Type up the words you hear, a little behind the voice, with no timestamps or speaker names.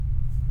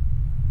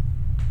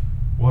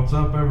What's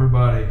up,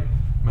 everybody?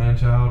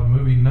 Man-Child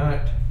Movie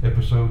Night,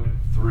 Episode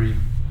 3.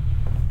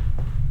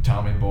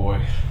 Tommy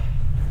Boy.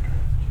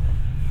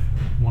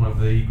 One of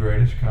the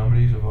greatest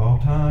comedies of all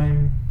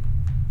time,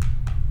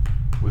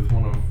 with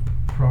one of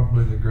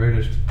probably the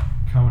greatest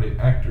comedy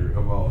actor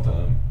of all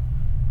time.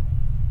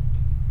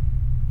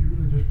 You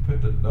really just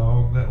pet the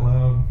dog that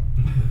loud?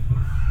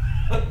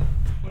 What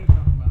are you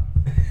talking about?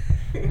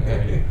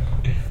 Hey.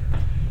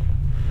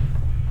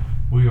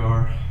 We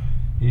are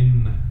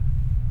in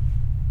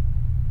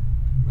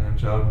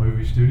Man-Child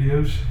Movie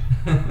Studios,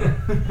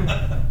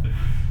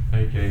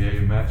 aka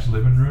Matt's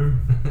living room,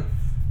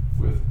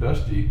 with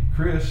Dusty,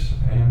 Chris,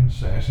 and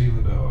Sassy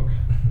the dog.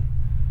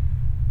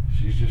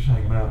 She's just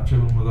hanging out,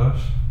 chilling with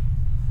us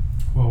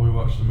while we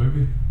watch the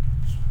movie.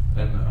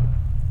 And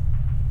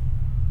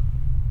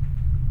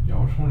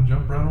y'all just want to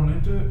jump right on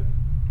into it?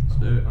 Let's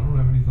do it. I don't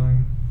have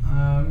anything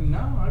No,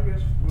 I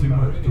guess we're too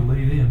about much ready. to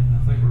lead in.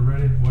 I think we're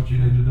ready. What you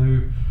need to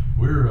do,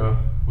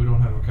 we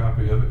don't have a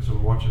copy of it, so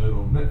we're watching it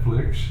on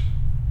Netflix.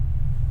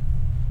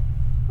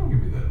 Don't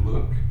give me that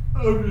look.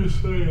 I'm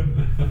just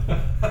saying.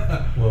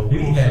 Well, we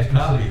He wants had us to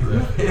copies see-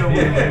 of it. Yeah, we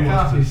had he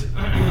wants copies.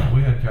 to-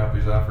 we had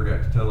copies. I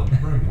forgot to tell him to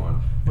bring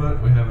one,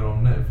 but we have it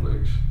on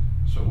Netflix.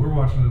 So we're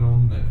watching it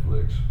on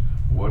Netflix.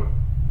 What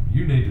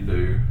you need to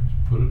do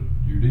is put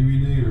your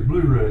DVD or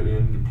Blu-ray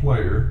in the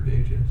player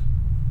VHS.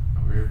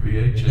 or your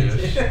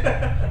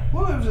VHS.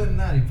 Well, it was in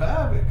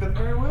 '95. It could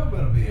very well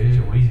been a VHS.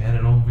 Yeah, we had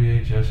it on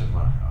VHS in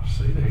my house.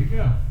 See, There you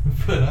go.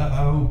 But I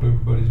hope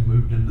everybody's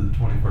moved into the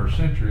 21st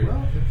century.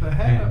 Well, if they And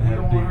haven't, we have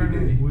don't want to hurt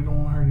DVD. we don't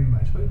want to hurt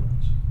anybody's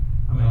feelings.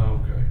 I mean,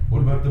 Okay. What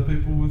about the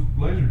people with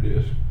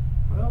Laserdisc?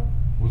 well,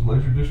 Was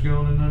Laserdisc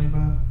gone in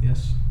 '95?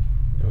 yes.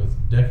 It was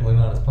definitely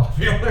not as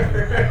popular.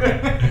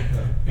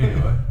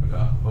 Anyway,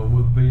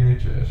 with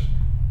VHS.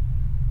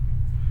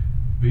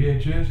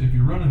 VHS, if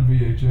you're running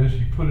VHS,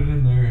 you put it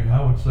in there, and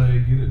I would say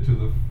get it to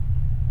the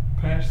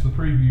past the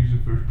previews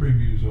if there's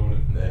previews on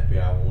it. The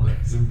FBI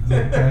warnings.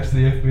 Past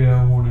the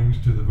FBI warnings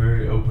to the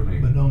very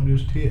opening. But don't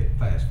just hit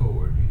fast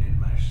forward. You need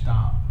to mash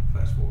stop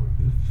fast forward.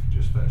 Because if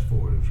you just fast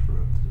forward, it was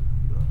corrupt.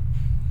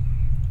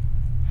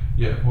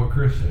 Yeah, what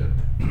Chris said,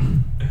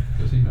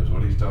 because he knows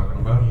what he's talking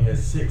about. He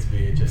has 6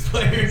 VHS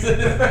players,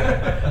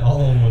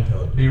 all on one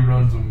television. He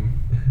runs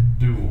them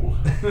dual.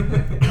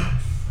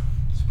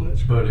 Split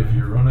screen. But if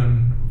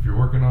you're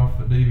working off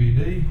a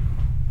DVD,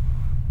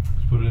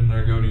 just put it in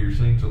there, go to your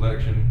scene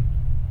selection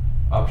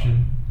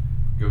option,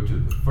 go to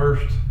the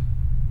first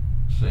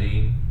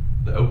scene,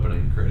 the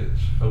opening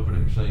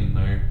scene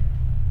there,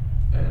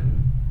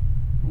 and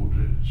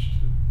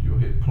you'll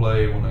hit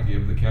play when I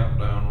give the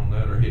countdown on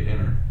that, or hit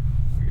enter.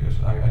 I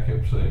guess I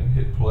kept saying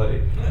hit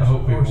play. Yeah, I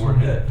hope or people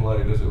weren't select. hit play,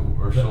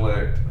 or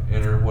select,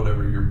 enter,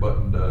 whatever your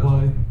button does.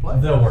 Play.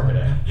 They'll work it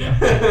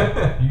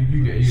out.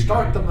 You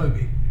Start the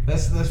movie.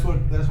 That's what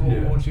we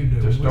Yeah, want you to do.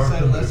 to We start say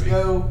the let's movie.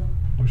 go.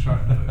 We're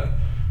starting the movie.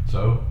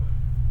 So,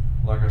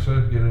 like I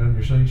said, get it in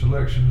your scene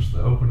selections,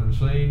 the opening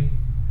scene.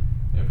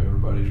 If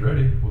everybody's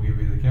ready, we'll give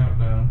you the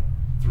countdown.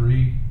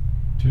 3,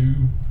 2,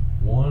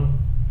 1,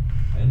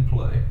 and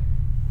play.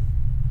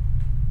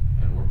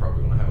 And we're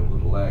probably gonna have a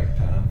little lag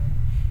time.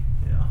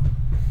 Yeah.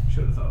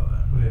 Should have thought of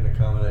that. We didn't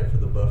accommodate for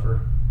the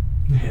buffer.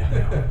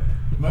 Yeah.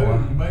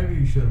 Maybe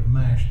you should have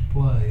mashed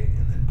play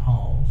and then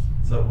pause.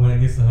 So when it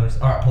gets to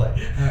 100, alright, play.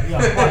 Yeah,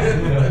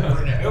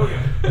 play. Here we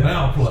go.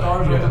 Now play.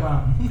 Stars on the Yeah.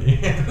 mountain.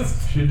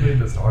 Yes. Should be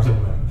the Stars on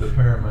the mountain. the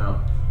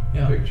Paramount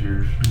Yeah.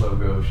 Pictures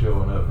logo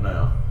showing up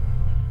now.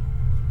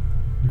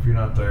 If you're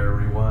not there,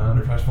 rewind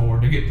or fast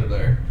forward to get to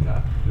there.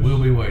 Yeah.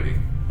 We'll be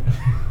waiting.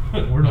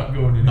 We're not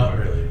going anywhere. Not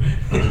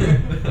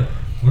really.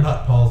 We're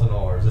not pausing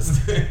ours.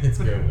 It's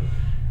going.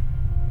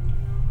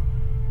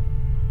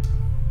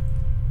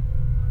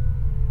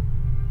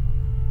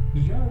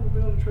 Did y'all ever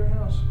build a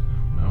treehouse?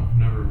 No,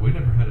 never. We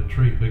never had a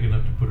tree big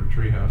enough to put a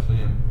tree house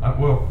in. I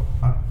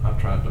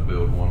tried to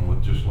build one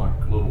with just like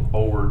little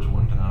boards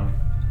one time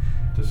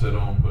to sit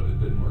on, but it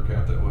didn't work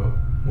out that well.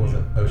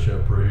 Wasn't OSHA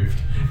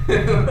approved.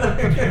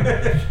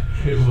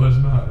 It was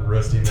not.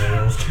 Rusty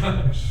nails.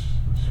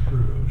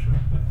 Screw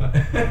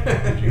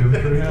OSHA. Did you have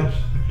a tree house?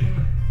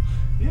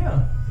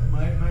 Yeah, at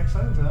my Aunt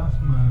Maxine's house,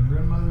 my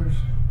grandmother's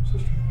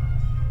sister.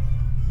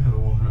 Yeah, the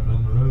one right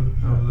down the road.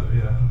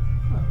 Yeah.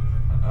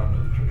 I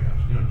know the tree house.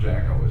 You know,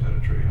 Jack always had a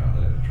tree house.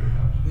 They had a tree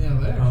house. Yeah,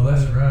 they Oh,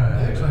 that's right.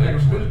 They actually had a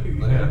Excellent.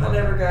 biscuit. They had I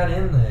never got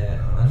in that.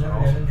 I That's never an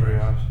got awesome in tree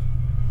that. house.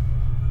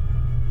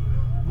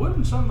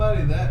 Wouldn't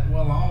somebody that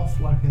well off,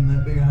 like in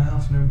that big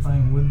house and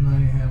everything, wouldn't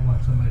they have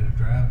like somebody to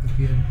drive the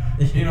kid?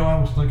 You know, I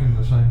was thinking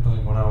the same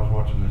thing when I was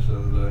watching this the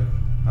other day.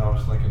 I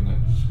was thinking that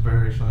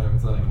very same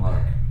thing.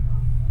 Like,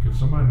 could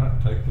somebody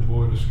not take the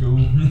boy to school?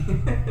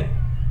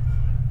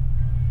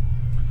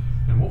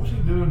 And what was he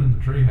doing in the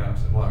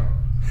treehouse at like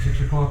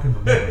 6 o'clock in the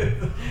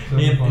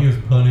morning? He was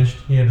punished.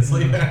 He had to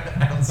sleep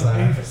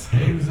outside.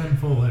 He was in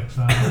full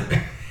exile.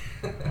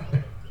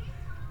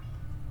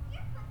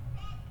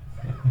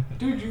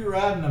 Dude, you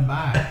riding a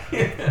bike.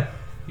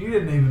 You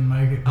didn't even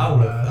make it. I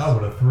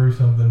would have threw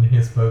something to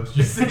his folks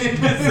just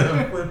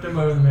flipped him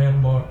over the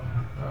handlebar.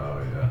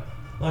 Oh yeah.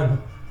 Like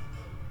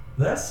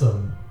That's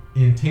some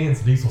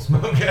intense diesel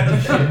smoke out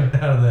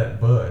of that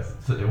bus.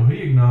 So, well, he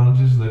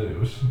acknowledges that it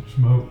was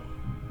smoke,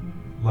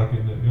 like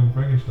in the Young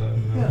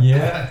Frankenstein. You know?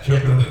 Yeah.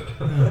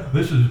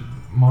 This is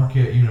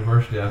Marquette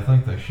University. I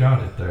think they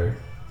shot it there,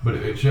 but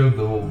it showed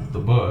the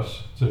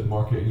bus. It said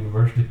Marquette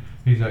University.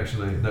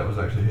 That was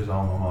actually his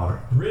alma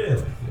mater.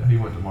 Really? Yeah, he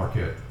went to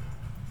Marquette.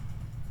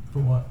 For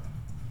what?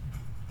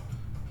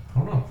 I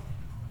don't know.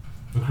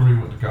 That's where he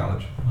went to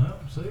college. Well,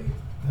 see,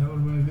 that would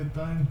have been a good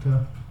thing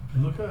to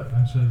look up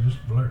instead of just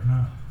blurting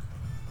out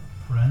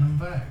random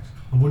facts.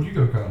 Well, what'd you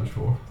go to college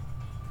for?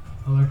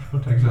 Electrical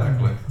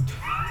technology.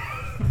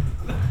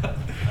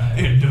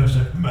 Exactly. It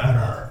doesn't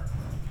matter.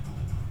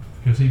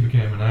 Because he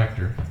became an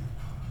actor.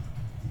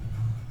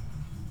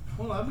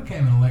 Well, I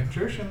became an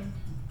electrician.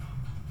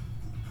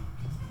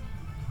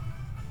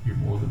 You're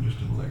more than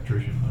just an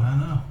electrician, though. I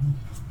know.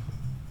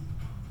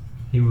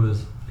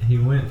 He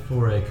went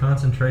for a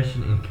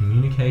concentration in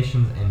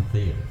communications and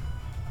theater.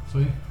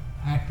 See,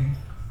 acting.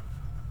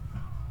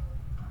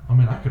 I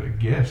mean, I could have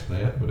guessed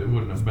that, but it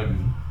wouldn't have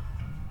been,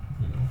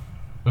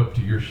 up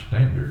to your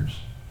standards. Is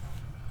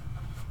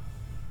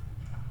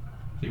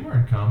he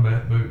wearing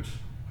combat boots?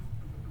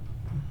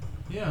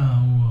 Yeah,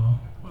 well,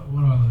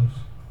 what are those?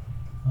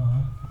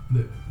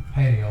 That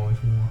Patty always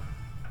wore.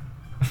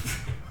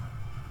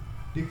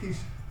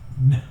 Dickies?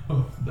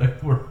 No, they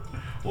were.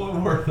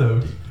 What were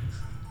those?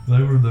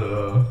 They were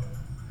the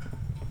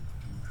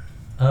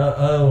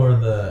Or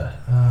the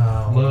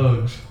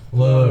lugs.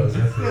 lugs.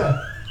 That's it.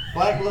 Yeah,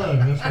 black lug,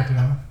 that's what they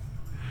are.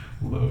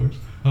 Lugs.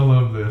 I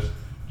love this,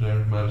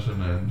 James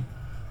Madison,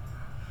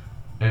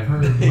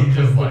 and He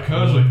just like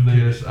because of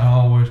this, I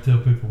always tell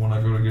people when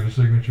I go to get a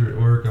signature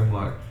at work, I'm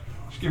like,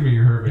 just give me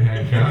your Herbie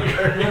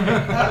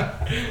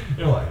Hancock.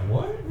 You're like,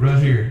 what?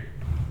 Right here.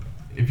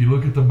 If you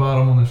look at the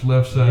bottom on this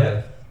left side,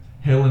 Yeah.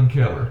 Helen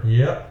Keller.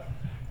 Yep.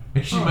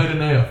 And she made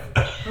an F.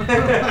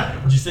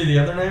 Did you see the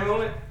other name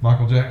on it?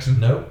 Michael Jackson.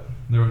 Nope.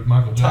 There was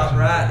Michael Jackson. Top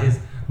right is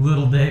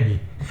Little Debbie.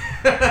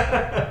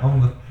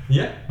 on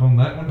Yeah. that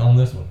one. On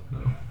this one.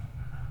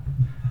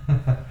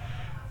 No.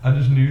 I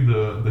just knew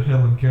the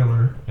Helen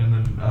Keller, and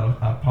then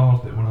I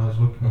paused it when I was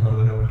looking for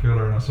the Helen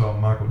Keller, and I saw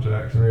Michael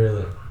Jackson.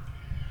 Really?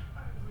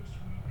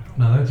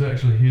 Now that's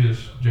actually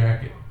his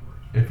jacket,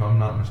 if I'm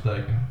not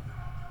mistaken,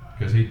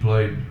 because he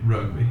played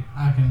rugby.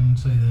 I can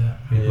see that.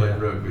 He Yeah.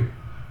 played rugby.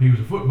 He was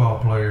a football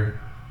player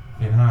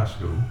in high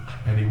school,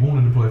 and he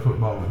wanted to play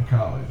football in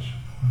college,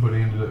 but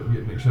he ended up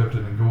getting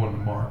accepted and going to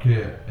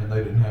Marquette, and they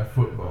didn't have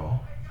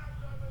football,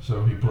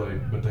 so he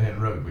played. But they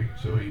had rugby,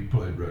 so he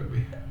played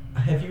rugby.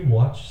 Have you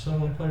watched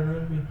someone play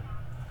rugby?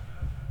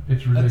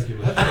 It's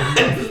ridiculous.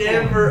 I've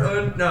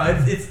never. No,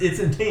 it's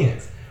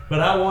intense. But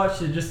I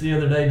watched it just the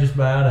other day, just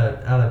by out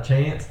of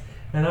chance,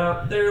 and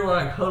they're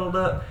like huddled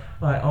up,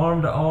 like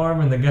arm to arm,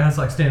 and the guy's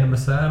like standing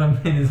beside him,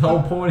 and his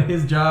whole point of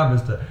his job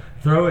is to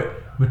throw it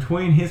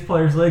between his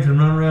player's legs and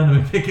run around him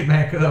and pick it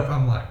back up.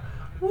 I'm like,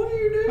 what are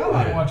you doing? I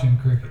like watching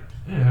cricket.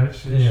 Yeah,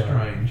 it's Yeah.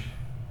 strange.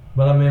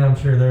 But I mean, I'm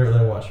sure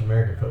they watch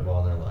American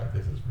football and they're like,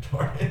 this is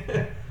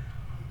retarded.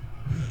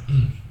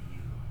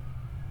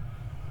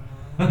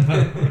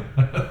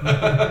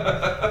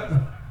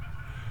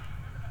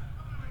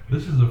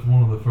 This is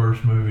one of the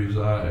first movies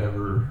I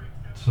ever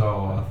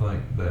saw, I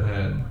think, that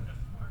had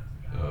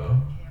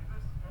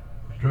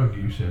drug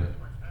use in it.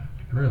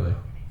 Really?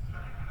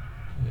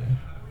 Yeah.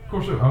 Of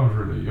course, I was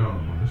really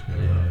young when this came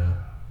out. Yeah.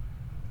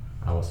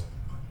 I was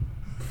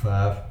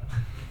 5.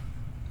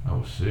 I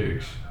was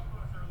 6.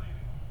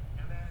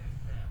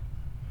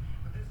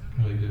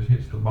 He just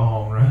hits the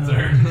bong right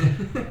there.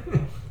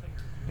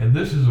 And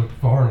this is a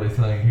Farley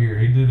thing here.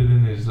 He did it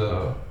in his,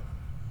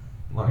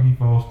 like he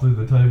falls through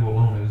the table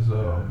on his,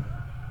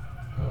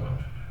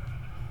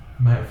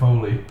 Matt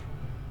Foley,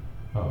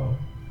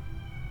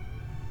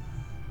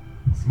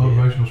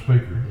 motivational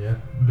speaker Yeah.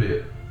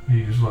 bit.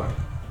 He just like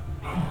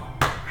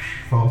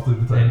falls through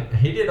the table. And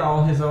he did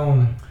all his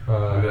own. Look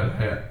at that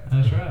hat.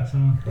 That's right,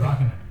 son.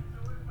 Rocking it.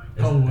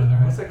 Cold weather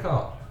What's hat. it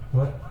called?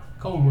 What?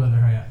 Cold weather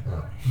hat.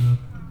 Oh. The-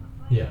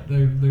 Yeah.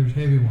 There's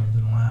heavy ones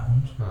and light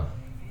ones. Oh.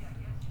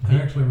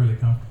 They're actually really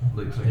comfortable.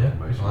 Lead singer Yeah.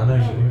 from AC/DC. Well, I know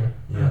you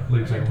will. Yeah.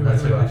 Lead singer from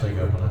That's what I AC/DC. think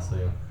of when I see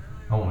them.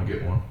 I want to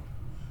get one.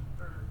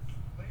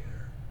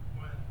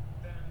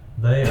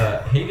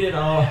 He did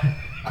all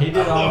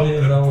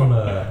his own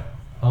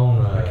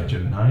I catch a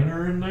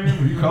niner in there?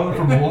 Were you calling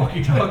from a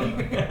walkie-talkie?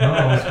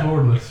 No, it's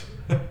cordless.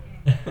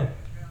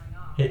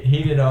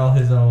 he did all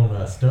his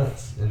own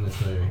stunts in this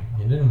movie.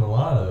 He did them a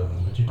lot of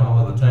them. But you talking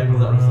Oh, about the table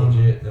that was around.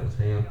 legit? That was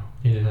him.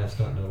 He didn't have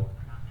stunt double.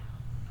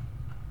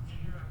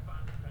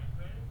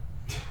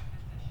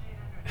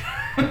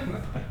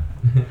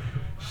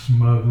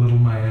 Smug little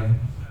man.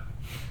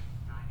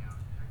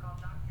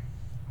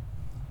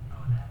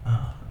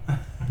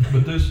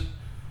 But this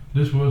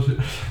was it.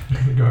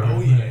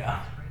 Oh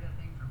yeah.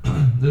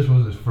 This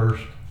was his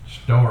first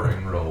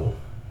starring role.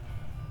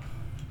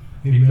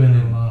 He'd He'd been been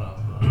in in- a lot of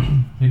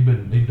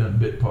He'd done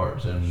bit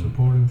parts and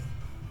supportive.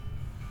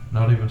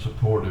 not even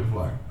supportive,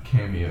 like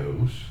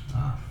cameos,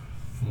 Ah,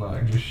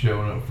 like just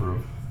showing up for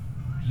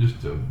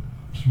just to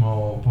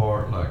small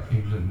part. Like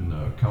he was in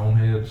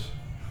Coneheads,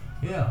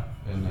 Yeah.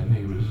 and then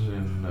he was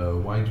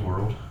in Wayne's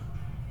World.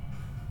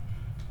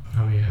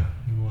 Oh yeah,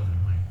 he was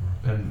in Wayne's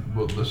World. And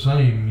well, the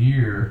same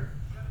year,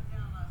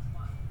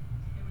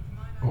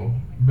 well,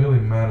 Billy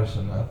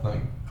Madison, I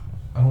think.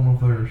 I don't know if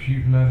they were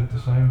shooting that at the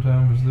same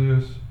time as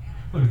this.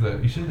 Look at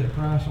that. You see that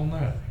price on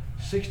that?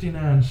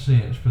 69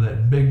 cents for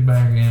that big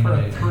bag of For a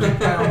M&Ms.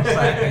 3-pound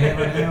sack of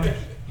M&Ms.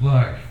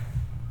 Like,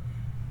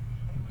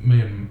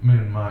 me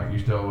and Mike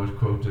used to always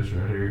quote this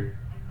right here.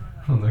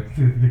 When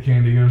the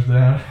candy goes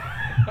down.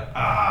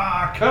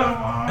 Ah, come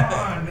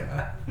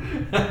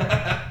on!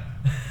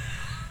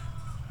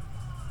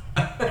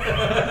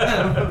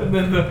 And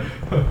then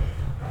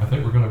I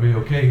think we're gonna be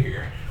okay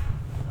here.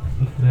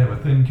 They have a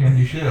thin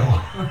candy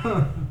shell.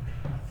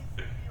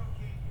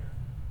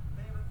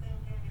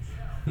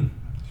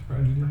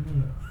 Surprised you didn't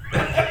do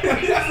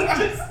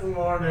Just some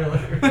more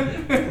earlier.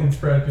 It's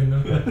prepping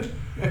them.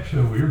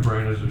 So your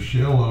brain has a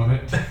shell on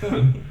it.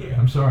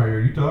 I'm sorry, are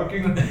you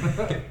talking?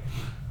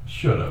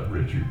 Shut up,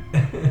 Richard.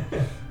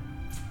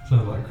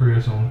 Sounds like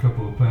Chris on a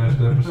couple of past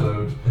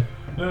episodes.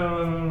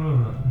 No,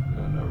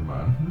 never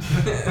mind.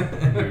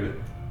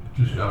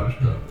 Dude, I'll just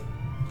drop it.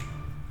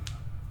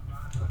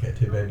 Okay,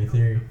 two baby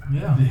theory. that.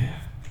 Yeah. Yeah.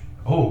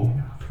 Oh,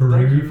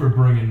 thank you for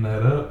bringing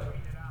that up.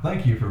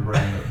 Thank you for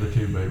bringing up the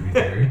two baby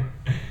theory.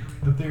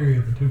 The theory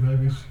of the two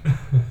babies.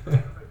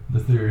 The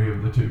theory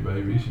of the two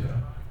babies, yeah.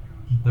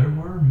 There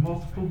were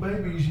multiple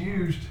babies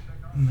used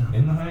No.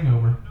 in The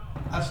Hangover.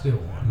 I still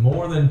want.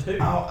 More than two.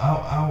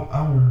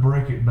 I will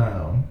break it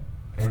down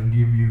and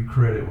give you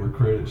credit where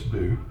credit's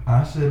due.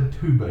 I said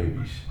two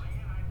babies.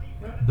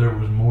 Yep. There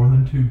was more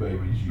than two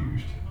babies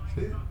used.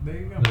 See, there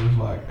you go. There was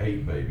like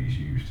 8 babies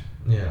used.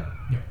 Yeah.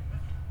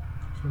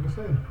 That's what I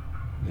said.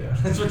 Yeah,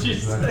 That's what you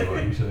exactly said.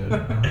 what you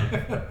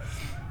said.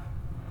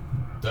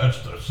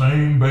 That's the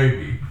same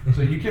baby.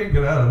 So you can't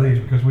get out of these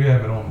because we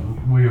have it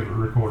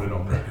recorded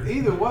on record.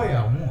 Either way,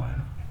 I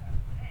won.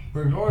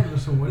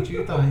 Regardless of what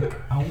you think,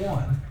 I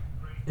won.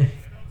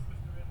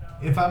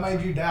 If I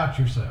made you doubt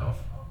yourself.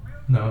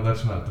 No,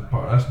 that's not the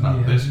part. That's not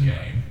Yeah. this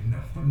game.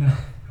 No.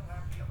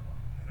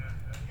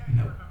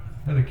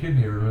 I had a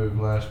kidney removed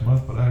last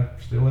month, but I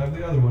still have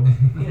the other one.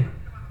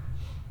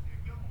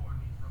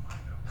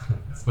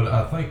 But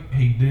I think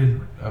he did.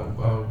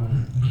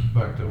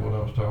 Back to what I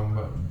was talking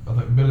about. I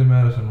think Billy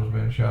Madison was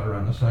being shot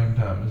around the same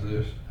time as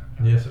this,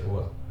 Yes, it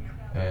was.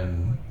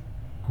 and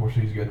of course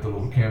he's got the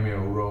little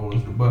cameo role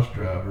as the bus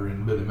driver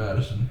in Billy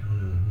Madison.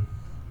 Mm-hmm.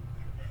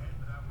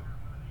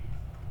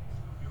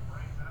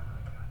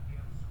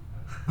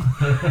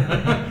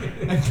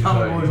 And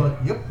Tommy Boy's like,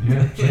 yep.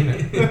 Yeah, seen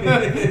it.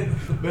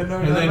 Been there,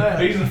 And done then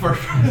that. he's the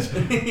first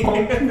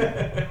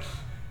one.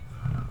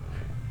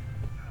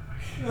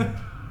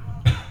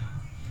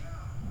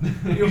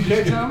 You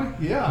okay, Tommy?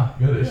 Yeah.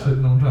 Got it Yeah.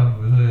 sitting on top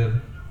of his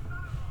head.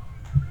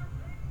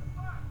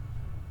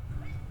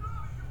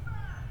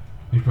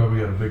 He's probably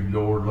got a big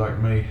gourd like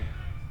me.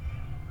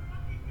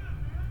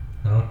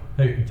 Huh?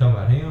 Hey, you talking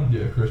about him?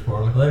 Yeah, Chris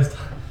Farley.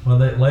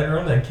 Later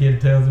on, that kid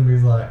tells him,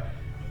 he's like,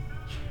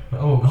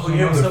 Oh,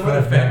 yeah, some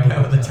other fat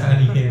guy with a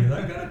tiny head.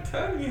 I got a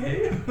tiny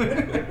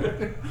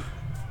head.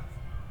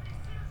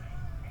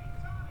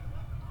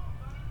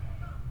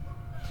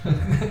 He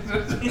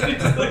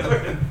just looks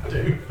like a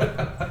dude.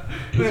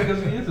 It's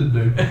because he is a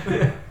dude.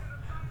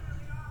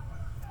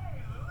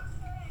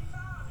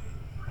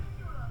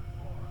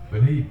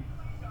 But he,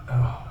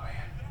 oh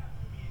man,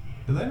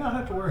 Do they not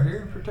have to wear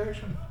hearing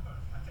protection?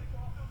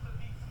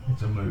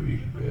 it's a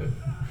movie, man.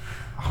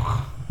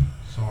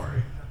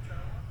 Sorry.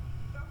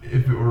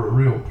 If it were a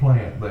real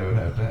plant, they would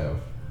have to have.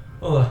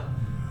 Well,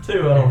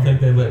 two, I don't think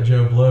they let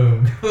Joe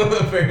Blow go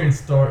up there and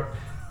start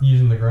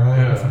using the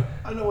grind. Yeah.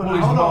 I know what. Well,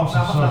 he's hold the on. boss's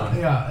Now, hold on. son.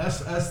 Yeah,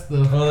 that's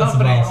the Well, that's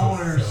the company boss's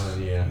owner's.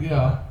 son, yeah.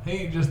 Yeah, he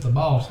ain't just the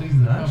boss. He's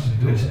the Nice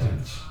company.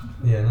 distance.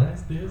 Yeah,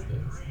 nice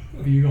distance.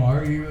 Are you gonna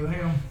argue with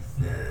him?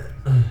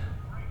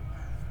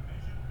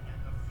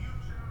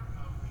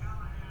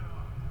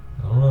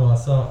 I don't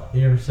know.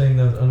 You ever seen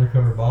those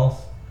Undercover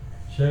Boss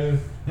shows?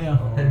 Yeah.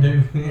 That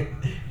dude,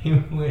 he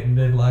went and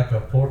did like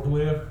a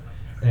forklift,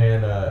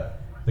 and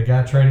the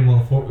guy trained him on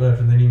the forklift,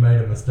 and then he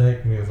made a mistake,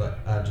 and he was like,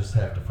 "I just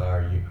have to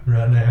fire you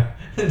right now."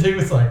 And the dude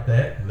was like,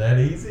 "That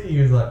easy?" He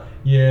was like,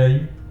 "Yeah,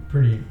 you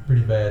pretty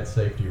bad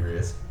safety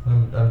risk.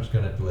 I'm just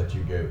gonna have to let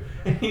you go."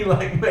 And he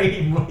like made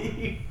him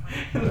leave.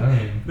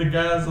 Dang. The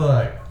guy's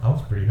like, "I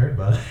was pretty hurt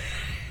by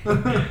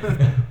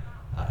that."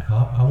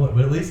 I would,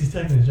 but at least he's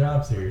taking his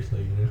job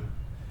seriously, you know.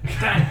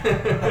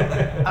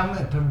 I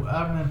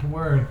meant to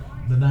wear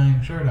the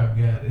dang shirt I've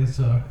got.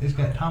 It's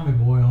got Tommy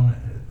Boy on it,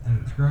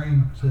 and it's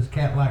green. It says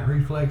cat-like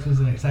reflexes,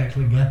 and it's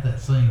actually got that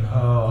scene on.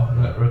 Oh,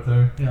 that right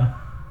there. Yeah.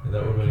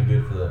 That would have been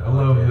good for the I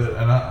love podcast.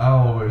 that, and I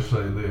always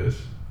say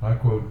this. I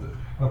quote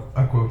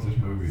this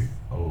movie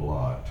a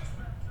lot.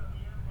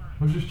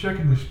 I was just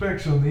checking the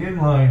specs on the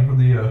inline for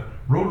the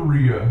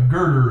rotary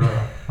girder.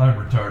 I'm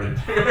retarded.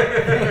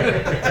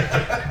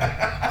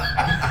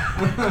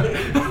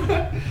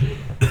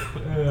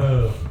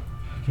 Oh.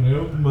 Can I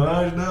open my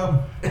eyes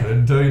now? I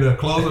didn't tell you to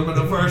close them in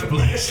the first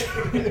place.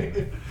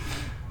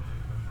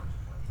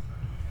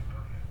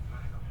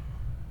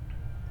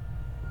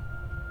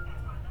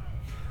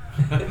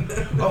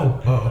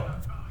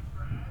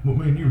 What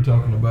me and you were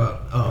talking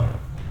about,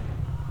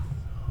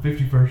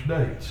 51st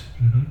dates.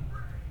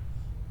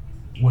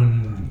 Mm-hmm.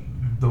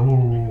 When the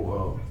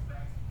little,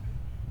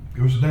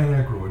 it was Dan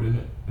Aykroyd, didn't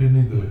it?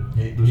 Didn't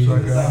he, the He's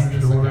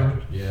psychiatrist or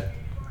whatever?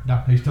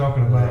 Yeah. He's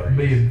talking about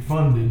Hilarious. being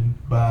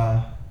funded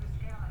by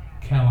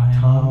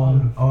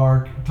Callahan.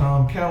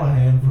 Tom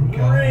Callahan from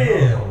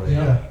Callahan. Really?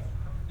 Yeah.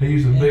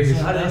 He's the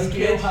biggest I didn't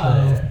Sandusky, catch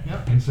Ohio. that.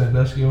 Yep. in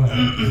Sandusky,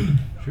 Ohio.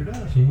 Sure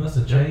does. He must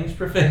have changed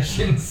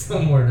professions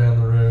somewhere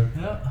down the road.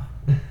 Yep.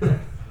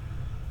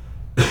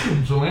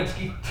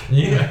 Zelensky.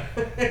 Yeah.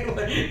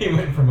 He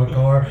went from a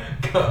car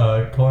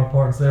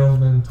part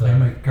salesman to They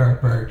make car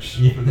parts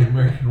Yeah. for the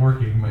American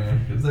working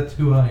man because that's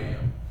who I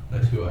am.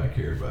 That's who I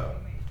care about.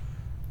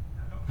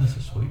 That's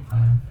a sweet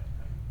fan.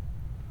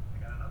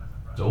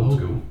 It's old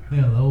school.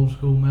 Yeah, the old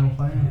school metal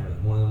Yeah,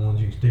 fan. one of them ones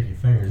you can stick your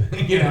fingers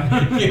in. Get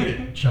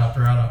it chopped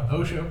right off.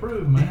 OSHA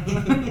approved,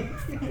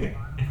 man.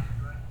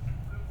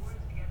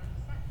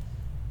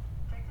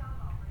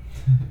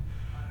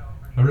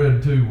 I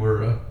read too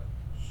where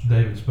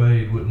David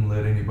Spade wouldn't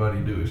let anybody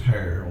do his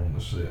hair on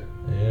the set,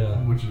 Yeah.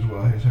 which is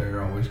why his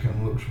hair always kind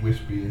of looks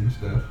wispy and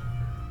stuff.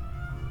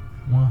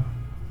 Why?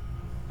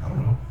 I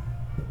don't know.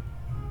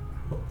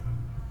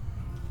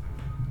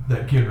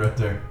 That kid right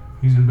there,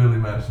 he's in Billy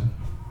Madison.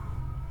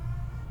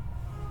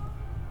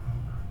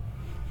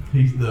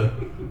 He's the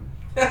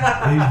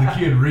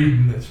kid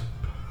reading this.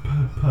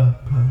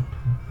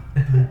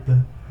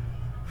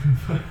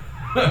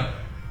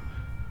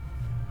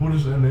 What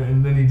is that?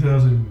 And then he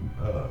tells him,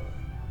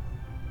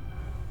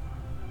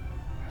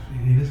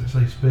 he doesn't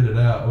say spit it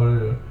out.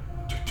 What?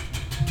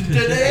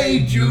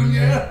 Today,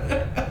 Junior.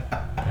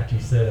 After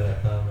you said it, I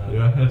thought about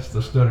Yeah, that's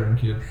the stuttering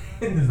kid.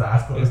 it. His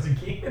eyes closed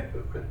again.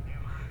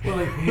 Well,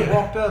 he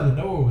walked out of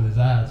the door with his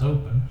eyes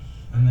open,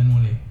 and then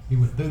when he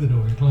went through the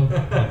door, he closed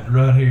it.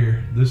 Right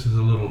here, this is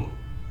a little.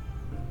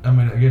 I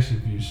mean, I guess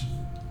if you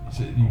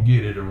you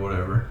get it or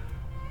whatever.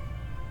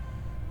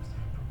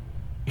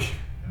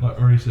 Like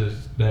Ernie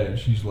says, Dad,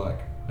 she's like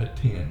a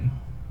 10.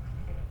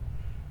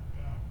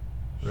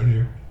 Right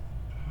here.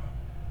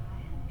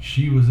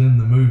 She was in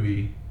the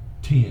movie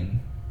 10,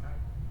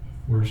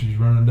 where she's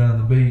running down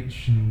the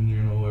beach and you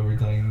know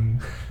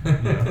everything.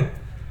 Yeah.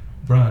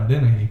 Brian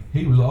Dennehy,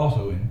 he was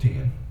also in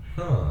 10.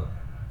 Huh.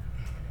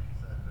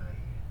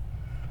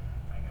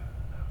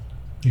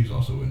 He's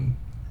also in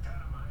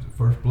is it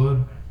First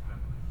Blood.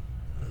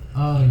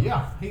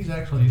 Yeah, he's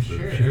actually He's the the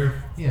sheriff. sheriff.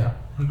 Yeah,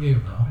 he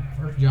gave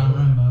first John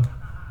Rambo.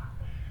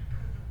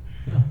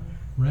 Yeah,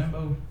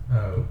 Rambo.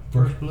 Oh.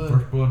 First Blood.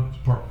 First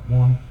Blood, Part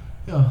 1.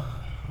 Yeah,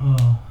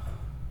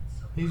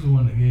 he's the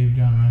one that gave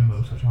John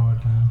Rambo such a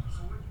hard time.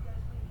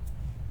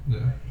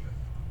 Yeah.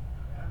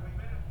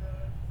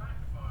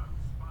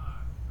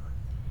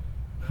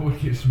 What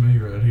gets me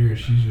right here is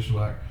she's just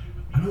like,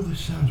 I know this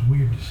sounds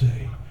weird to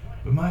say,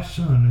 but my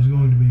son is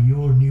going to be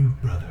your new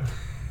brother.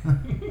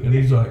 And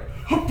he's like,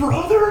 a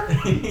brother?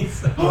 He's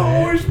so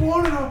I always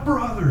wanted a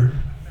brother.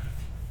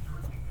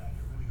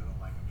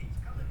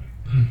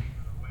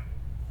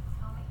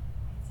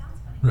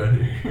 Right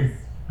here.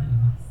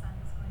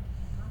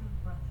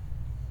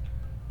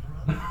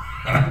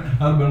 I'd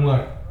have been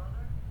like,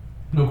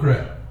 no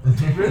crap.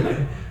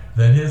 Really?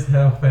 That is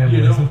how families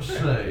You don't work.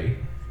 say.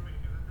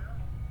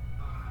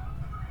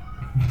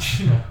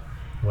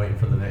 Waiting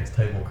for the next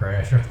table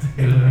crash right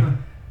there. Yeah.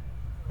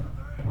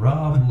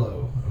 Rob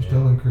Lowe. I was Yeah.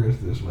 telling Chris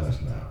this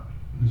last night.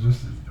 Is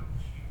this?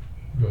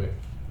 Go ahead.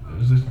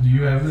 Is this? Do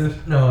you have this?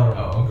 No.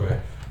 Oh, okay.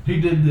 He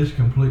did this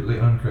completely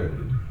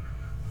uncredited.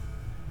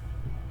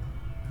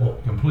 Well,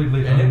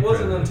 Completely and uncredited. it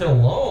wasn't until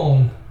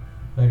long,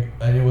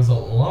 and it was a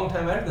long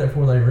time after that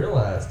before they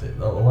realized it.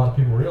 A lot of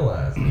people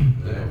realized it.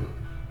 Yeah.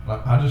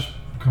 I just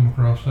come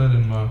across that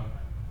in my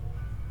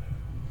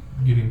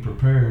getting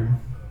prepared,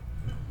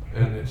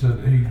 and it said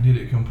he did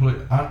it complete.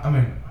 I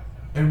mean,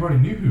 everybody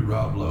knew who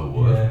Rob Lowe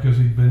was Yeah. because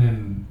he'd been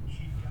in.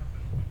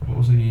 What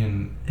was he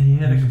in? He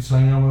had He a, did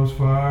St. Elmo's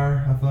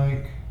Fire, I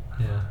think.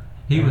 yeah.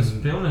 He was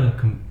And- filming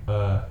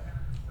The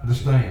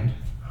Stand.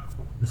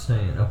 The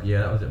Stand. Oh yeah,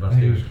 that was it. By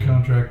He was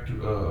Stephen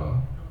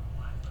King.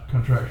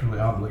 contractually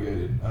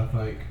obligated, I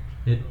think.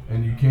 It.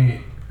 And you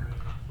can't,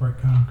 Break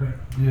concrete.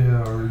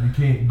 yeah, or you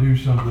can't do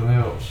something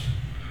else.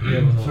 Yeah,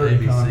 it was on Certain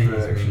ABC's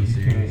contracts, you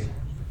miniseries. can't.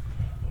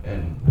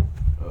 And,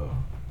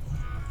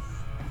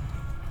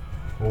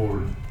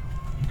 or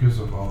because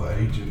of all the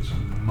agents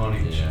and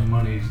money, Yeah.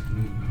 money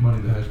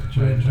that has to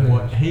change.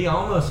 Well, he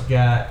almost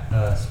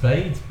got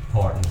Spade's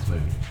part in this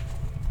movie.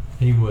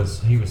 He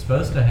was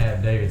supposed to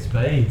have David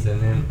Spade's, and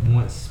then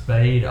once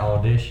Spade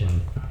auditioned,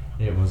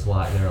 it was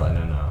like they were like,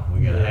 no,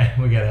 we gotta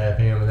have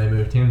him, and they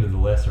moved him to the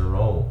lesser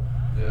role.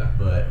 Yeah.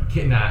 But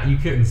you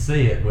couldn't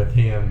see it with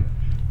him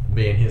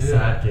being his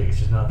Yeah. sidekick. It's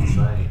just not the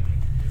same.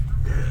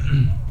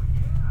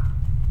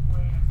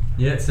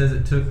 Yeah, it says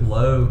it took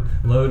Lowe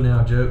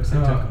now jokes. It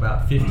took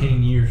about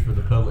 15 years for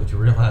the public to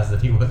realize that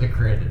he wasn't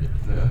credited.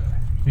 Yeah.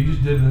 He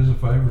just did it as a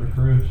favor to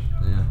Chris.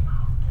 Yeah.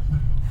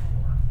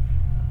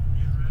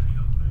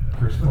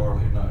 Chris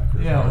Farley, not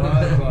Chris Yeah, well,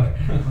 I was like,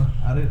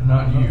 I didn't.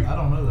 Not know, you. I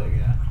don't know that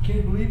guy.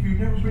 Can't believe you've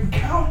never been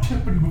cow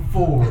tipping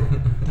before.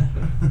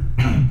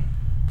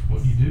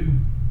 What do?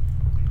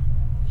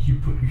 You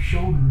put your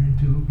shoulder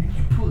into it and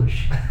you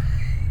push.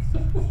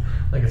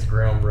 Like it's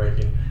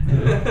groundbreaking.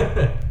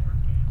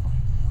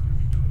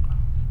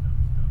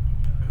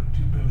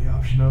 Two belly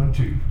option on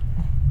two.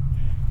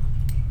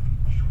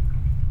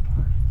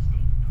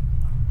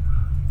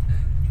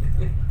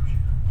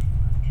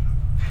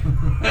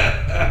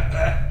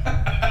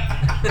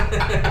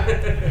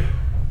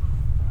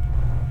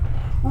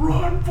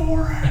 Run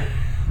for it!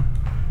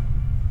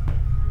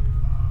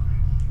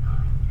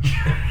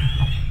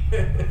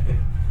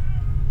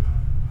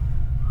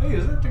 Hey,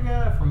 is that the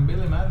guy from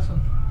Billy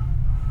Madison?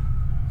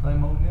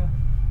 Same old guy?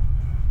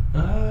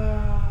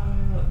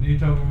 You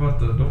talking about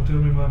the "Don't Tell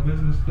Me My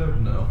Business" stuff?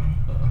 No,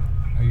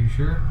 Are you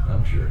sure?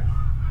 I'm sure.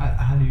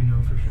 How do you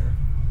know for sure?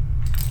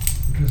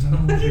 Because I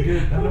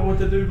know what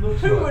the dude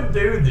looks Who like. would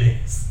do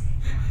this?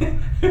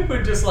 Who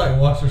would just like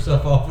wash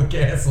herself off with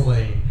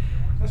gasoline?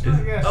 That's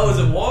not gasoline. Oh, is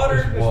it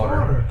water? It's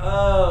water.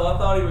 Oh, I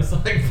thought he was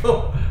like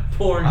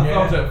pouring I gas.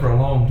 thought that for a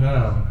long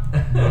time,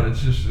 but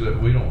it's just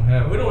that we don't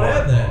have. We don't water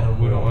have that pump.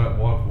 no We more. don't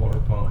have water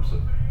pumps.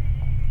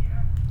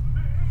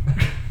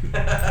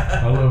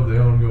 I love the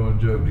ongoing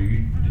joke.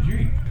 Did you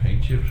eat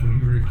paint chips when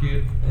you were a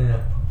kid?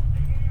 Yeah.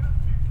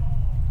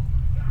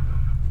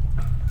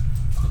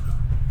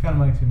 Kind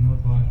of makes him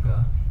look like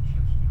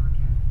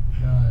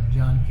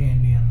John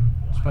Candy in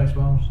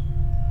Spaceballs.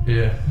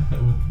 Yeah,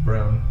 with the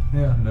brown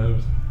Yeah.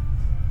 nose.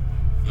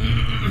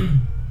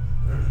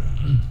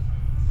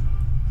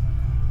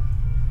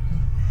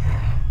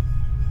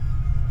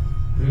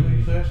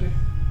 Really, Sassy?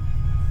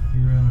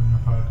 You're running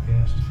a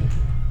podcast.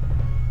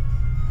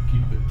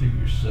 Keep it to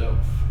yourself.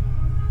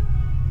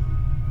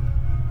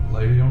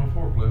 Lady on a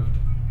forklift.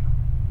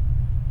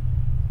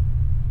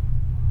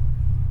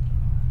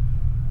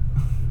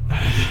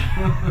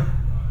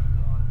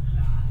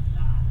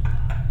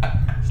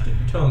 Stick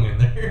your tongue in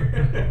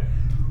there.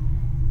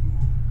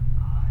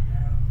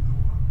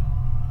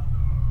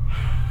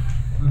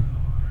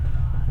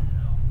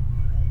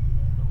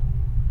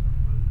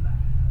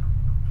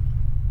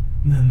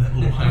 And then that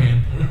little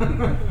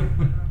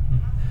hand.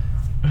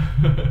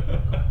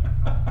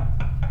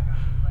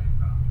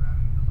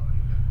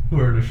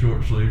 Wearing a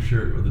short sleeve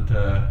shirt with a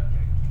tie.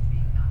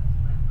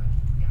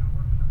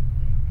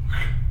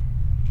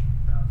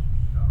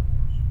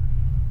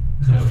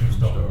 That was from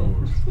Star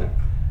Wars.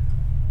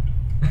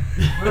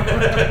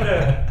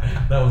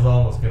 That was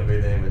almost going to be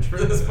the image for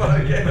this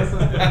podcast.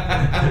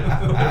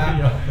 We'll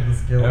be off of the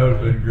skill. That would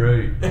have been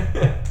great.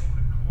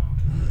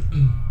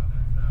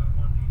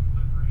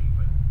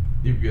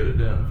 You've got it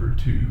down for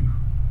 2.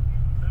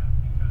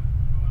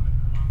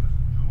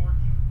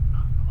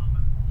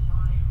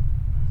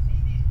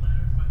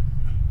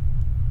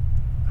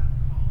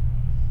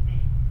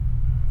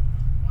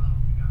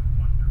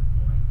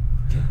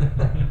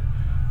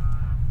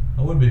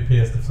 I would be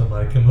pissed if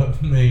somebody come up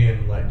to me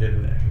and like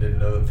didn't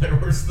know that there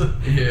was the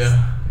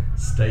Yeah.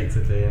 states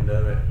at the end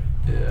of it.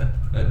 Yeah.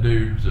 That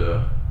dude's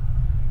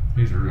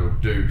he's a real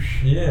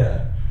douche.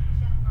 Yeah.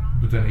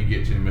 But then he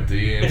gets him at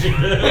the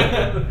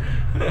end.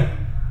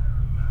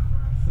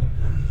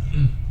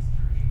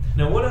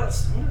 Now what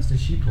else did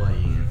she play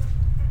in?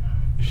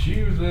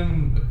 She was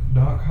in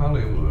Doc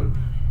Hollywood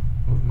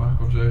with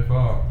Michael J.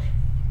 Fox.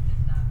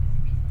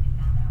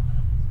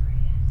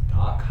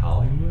 Doc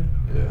Hollywood?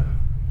 Yeah.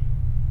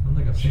 I don't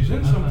think I've She's seen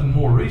in that. something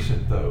more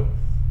recent though.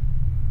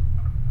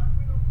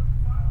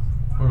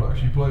 Or like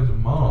she plays a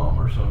mom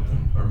or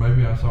something. Or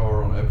maybe I saw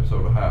her on an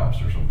episode of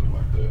House or something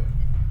like that.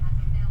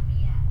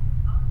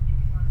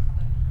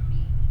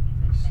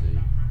 Let me see.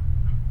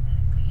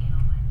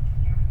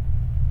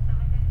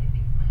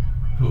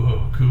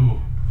 Oh,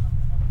 cool.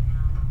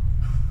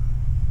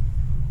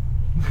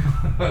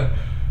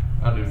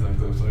 I do think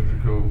those things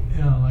are cool.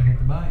 Yeah, like at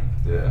the bank.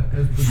 Yeah.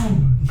 That's pretty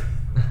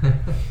cool.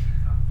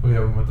 We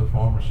have him at the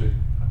pharmacy.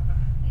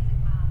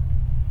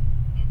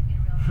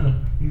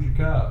 He's a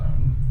cop.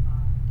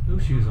 Ooh,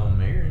 she was on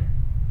Marin.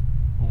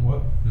 On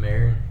what?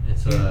 Marin.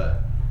 It's No.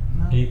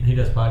 he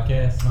does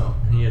podcasts. Oh.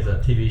 He has a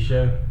TV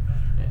show.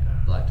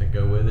 I'd like to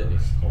go with it, and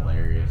it's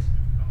hilarious.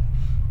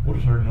 What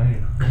is her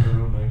name? Her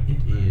real name?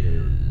 It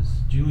is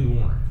Julie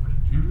Warner.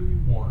 Julie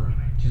Warner.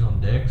 She's on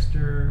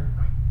Dexter,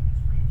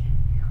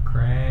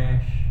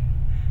 Crash.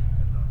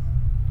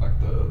 Like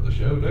the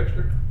show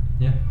Dexter?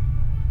 Yeah.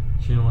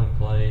 She only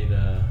played.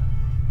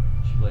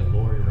 She played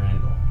Lori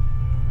Randall.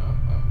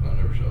 I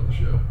never saw the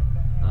show.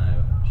 I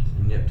haven't watched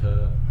it. Nip Tuck.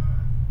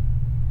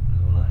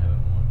 Another one I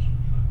haven't watched.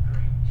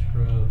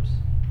 Scrubs.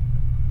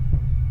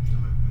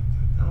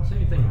 I don't see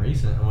anything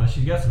recent. Well,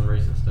 she's got some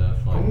recent stuff.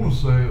 I Like, want to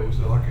say it was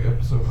like an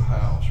episode of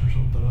House or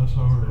something I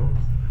saw her on.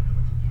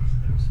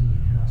 let's see,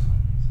 House.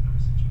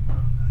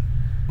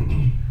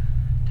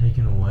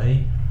 Taken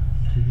Away.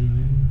 TV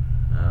movie.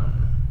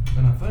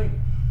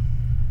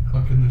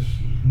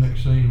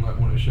 like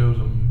when it shows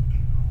him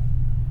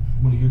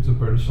when he gets up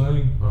there to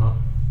sing.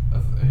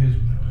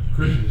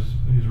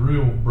 His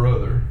real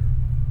brother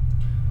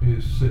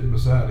is sitting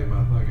beside him,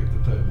 I think, at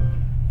the table.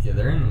 Yeah,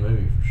 they're in the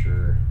movie for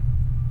sure.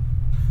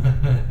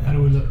 How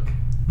do we look?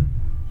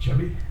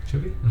 Chubby.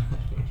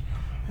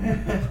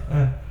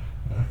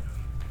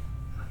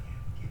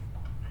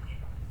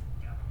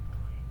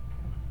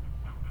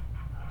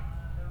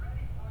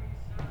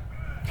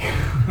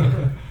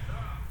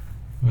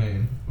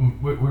 Man,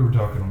 we were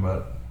talking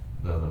about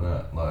the other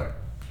night, like,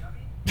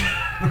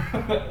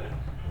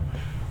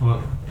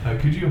 well,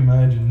 could you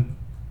imagine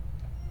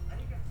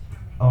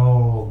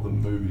all the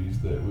movies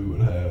that we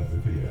would have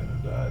if he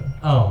hadn't died?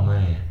 Oh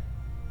man.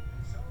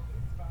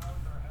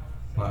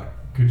 Like,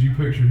 could you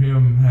picture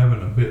him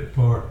having a bit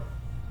part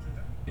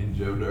in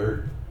Joe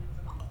Dirt?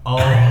 Oh,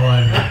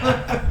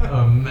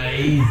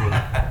 amazing.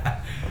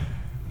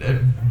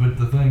 But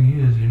the thing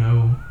is, you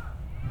know,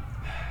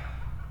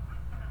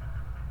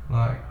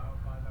 like,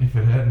 if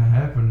it hadn't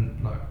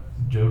happened, like,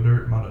 Joe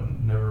Dirt might have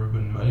never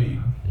been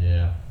made.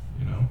 Yeah.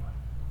 You know.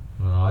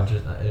 Well,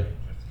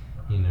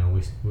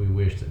 we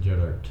wish that Joe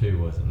Dirt 2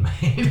 wasn't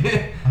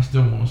made. I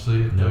still want to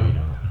see it. No, though. you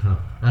don't.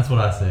 That's what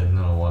I said, and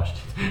then I watched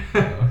it.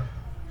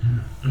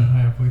 And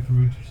halfway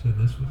through, you said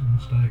this was a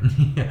mistake.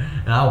 Yeah,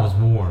 and I was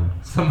warned.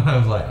 Somebody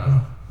was like,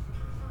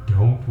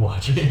 "Don't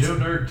watch it." It's Joe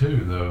Dirt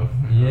too, though.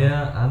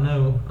 Yeah, I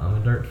know. I'm a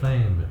Dirt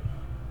fan, but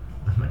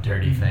I'm a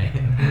dirty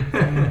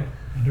fan.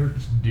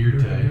 Dirt's Deer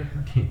Tay.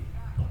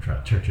 Don't try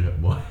to church it up,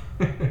 boy.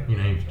 Your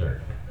name's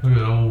Dirt. Look at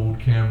that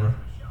old camera.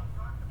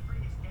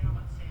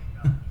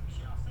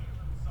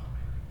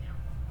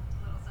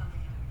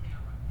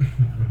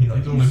 He's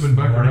only been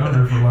back around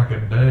her for like a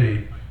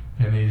day,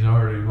 and he's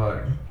already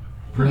like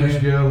pretty Laying-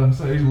 skeleton,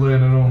 so he's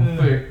laying it on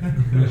thick.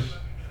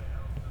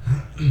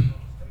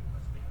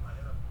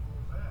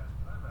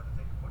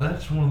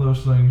 That's one of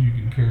those things you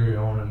can carry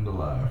on into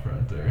life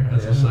right there.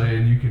 That's a Yeah.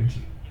 saying you can.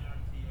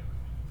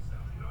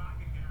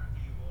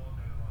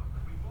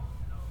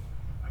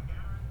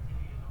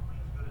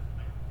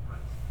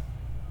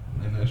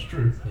 And that's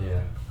true.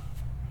 Yeah.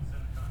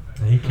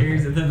 And he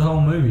carries it through the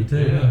whole movie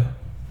too. Yeah.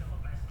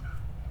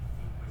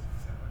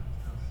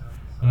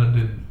 And I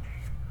did.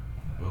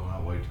 Well,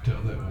 I'll wait to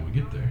tell that when we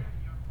get there.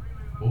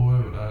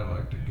 Boy, would I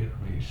like to get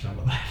me some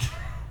of that.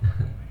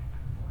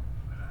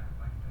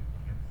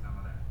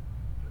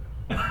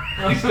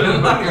 He said,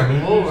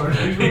 "Oh, Lord,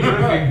 he's been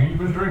drinking. You've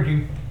been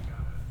drinking.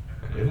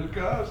 It'll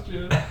cost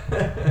you."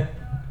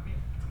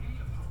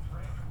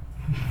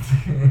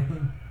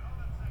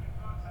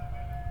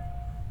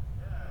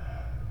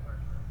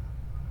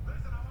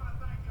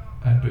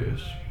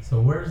 Abyss. So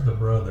where's the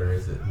brother?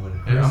 Is it when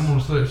Chris? And I'm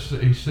gonna say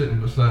he's sitting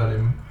beside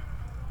him.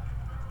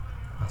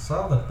 I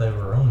saw that they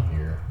were on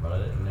here, but I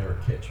didn't never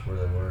catch where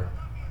they were.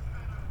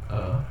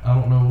 I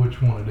don't know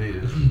which one it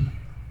is.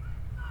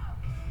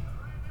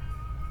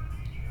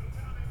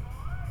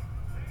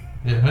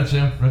 Yeah, that's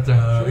him right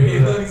there. He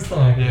looks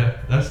like Yeah,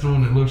 that's the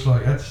one that looks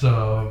like that's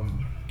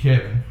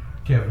Kevin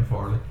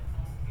Farley.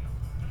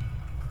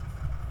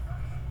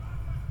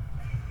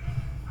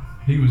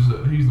 He's the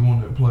one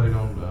that played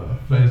on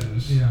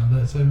Fez's Yeah,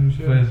 that 70s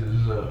show.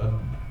 Fez's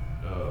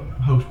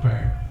host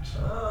parents.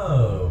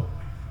 Oh.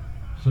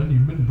 Son,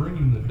 you've been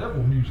bringing the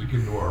devil music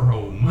into our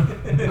home.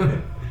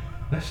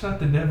 That's not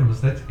the devils,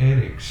 that's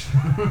addicts.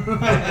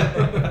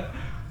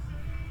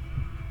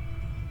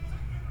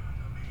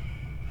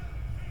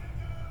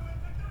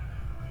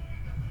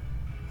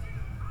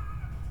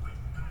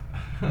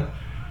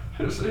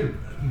 See,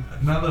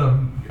 now that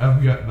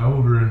I've gotten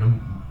older and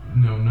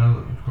now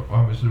that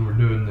obviously we're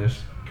doing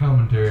this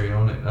commentary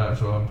on it,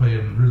 so I'm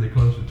paying really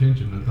close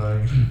attention to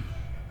things.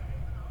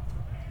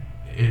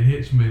 It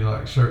hits me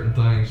like certain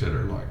things that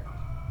are like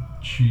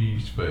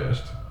cheese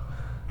fest.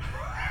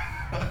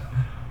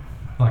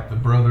 Like the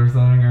brother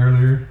thing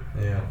earlier.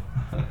 Yeah.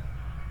 That's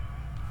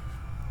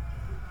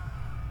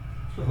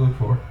what I look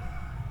for.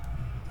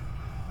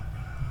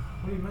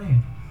 What do you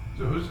mean?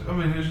 So it was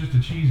just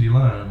a cheesy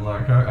line.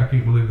 Like I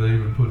can't believe they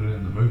even put it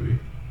in the movie.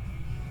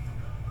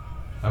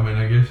 I mean,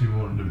 I guess he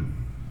wanted to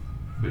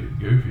be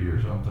goofy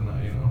or something,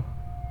 you know.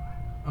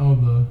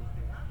 Oh,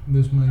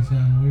 this may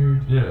sound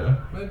weird. Yeah.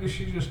 Maybe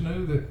she just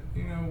knew that,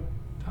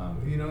 Tom,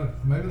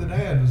 maybe the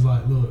dad was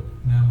like, look,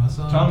 now my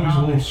son. Tommy's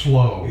a little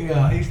slow.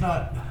 Yeah, he's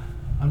not,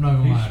 I'm not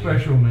going to He's lie.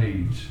 special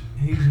needs.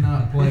 He's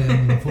not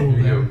playing with the full Here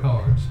you deck go. of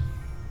cards.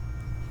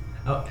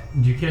 Oh,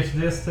 did you catch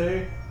this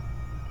too?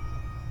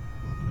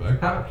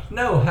 How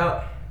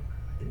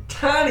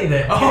tiny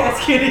that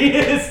casket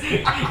is.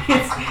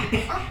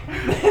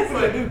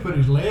 What they do, put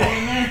his leg in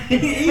there?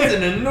 He's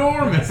an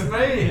enormous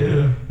man.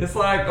 Yeah. It's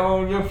like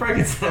on Young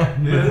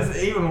Frankenstein. Yeah. But it's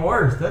even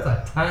worse. That's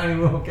a tiny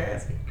little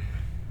casket.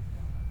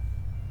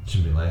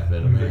 Should be laughing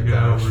at him Big at guy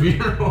Tyler's over it.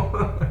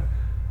 funeral.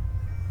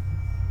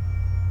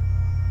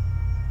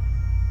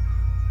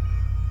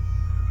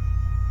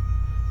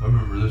 I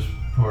remember this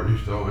part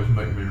used to always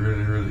make me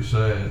really, really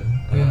sad.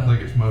 And Yeah. I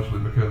think it's mostly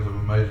because of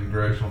Amazing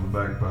Grace on the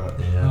bagpipe.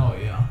 Yeah. Oh,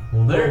 yeah.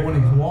 Well, there.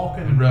 When he's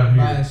walking And right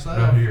by here, himself.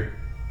 right here,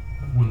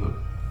 when the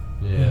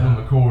Yeah. When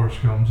the chorus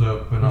comes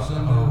up, and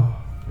Crescendo?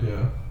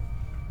 yeah.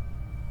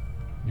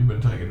 You've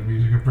been taking the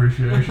music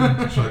appreciation.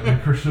 It's like the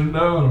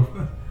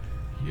crescendo.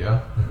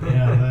 Yeah.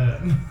 Yeah,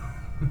 that.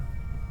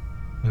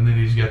 And then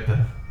he's got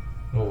the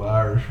little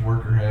Irish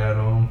worker hat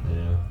on.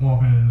 Yeah.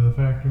 Walking into the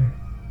factory.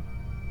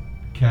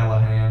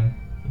 Callahan.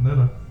 Isn't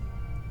that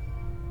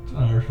it's an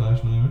Irish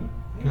last name, isn't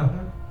it?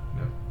 Callahan?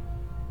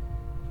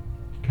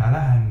 Yeah.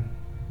 Callahan.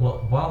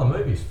 Well, while the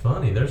movie's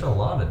funny, there's a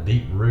lot of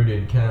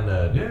deep-rooted kind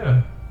of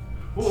Yeah.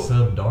 Well,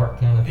 sub-dark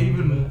kind of things.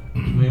 even- I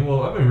mean,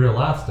 real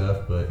life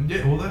stuff, but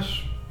yeah, well,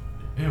 that's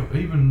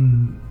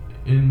even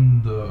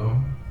in the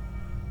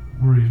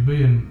where he's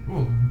being.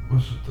 Well, I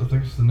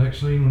think it's the next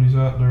scene when he's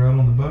out there out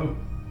on the boat,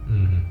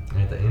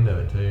 at the end of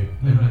it too.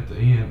 and at the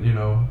end, you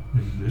know,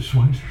 it just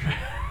swings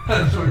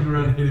swings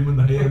around and hit him in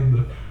the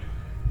head.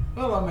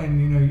 Well, I mean,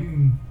 you know,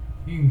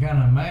 you can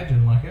kind of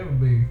imagine like it'd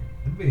be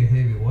a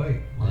heavy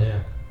weight. Like, Yeah.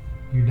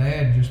 your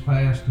dad just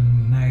passed,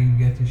 and now you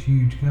got this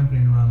huge company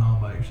to run all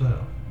by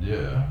yourself,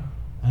 Yeah.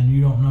 and you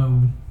don't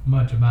know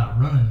much about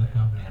running the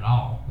company at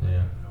all.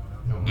 Yeah.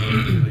 You don't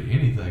know really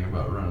anything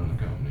about running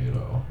the company at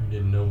all. You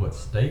didn't know what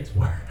states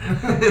were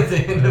at the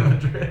end of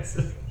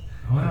addresses.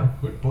 Well,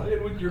 Quit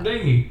playing with your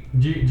dinghy.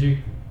 Did you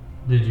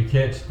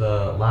catch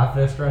the life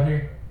vest right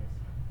here?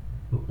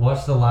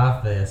 Watch the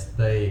life vest.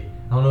 I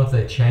don't know if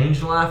they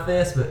changed the life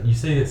vest, but you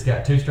see it's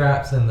got two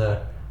stripes in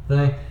the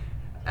thing.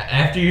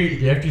 After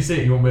you see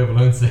it, you won't be able to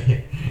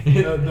unsee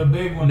it. the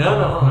big one.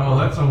 No,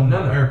 that's on No,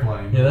 the no.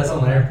 airplane. Yeah, that's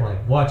on the airplane.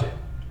 Watch it.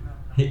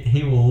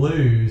 He will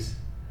lose.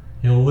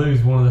 He'll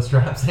lose one of the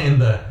stripes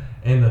and the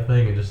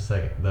thing in just a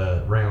second.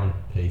 The round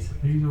piece.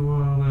 He's a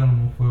wild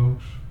animal,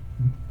 folks.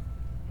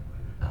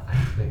 I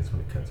think it's when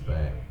it cuts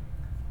back.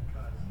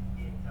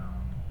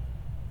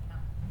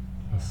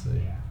 Let's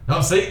see.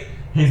 Oh, see,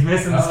 he's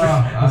missing the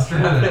I see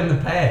strip that. and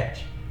the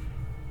patch.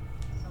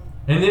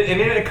 And then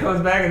it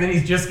comes back, and then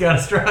he's just got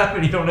a stripe,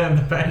 and he don't have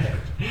the patch.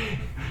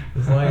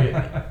 It's like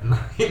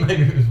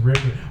maybe it was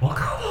ripping. Oh,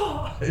 come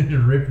on! Just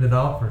ripping it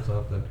off or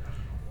something.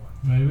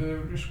 Maybe they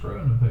were just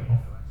screwing the people.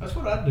 That's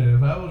what I'd do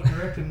if I was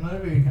directing a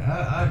movie.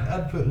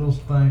 I'd put little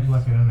things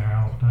like it in there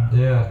all the time.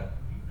 Yeah,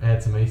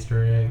 add some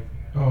Easter egg.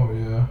 Oh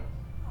yeah.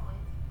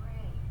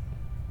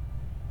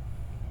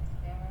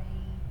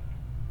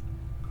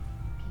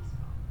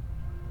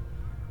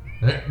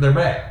 They're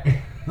back.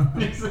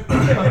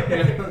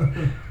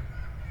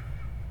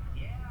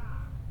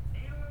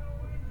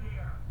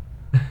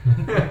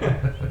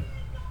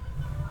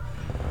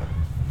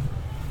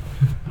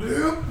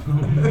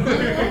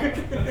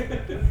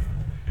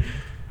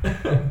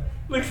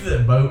 Look at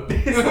that boat.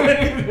 It's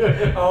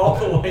like all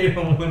the way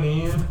on one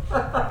end.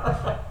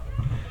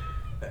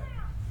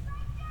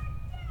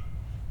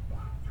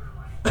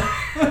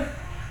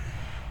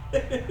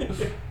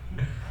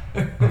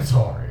 I'm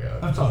sorry.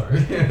 I'm sorry.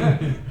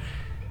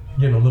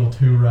 Getting a little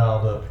too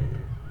riled up here.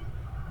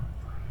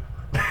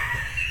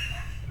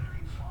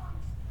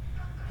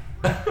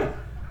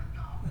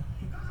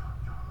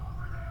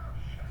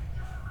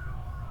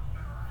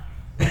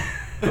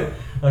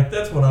 Like,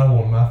 that's what I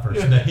want on my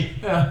first date.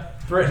 Yeah.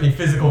 Threatening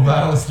physical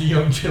violence to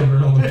young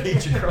children on the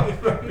beach across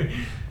the road.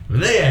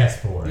 They asked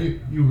for it.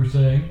 You were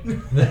saying.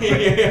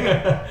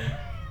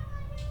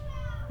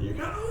 You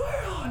got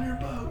oil on your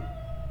boat.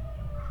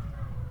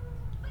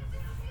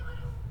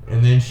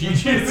 And then she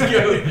just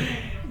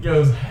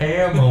goes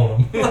ham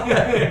on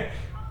him.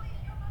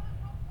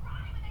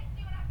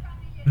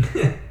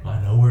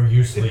 I know where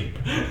you sleep.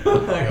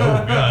 Like,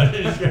 oh god,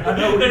 I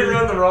know they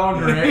run the wrong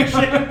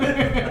direction.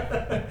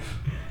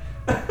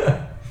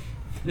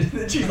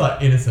 She's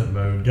like innocent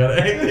mode. Gotta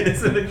act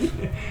innocent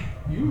again.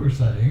 You were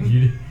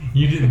saying.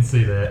 You didn't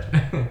see that.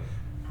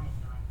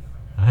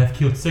 I have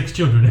killed 6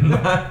 children in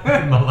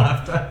my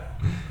lifetime.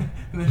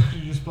 And then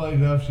she just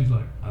played it up. She's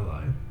like, I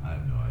lied. I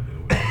have no idea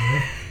what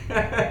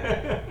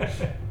it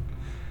is.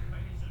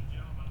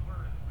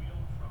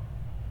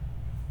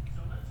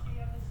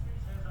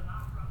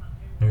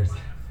 There's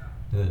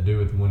to do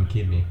with one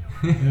kidney.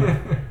 Yeah.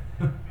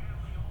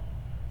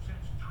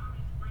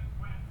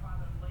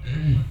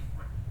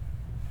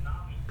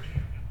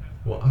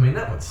 Well, I mean,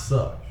 that would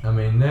suck. I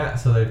mean,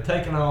 so they've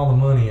taken all the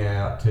money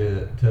out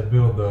to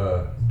build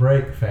the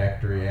brake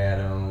factory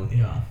add-on,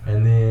 Yeah.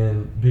 and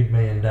then Big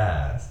Man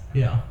dies,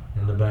 Yeah.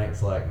 and the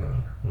bank's like, no,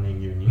 we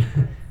ain't giving you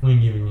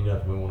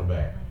nothing. We want it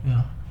back.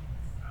 Yeah.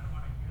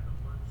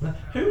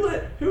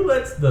 Who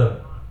lets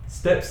the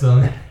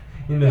stepson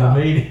into Yeah. the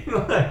meeting?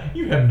 Like,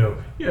 you have no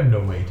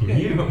mate here.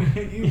 Yeah,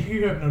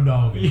 you have no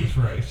dog in this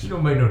race. You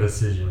don't make no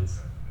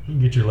decisions. You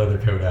can get your leather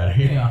coat out of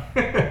here.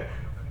 Yeah.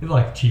 It's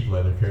like a cheap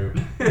leather coat.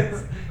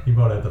 You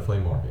bought it at the flea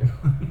market.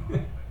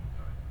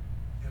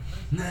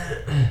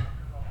 Then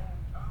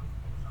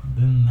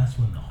that's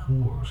when the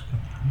whores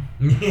come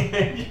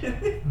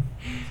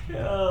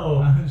Yeah.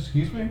 Oh. in.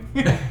 Excuse me?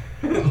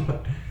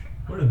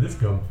 Where did this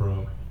come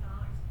from?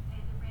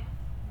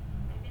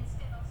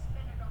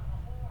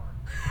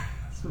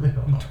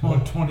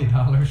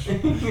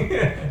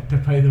 $20 to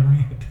pay the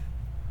rent.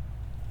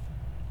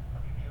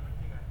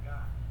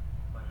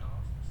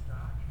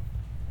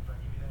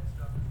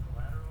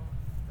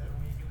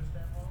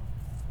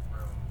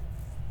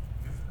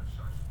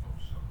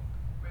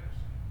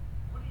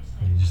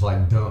 just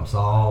like dumps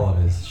all of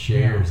his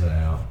shares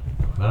out.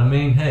 But I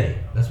mean, hey,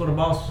 that's what a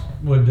boss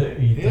would do.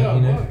 You think, Yeah,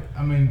 you know? look,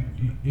 I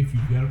mean, if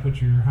you've got to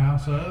put your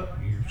house up,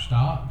 your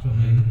stocks, I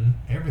mean,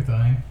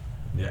 everything.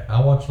 Yeah, I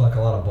watch like a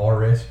lot of Bar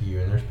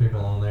Rescue, and there's people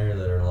on there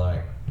that are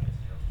like,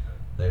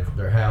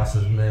 their house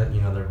is meant, you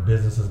know, their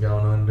business has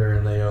gone under,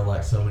 and they owe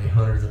like so many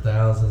hundreds of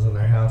thousands, and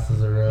their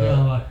houses are up.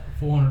 Yeah, like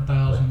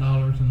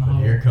 $400,000 in the But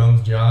hole. here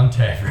comes John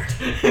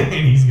Tafford, and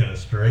he's gonna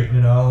straighten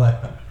it all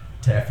out.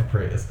 Tafford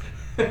Press.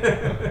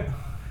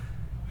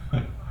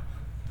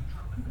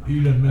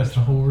 You done missed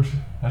a horse.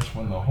 That's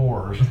when the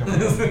horrors come out.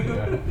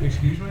 Yeah.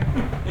 Excuse me?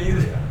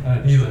 He's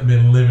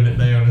been living it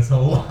down his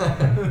whole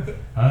life.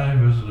 I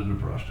visited a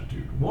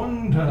prostitute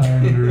one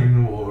time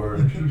during the war,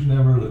 and she's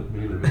never let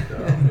me live it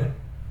down.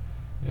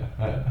 Yeah,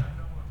 I had to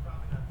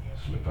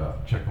slip out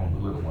and check on the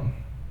little one.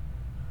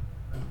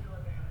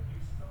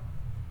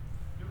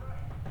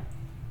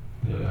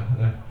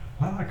 Yeah,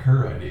 I like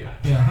her idea.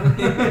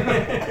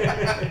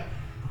 Yeah.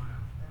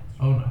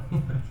 Oh no.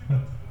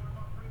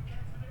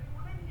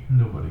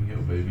 Nobody can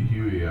kill baby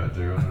Huey out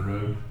there on the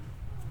road.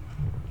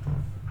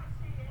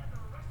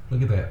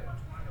 Look at that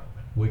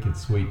wicked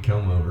sweet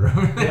comb over.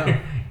 Yeah.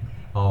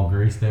 All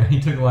greased down. He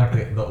took like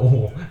the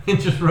oil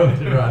and just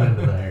rubbed it right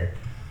into the hair.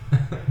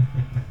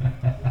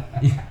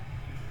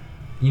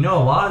 You know,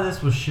 a lot of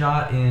this was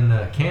shot in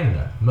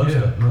Canada. Most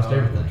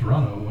everything.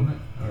 Toronto, wasn't it?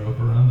 Or up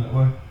around that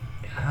way.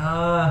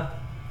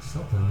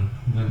 Something.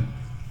 And then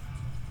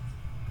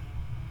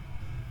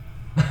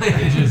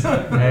It's just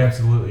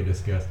absolutely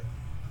disgusting.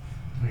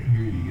 I can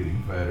hear you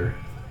getting fatter.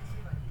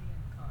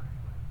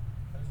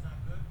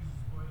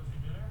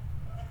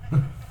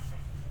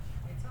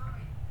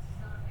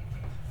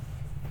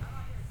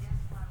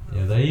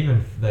 Yeah,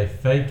 they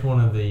faked one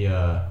of the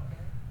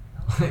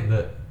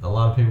a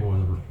lot of people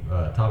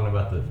were talking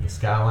about the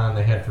skyline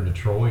they had for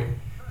Detroit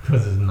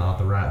because it's not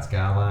the right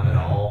skyline at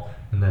all,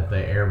 and that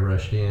they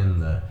airbrushed in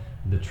the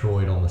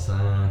Detroit on the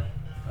sign,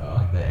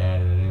 like they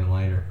added it in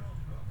later.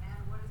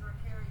 And what is our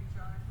carrying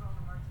charge for all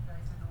the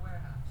merchandise in the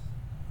warehouse?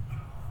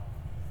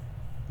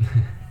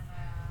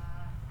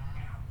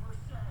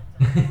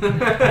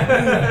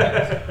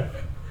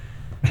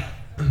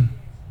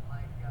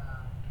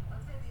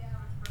 Let's say the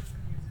average person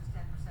uses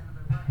 10% of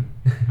their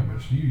brain. How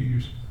much do you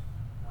use?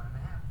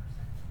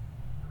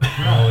 1.5%.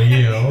 Oh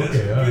yeah, That's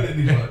okay. good. all And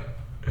he's like,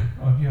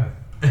 oh yeah,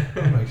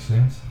 that makes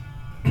sense.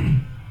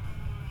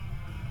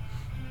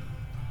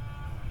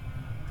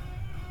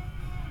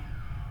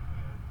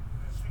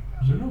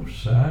 Is there no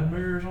side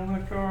mirrors on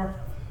that car?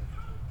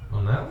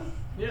 On that one?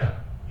 Yeah.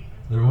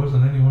 There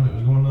wasn't anyone that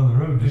was going down the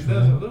road. It Just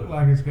doesn't look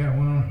like it's got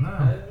one on it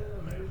now.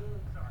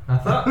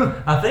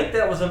 I think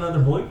that was another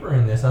blooper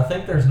in this. I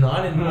think there's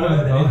not in one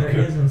and there Okay.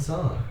 is in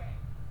some.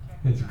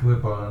 It's a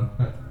clip on.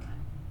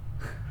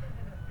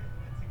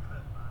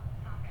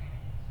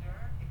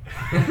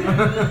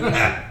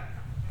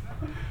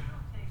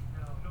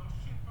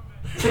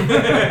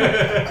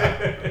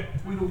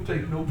 We don't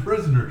take no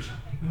prisoners.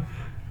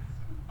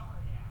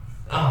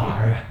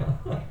 Oh,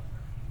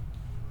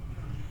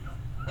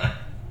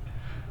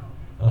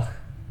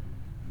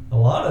 a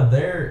lot of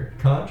their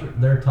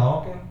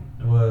talking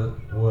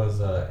was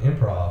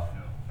improv.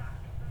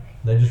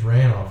 They just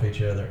ran off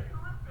each other.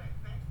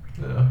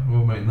 Yeah,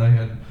 well, I mean, they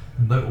had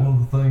that. Well,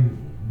 the thing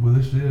with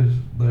this is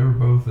they were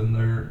both in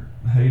their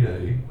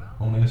heyday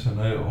on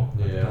SNL. At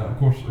the Yeah. time. Of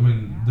course, I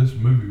mean, this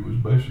movie was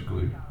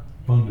basically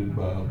funded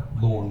by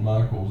Lorne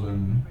Michaels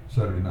and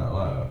Saturday Night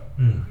Live.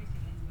 Mm.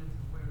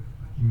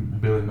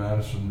 Billy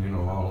Madison, you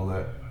know, all of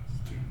that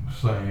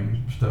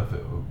same stuff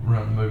that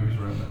around the movies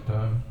around that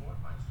time.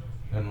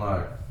 And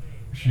like,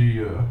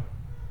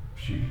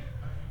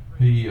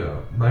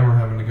 they were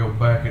having to go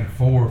back and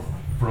forth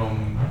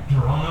from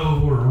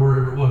Toronto or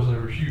wherever it was they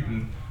were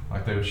shooting.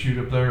 Like they would shoot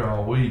up there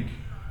all week,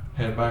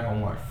 head back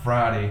on like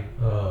Friday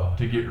Oh.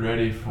 to get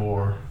ready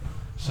for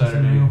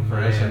Saturday SNL. for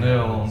Man,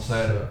 SNL on that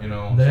Saturday. sucked. You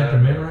know, on They have to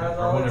Saturday, memorize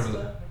or all that whenever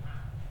stuff?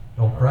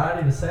 On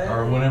Friday to Saturday?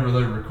 or whenever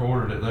they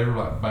recorded it, they were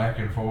like back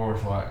and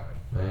forth like.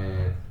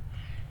 Man,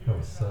 that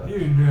would suck. You're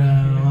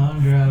driving along,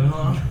 driving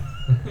along.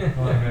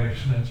 Like I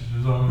snatches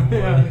his arm away.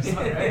 Yeah, it's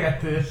like, I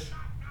got this.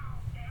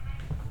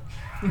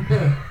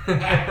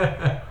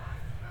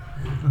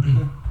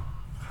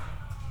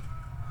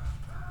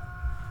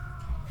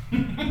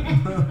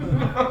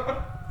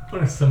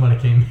 What if somebody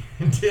came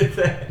and did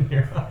that in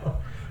your home?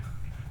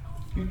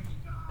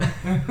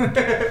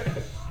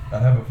 I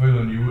have a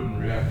feeling you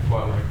wouldn't react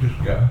quite like this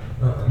guy.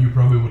 Uh-uh. You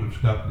probably would have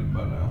stopped him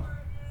by now.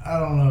 I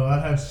don't know.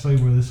 I'd have to see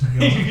where this is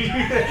going.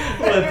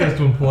 Let this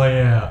one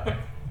play out.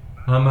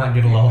 I might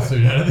get a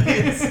lawsuit out of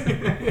this.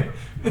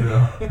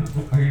 Yeah, I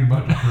think you're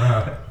about to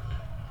cry.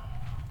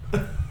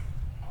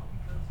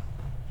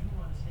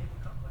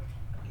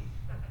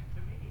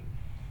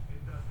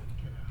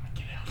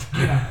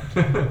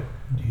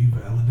 Do you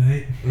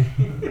validate?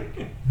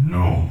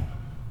 No.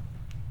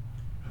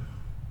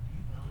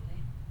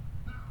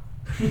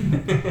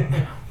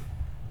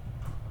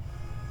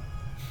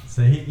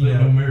 See, you There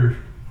no know, mirrors.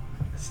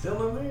 still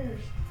no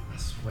mirrors. I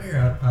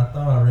swear, I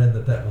thought I read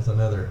that was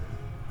another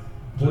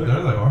So there they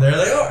are. There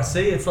they are.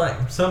 See, it's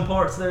like some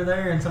parts they're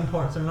there and some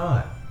parts are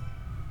not.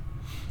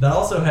 That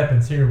also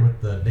happens here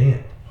with the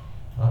dent.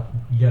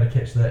 You got to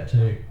catch that too.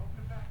 Open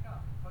it back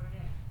up, put it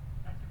in.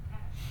 That's your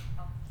pack.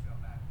 Pump seal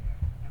back there.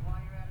 And while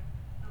you're at it,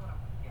 fill it up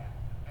with gas,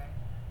 okay?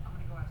 I'm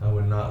gonna go out. I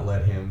would not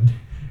let him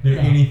do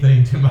Yeah.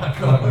 anything to my Like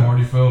car.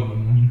 Marty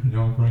Feldman,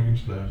 Young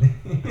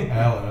Frankenstein.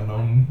 Alan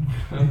on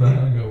the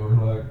hangover,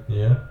 like.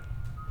 Yeah.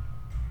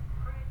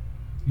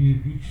 You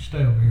can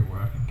stay over here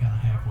where I can kind of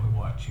halfway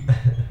watch you.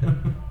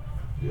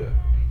 Yeah.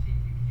 Hey, Chief,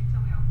 could you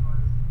tell me how far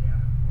this is to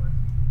Davenport?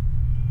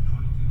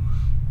 22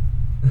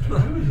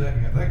 miles. Who is that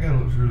guy? That guy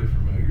looks really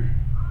familiar.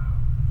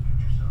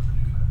 Get yourself a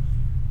new mess.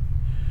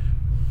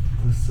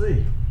 Let's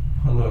see.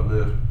 I love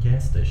this.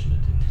 Gas station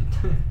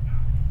attendant.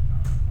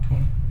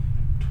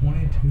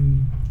 22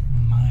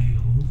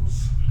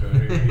 miles.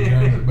 He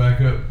hangs it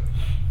back up,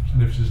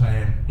 sniffs his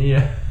hand.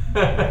 Yeah.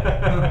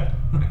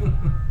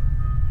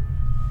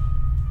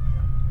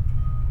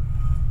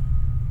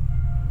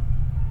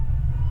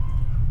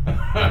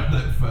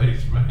 That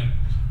face, man.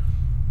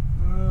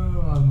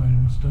 Oh, I made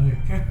a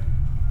mistake.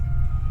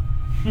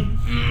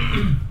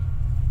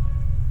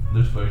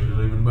 This face is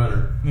even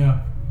better.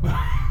 Yeah.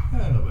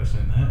 Nobody's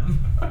seen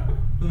that.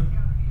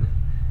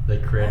 They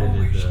credited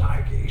Holy the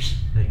shnikes.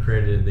 they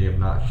credited the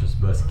obnoxious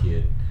bus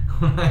kid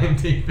on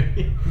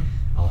IMDb.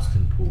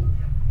 Austin Poole.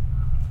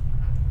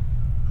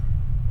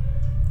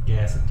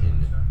 Gas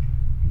attendant.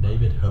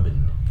 David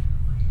Hubbin.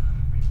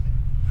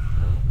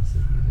 Let's see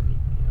if there's anything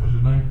What's else.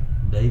 his name?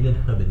 David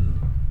Hubbin.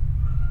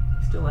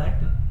 He's still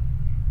acting.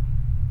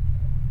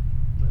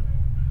 But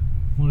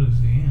What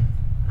is the end?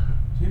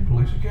 Is he in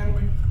Police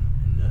Academy?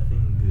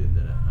 nothing good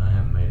that I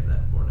haven't made it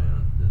that far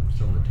down. I'm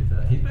still in the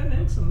 2000s. He's been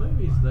in some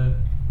movies though.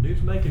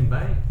 Dude's making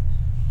bank,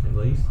 at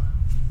least.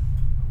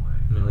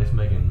 I mean, at least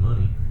making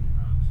money.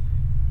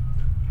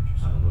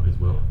 I don't know his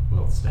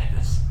wealth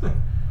status.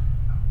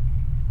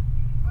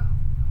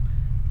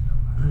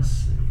 Let's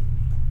see.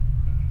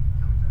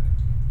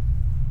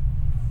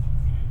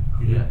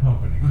 He didn't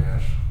pump any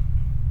gas.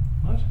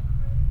 What? Hey,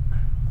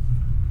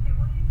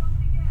 what are you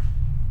pumping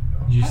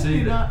again? Did you How did see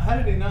he that? How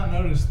did he not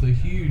notice the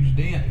huge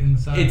dent in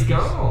the side? It's of his-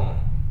 gone.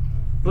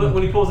 Look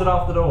when he pulls it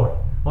off the door.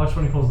 Watch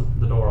when he pulls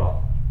the door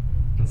off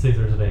and see if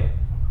there's a dent.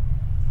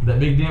 That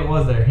big dent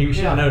was there. He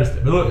should have Yeah. noticed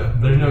it. But look, Yeah,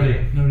 there's no no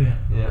dent. No dent.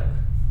 Yeah.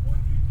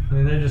 I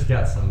mean, they just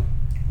got some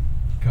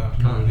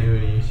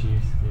continuity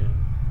issues. Yeah.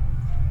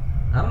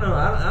 I don't know.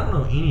 I don't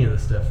know any of the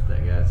stuff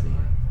that guy's in.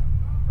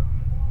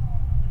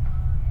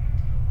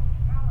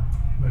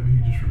 Maybe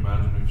he just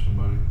reminded me of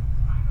somebody.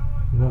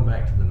 We're going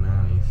back to the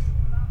 90s.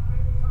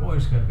 Boy,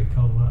 it's got to be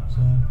cold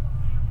outside.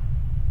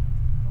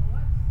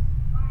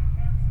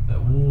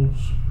 That wool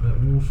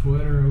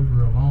sweater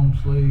over a long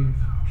sleeve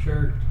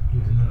shirt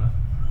and then a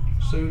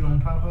suit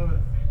on top of it.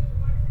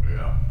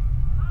 Yeah.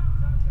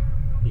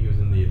 He was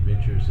in the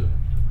Adventures of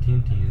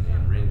Tintin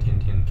and Rin Tin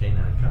Tin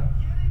Canine Cop.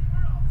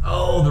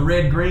 Oh, the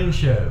Red Green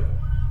Show.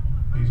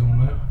 He's on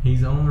that.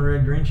 He's on the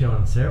Red Green Show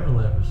in several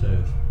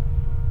episodes.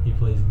 He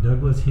plays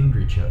Douglas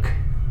Hendrychuk.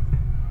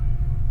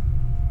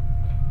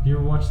 You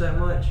ever watch that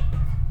much?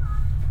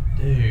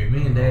 Dude,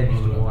 me and Dad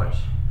used to watch.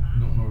 I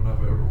don't know if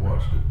I've ever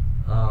watched it.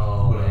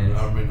 Oh But man,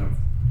 I mean, I've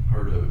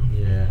heard of it.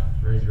 yeah,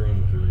 Red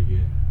Green was really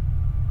good.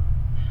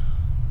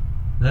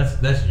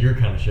 That's your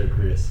kind of show,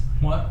 Chris.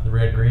 What? The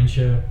Red Green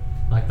Show.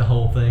 Like the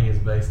whole thing is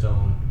based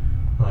on,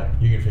 like,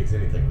 you can fix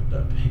anything with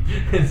duct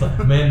tape. It's like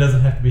a man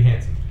doesn't have to be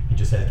handsome; he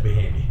just has to be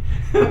handy.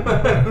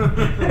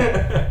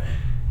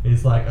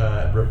 It's like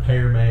a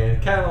repairman,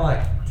 kind of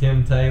like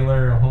Tim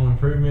Taylor on Home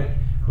Improvement,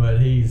 but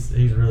he's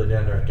a really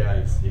down to earth guy.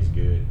 He's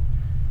good.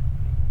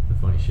 It's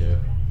a funny show.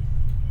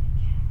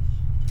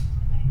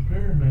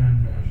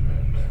 Repairman,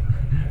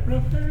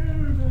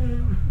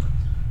 Repairman.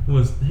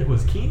 It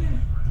was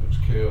Keenan? It was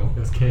Kale. It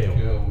was Kale.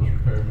 Kale was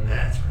repairman.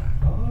 That's right.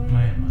 Oh,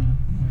 Man.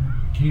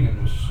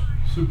 Keenan was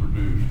Super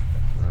Dude.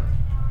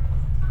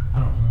 I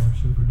don't remember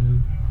Super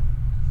Dude.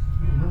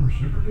 You don't remember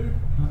Super Dude?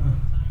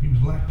 He was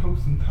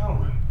lactose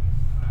intolerant.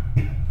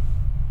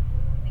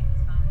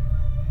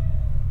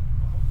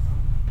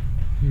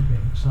 You're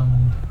being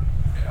summoned.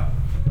 Yeah.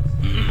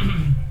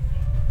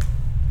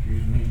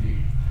 She's needy.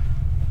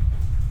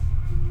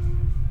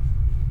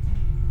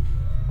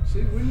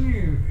 See, wouldn't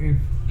you,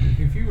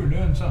 if you were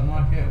doing something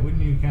like that,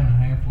 wouldn't you kind of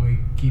halfway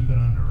keep it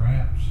under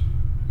wraps?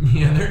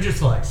 Yeah, they're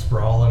just like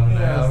sprawling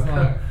now. it's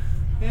like,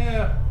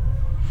 yeah.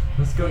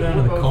 Let's go down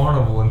to the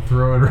carnival and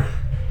throw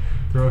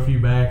a few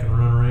back and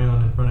run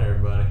around in front of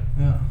everybody.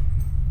 Yeah.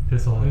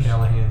 Piss on the There's-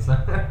 Callahan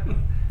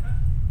sign.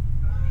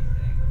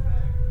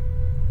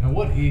 Now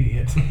what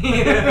idiot?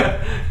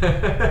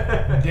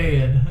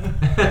 Dead.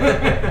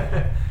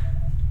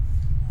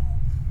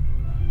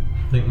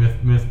 I think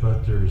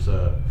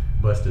Mythbusters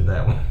busted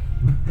that one.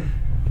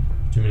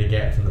 Too many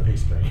gaps in the pea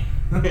string.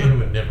 It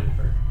would never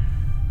work.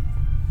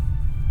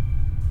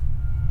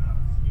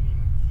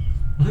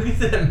 Look at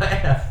that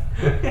math.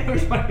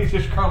 Looks like he's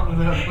just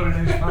crumpled it up, put it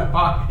in his front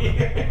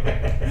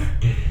pocket.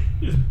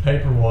 Just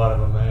paper wad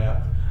of a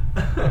map.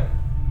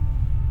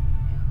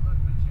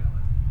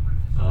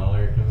 Oh,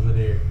 here comes the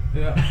deer.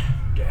 Yeah.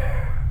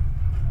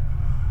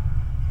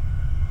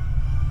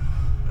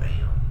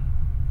 Bam.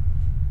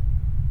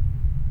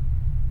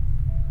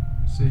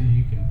 See,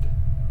 you can.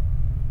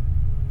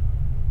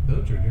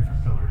 Those are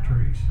different colored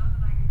trees.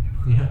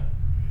 Yeah.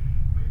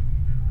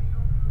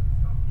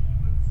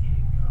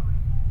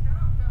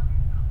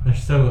 They're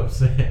so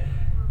upset.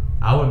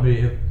 I would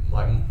be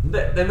like, and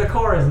the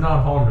car is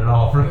not harmed at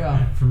all from,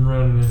 Yeah. from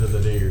running into the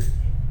deer.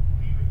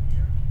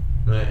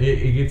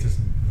 It gets its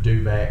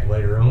due back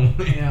later on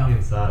Yeah.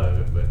 inside of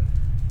it, but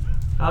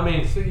I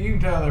mean, See, you can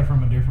tell they're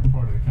from a different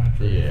part of the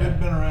country. If Yeah. it'd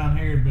been around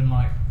here, it'd been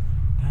like,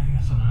 dang,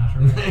 that's a nice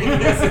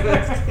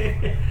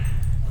road.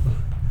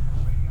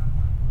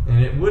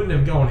 and it wouldn't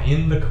have gone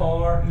in the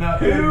car. No,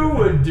 Who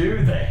would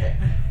do that?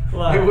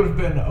 Like It would have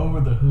been over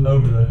the hood.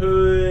 over the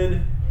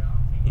hood,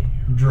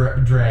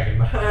 dragging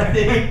behind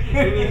it,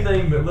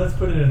 anything but let's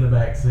put it in the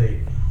back seat.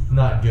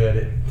 Not good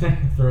at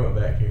throw it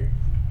back here.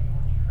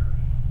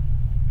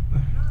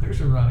 There's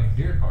a rotting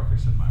deer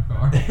carcass in my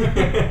car.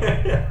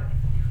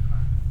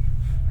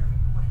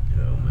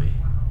 Oh me.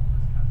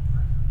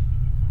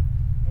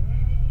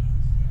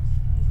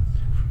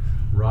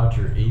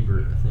 Roger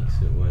Ebert, I think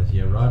so it was.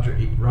 Yeah, Roger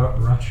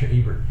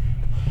Ebert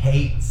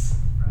hates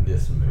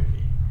this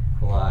movie,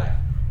 like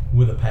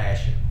with a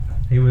passion.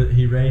 He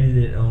rated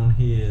it on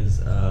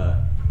his.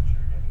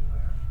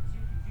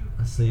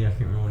 Let's see, I can't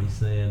remember what he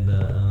said.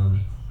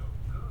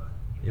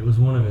 It was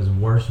one of his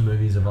worst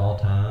movies of all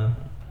time.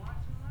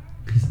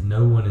 Because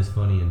no one is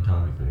funny in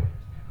Tommy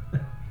Boy.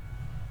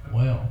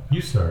 Well,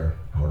 You, sir,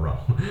 are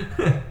wrong.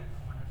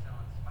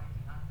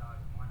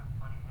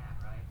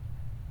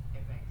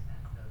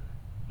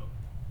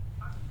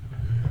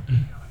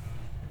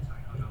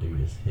 That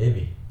dude is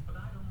heavy.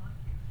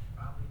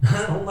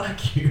 I don't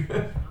like you.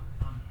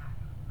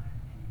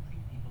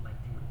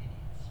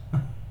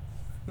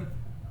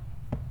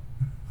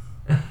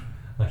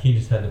 Like he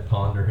just had to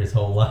ponder his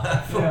whole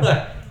life. Yeah.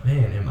 Like,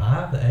 man, am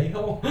I the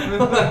a-hole?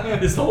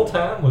 This whole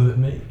time, was it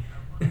me?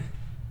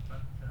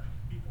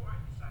 Before I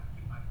decide to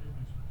keep my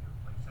business with your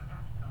place, I'd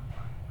have to come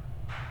by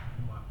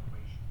a new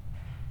operation.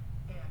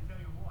 And tell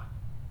you what,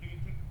 you can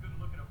take a good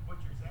look at a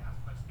butcher's ass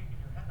by sticking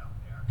your head up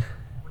there.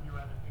 Wouldn't you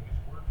rather take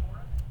his word for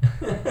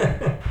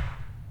it?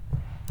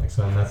 Like,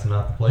 so that's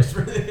not the place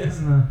for this.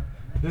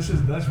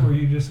 that's where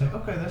you just say,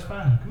 okay, that's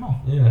fine. Come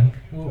on. Yeah.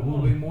 We'll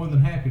be more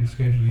than happy to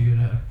schedule you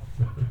to.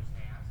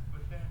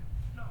 But then,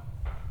 no,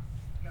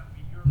 it's got to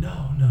be your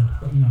No.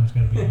 No, it's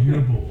got to be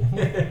your bull.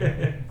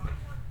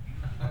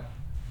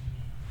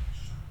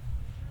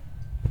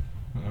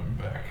 I'm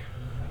back.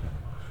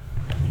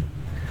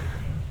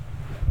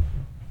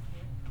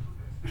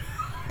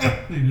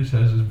 He just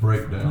has his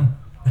breakdown.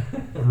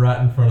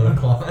 Right in front of the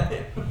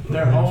client.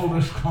 Their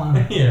oldest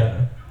client.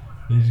 Yeah.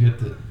 He's got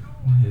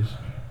his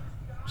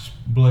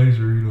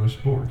blazer, his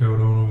sport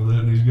coat on over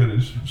there, and he's got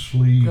his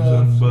sleeves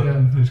Cuffs,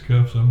 unbuttoned, yeah. his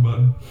cuffs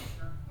unbuttoned.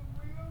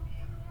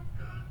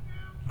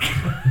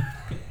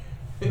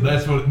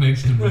 That's what it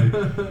needs to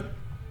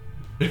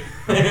be.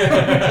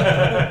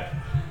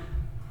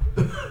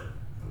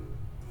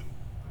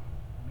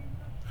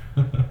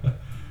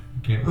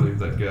 Can't believe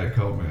that guy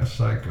called me a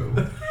psycho.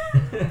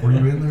 Were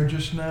you in there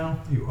just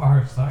now? You are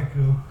a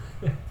psycho.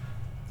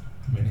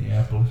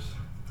 Minneapolis.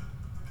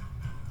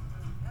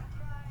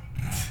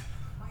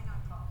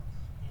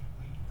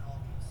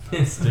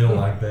 It's still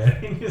like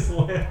that. He just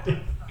left it.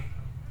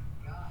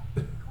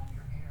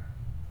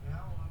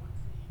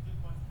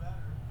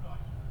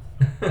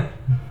 Well,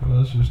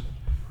 that's just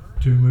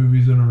 2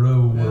 movies in a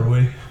row where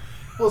we.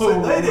 Well,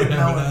 see, they didn't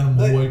have an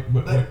know. animal wake,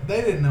 but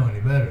They didn't know any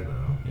better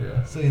though.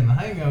 yeah, See, in The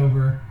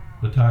Hangover,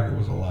 the tiger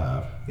was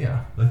alive.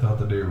 yeah, They thought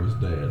the deer was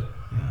dead,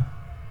 yeah.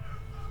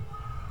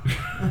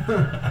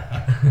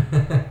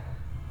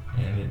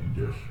 and it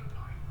just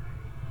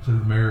so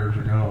the mirrors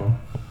are gone.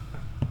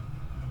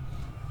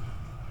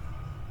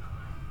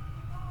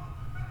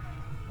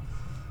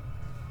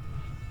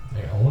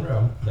 Hey, I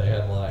wonder if they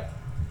had like.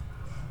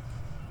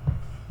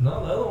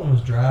 No, the other one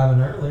was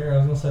driving earlier. I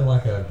was gonna say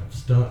like a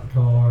stunt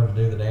car to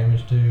do the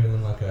damage to, and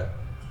then like a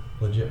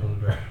legit one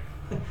drive.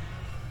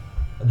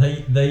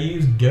 They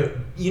used goat.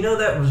 You know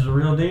that was a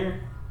real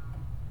deer.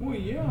 Well,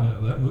 yeah. Yeah,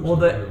 that looks Well,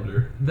 like that- a real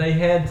deer. They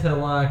had to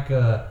like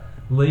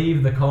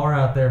leave the car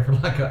out there for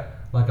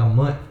like a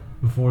month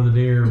before the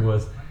deer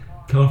was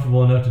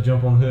comfortable enough to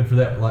jump on the hood for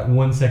that like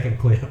 1 second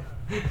clip,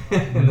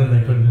 and then they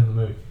put it in the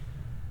movie.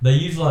 They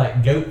use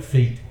like goat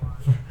feet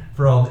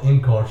for all the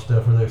in-car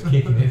stuff where there's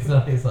kicking. It's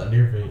like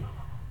deer feet,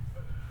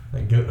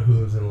 like goat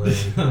hooves and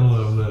legs. I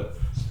love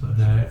that.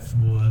 That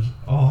was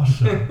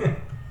awesome.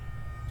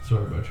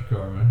 Sorry about your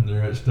car, man.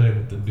 They're staying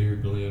at the Deer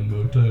Glen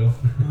Motel.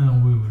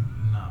 No, we would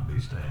not be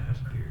staying at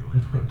the Deer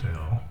Glen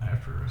Hotel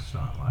after a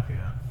stunt like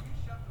that.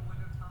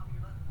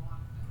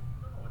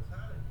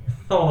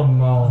 All the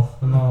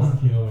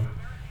moths kill him.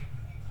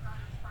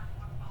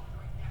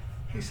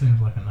 He seems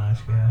like a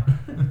nice guy.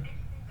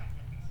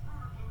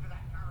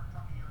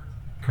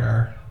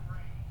 Car.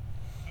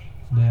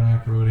 Dan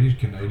Aykroyd, he's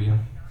Canadian.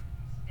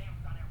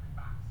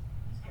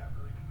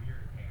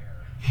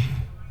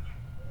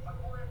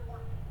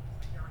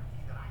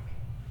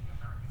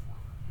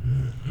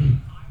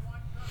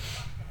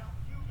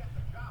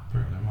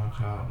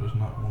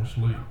 might want to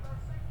sleep.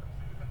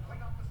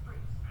 Clean up the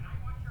streets, and I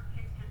want your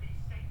kids to be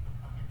safe.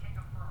 You take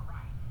them for a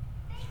ride.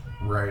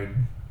 Raid.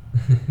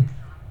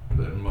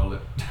 That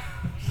mullet.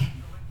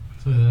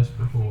 So that's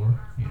before,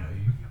 you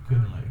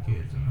couldn't let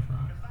kids in the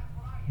front.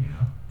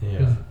 Yeah.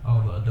 Because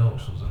all the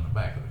adults was in the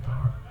back of the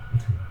car.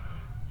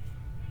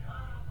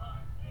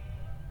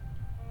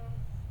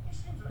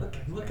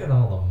 Look at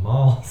all the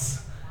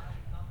moths.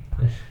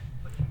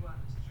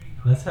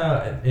 That's how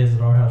it is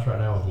at our house right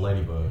now with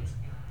ladybugs.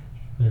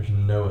 There's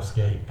no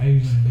escape.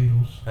 Asian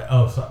beetles.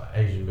 Oh, sorry,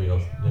 Asian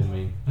beetles. Didn't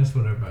mean. That's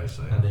what everybody's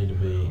saying. I need to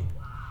be.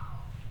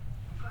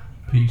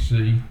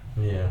 PC.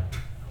 Yeah.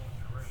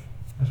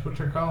 That's what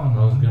they're calling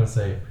I was them. gonna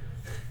say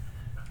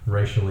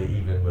racially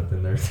even, but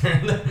then there's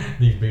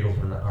these beetles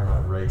are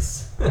not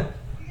race.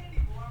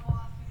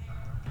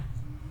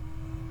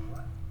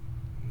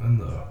 And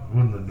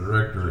wasn't the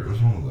director, it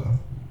was one of the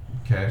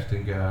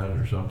casting guys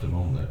or something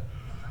on that.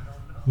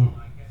 Look,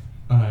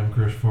 I Am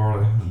Chris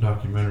Farley, the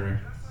documentary.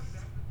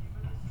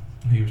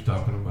 He was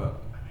talking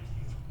about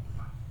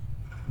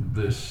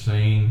this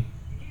scene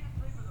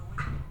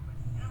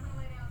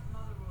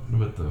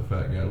with the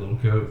fat guy, little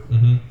coat.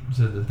 Mm-hmm.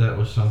 Said that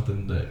was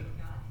something that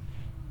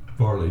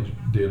Farley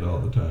did all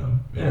the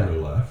time in Yeah.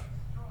 real life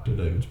to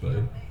David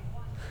Spade.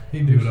 He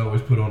He would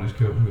always put on his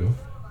coat and go,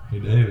 "Hey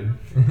David,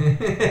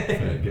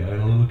 fat guy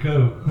in a little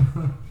coat."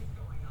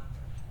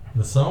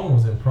 The song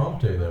was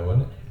impromptu though,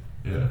 wasn't it?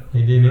 Yeah.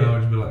 He did He'd it.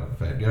 always be like,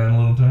 "Fat guy in a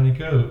little tiny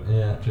coat.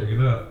 Yeah. Check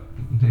it out."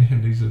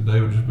 And he said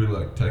David would just be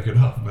like, "Take it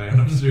off, man.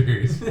 I'm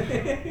serious."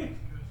 Hey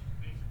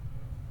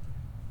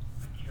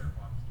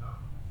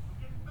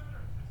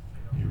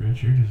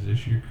Richard, is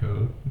this your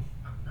coat?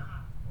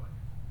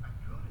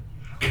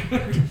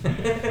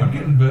 I'm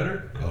getting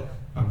better. Well,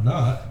 I'm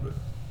not, but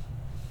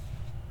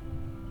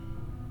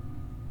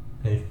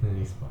Then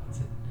he spots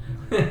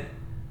it.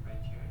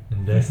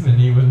 And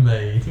destiny was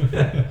made.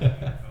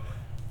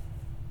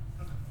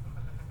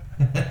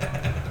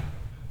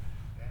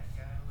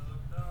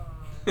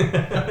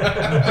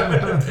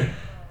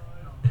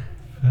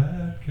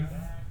 fat guy.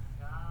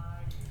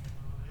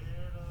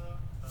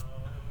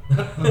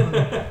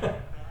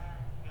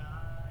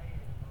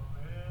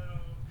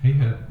 He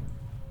had.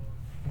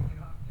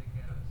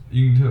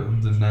 You can tell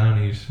the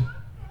 '90s.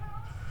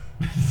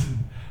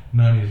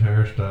 '90s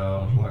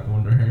hairstyles, like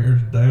when their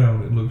hair's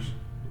down, it looks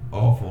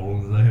awful,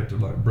 and they have to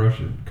like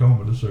brush it,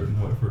 comb it a certain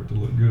way for it to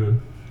look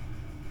good.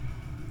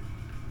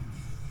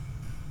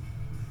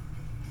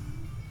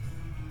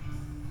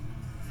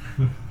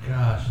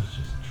 Gosh, it's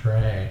just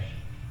trash.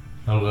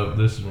 I love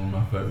this. Is one of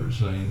my favorite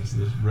scenes.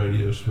 This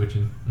radio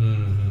switching.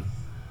 Mm-hmm.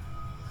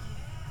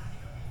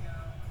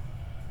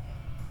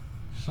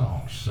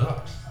 Song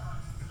sucks.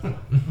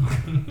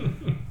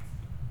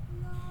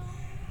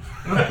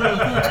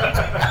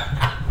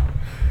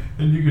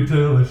 And you can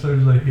tell as soon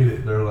as they hit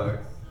it, they're like,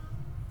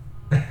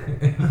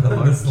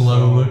 The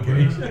slow look at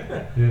each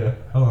other. "Yeah,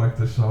 I like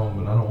this song,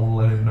 but I don't want to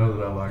let him know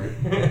that I like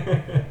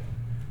it."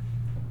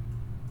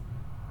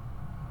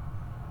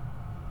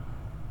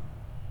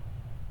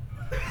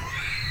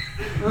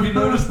 Have you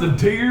noticed the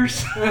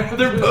tears?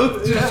 They're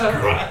both just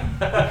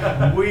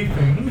crying.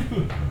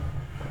 Weeping.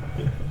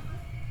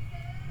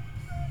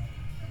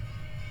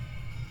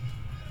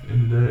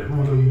 And one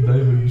of them,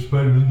 David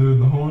Spade was doing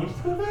the horns.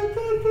 I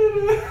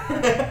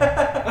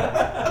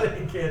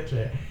didn't catch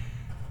it.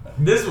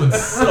 This would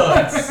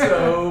suck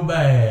so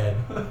bad.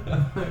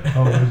 I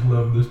always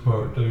loved this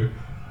part too.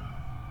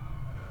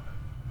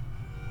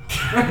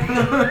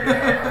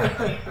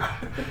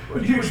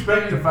 What do you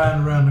expect to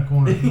find around the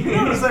corner? You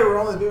notice they were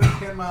only doing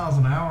 10 miles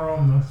an hour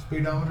on the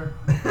speedometer?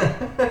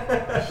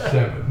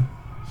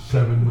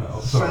 7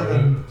 miles.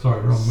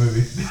 Sorry, wrong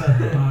movie.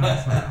 7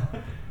 miles an hour.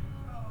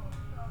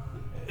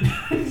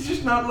 He's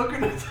just not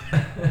looking at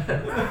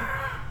that.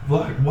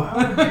 Like,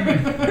 why would you?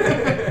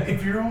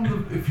 If you're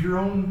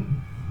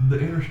on the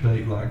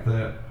interstate like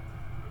that,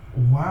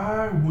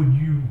 why would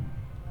you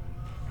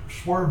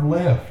swerve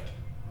left?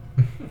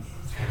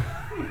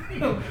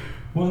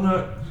 Why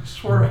not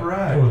swerve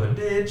right? Or the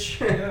ditch.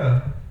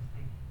 Yeah.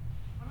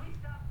 When we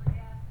stopped for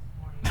gas this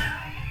morning,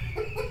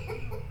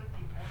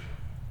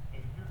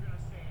 if you're gonna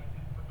say I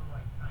didn't put the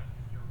right time,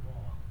 you're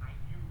wrong. I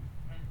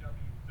used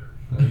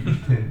 10W30. I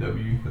used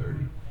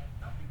 10W30.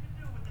 Nothing to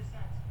do with this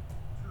accident.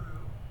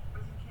 True,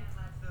 but you can't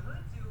latch the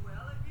hood too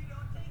well if you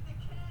don't take the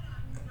can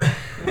out.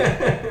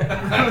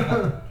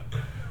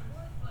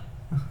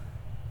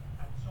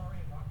 I'm sorry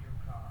about your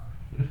car.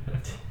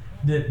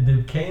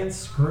 Did cans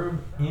screw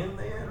in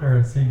then, or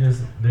is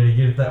did he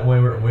get it that way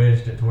where it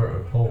wedged it to where it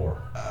would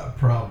pour?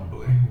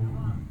 Probably.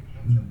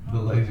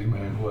 The lazy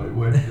man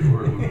wedged it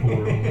where it would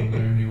pour on in there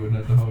and he wouldn't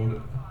have to hold it.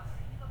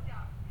 Looked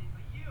out for me,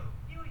 but you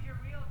was your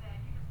real dad.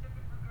 You just took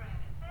it for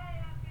granted.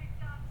 Hey, I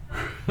picked up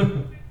something.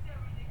 You fixed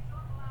everything, so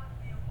I'm allowed to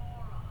be a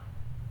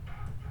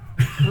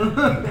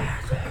moron.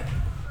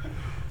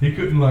 He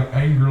couldn't like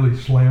angrily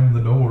slam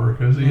the door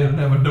because he didn't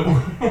have a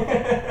door.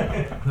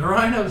 The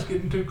rhino's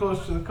getting too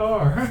close to the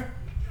car.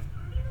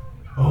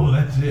 Oh,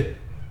 that's it.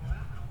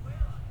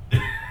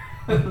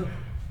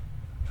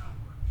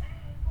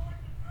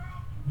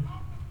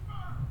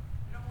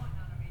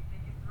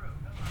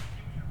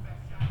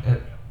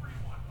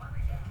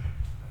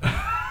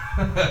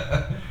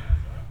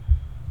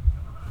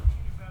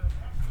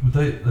 But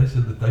they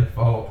said that they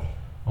fought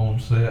on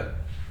set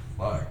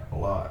like a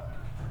lot.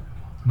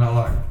 Not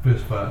like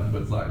fist fighting,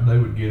 but like they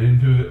would get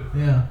into it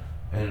Yeah.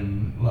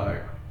 and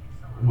like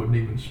wouldn't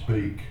even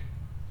speak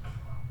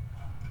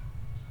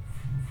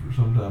for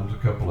sometimes a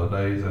couple of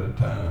days at a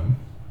time.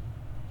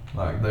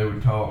 Like they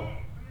would talk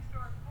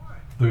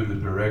through the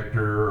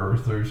director or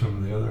through some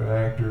of the other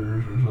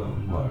actors or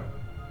something like.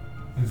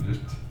 It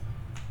just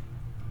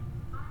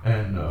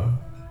and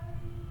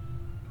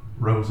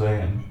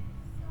Roseanne,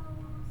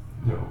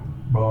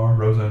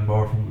 Roseanne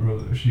Barr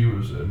from she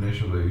was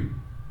initially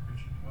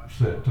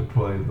set to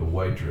play the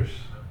waitress,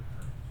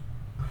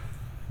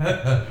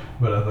 but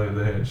I think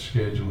they had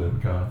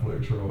scheduling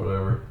conflicts or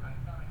whatever.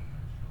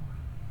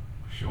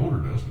 Shoulder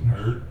doesn't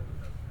hurt.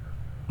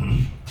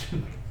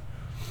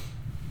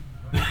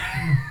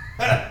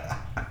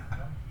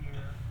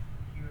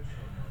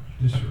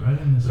 Just right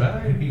in the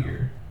Right center.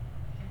 here.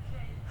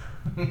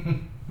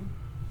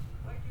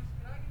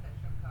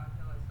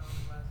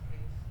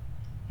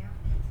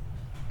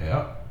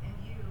 Yeah.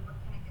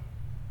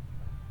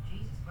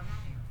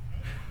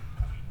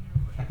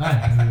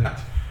 I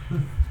knew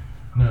it.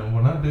 Now,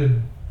 when I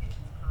did,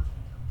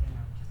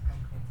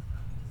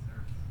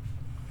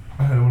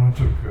 when I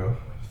took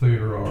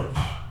theater arts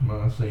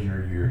my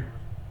senior year,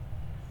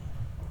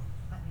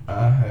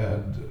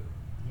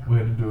 we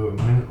had to do a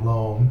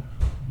minute-long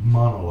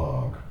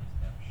monologue,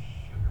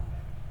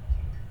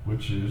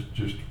 which is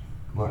just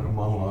like a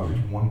monologue is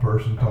one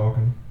person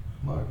talking,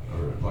 or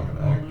like an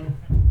actor,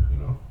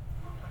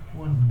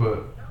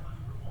 But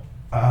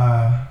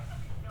I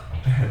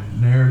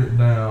had narrowed it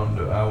down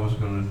to I was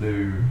going to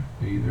do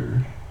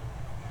either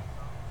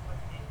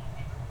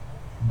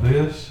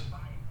this,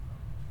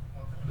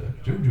 the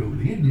JoJo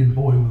the Indian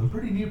boy with a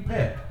pretty new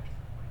pet,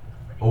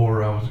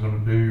 or I was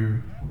going to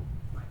do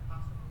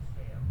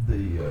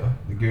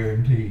the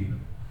Guaranteed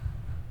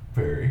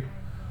Fairy.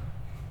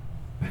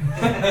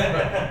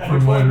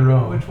 From later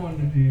on. Which one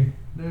did you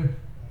do?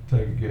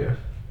 Take a guess.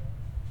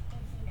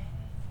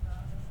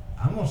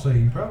 I'm gonna say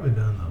you probably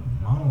done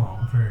the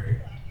monologue fairy,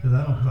 cause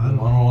I The don't.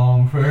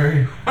 monologue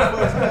fairy. That's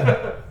what I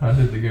said. I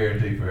did the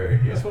Guaranteed Fairy.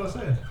 Yeah. That's what I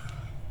said.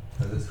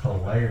 Because it's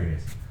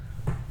hilarious.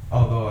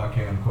 Although I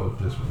can quote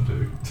this one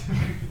too.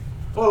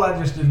 Well, I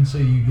just didn't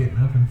see you getting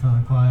up in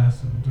front of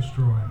class and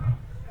destroying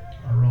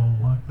a role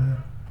like that.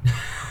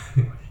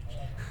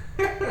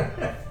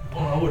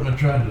 Well, I wouldn't have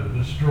tried to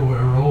destroy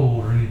a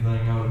role or anything.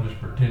 I would have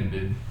just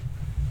pretended.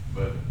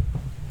 But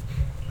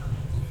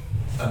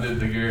I did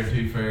the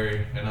Guaranteed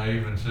Fairy, and I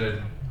even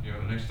said,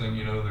 next thing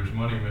you know, there's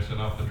money missing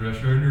off the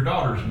dresser, and your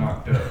daughter's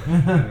knocked up.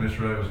 And Miss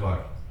Ray was like,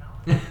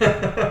 "Did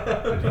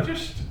he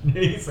just?"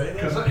 Did he say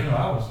Because that?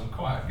 I was a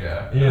quiet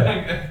guy. Yeah.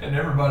 And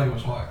everybody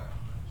was like,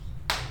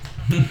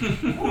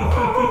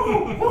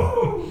 "Whoa,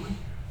 whoa!"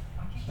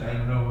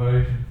 Standing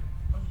ovation.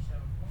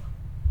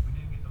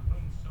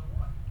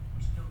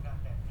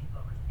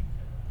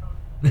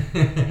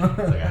 It's like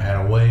I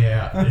had a way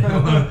out.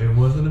 It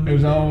wasn't a big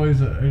There's deal.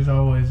 always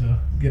a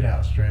get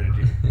out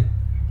strategy.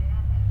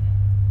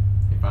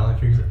 He finally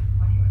figures it.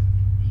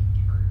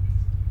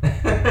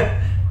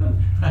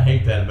 I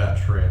hate that about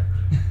shrimp.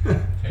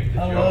 Hate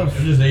that I you love- always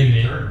Just eat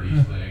it. turn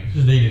these things.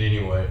 Just eat it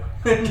anyway.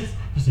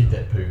 just eat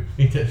that poo.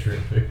 Eat that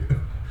shrimp poo.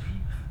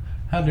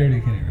 How dirty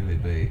can it really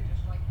be?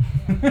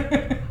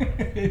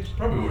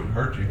 Probably wouldn't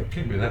hurt you. It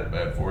can't be that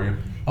bad for you.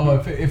 Oh,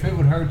 if it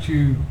would hurt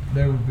you,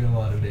 there would be a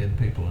lot of dead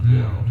people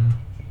involved.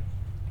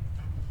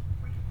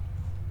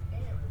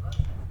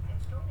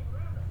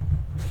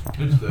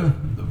 It's the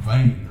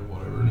vein or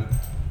whatever, isn't it?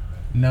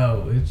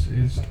 No, it's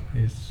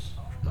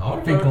I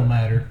always fecal heard,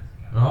 matter.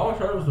 I always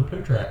heard it was the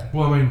poo track.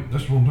 Well, I mean,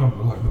 that's what I'm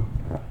talking about.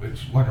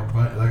 It's like a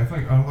vein. Like I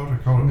thought they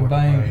called it The like a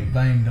vein vein.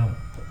 vein don't.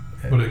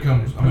 But it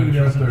comes. I mean, Poo it's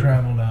right doesn't there.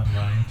 travel down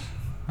veins.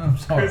 I'm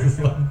sorry. Chris is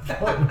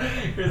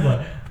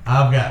like,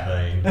 I've got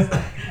veins,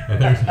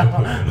 and there's no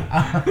poo in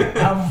it.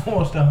 I'm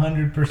almost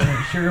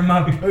 100% sure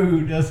my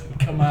poo doesn't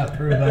come out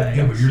through veins.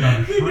 Yeah, but you're not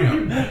a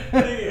shrimp.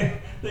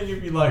 Think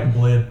if you like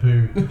bled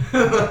poo.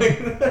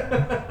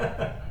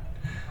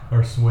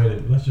 Or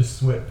sweated. Let's just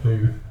sweat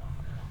poo.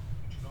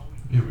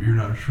 Yeah, but you're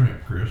not a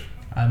shrimp, Chris.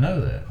 I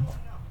know that.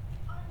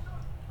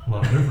 A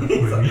lot of difference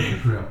between you and a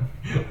shrimp.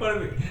 What do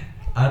we,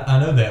 I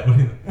know that,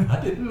 but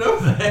I didn't know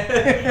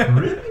that.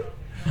 Really?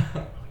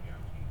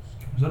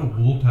 Is that a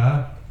wool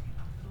tie?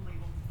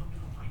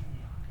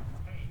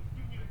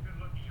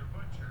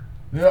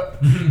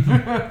 Yep.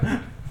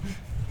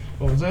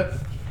 What was that?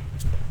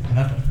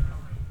 Nothing.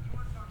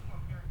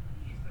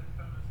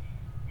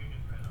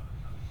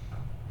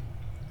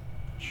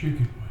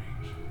 Chicken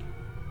wings.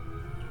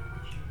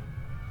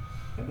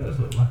 That does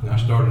look like a I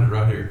started it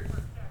right here.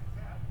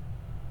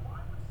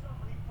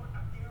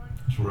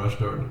 That's where I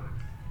started.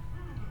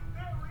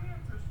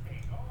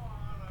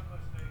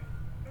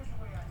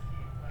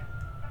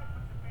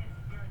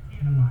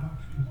 And the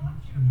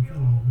box can feel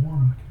all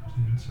warm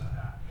inside.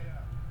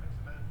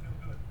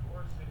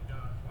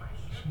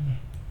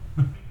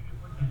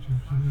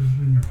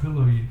 In your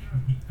pillow,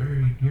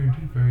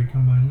 Guaranteed Fairy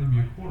come by and leave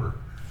you a quarter.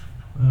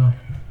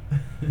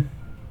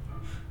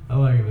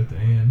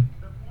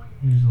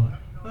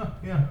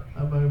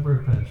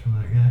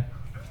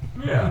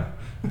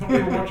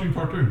 they were watching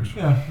cartoons.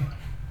 Yeah.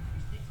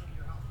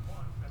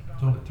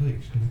 That's all it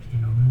takes. Next thing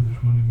you know,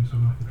 there's money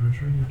missing off the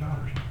dresser and your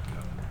daughter's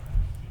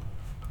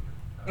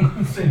not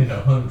I've seen it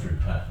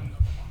 100 times.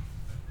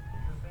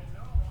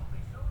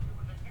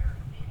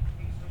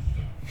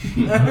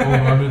 Oh,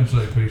 I didn't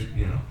say piece,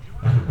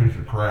 that's a piece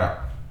of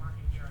crap.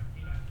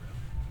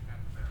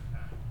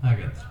 I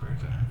got the spare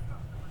time.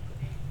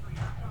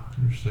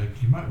 For your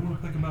sake, you might want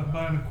to think about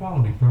buying a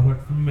quality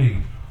product from me.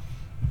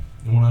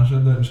 And when I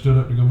said that and stood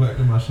up to go back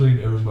to my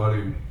seat,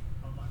 everybody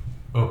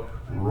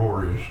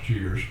uproarious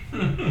cheers.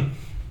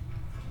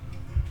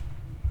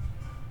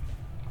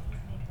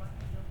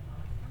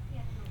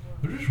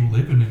 They're just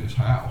living in his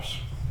house.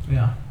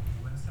 Yeah.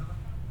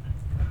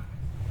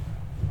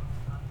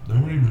 They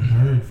weren't even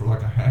married for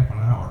like a half an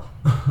hour.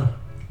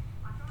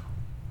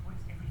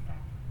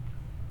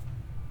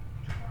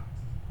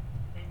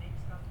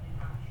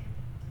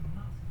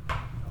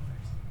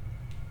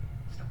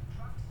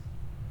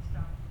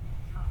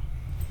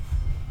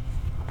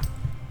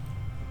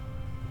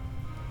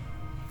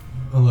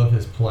 I love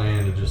his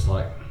plan to just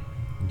like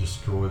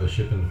destroy the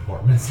shipping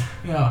department's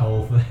Yeah.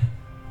 whole thing.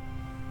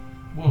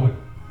 Well,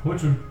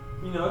 Which would,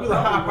 With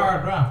a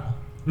high-powered rifle.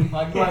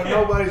 Like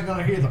nobody's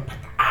gonna hear the.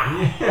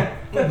 Yeah.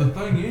 well, the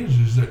thing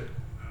is that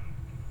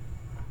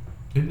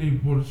isn't he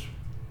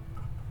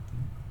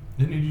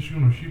just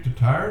gonna shoot the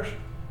tires?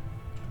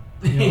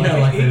 You know,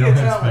 like they don't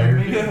have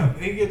spares.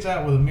 He gets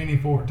out with a Mini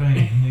 14 and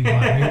he's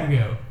like, here we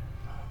go.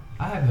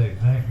 I have the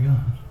exact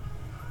gun.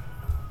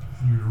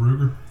 You're a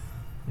Ruger?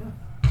 Yeah.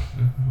 Yeah,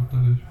 that's what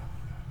that is.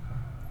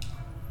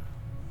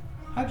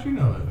 How'd you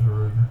know that was a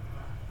Ruger?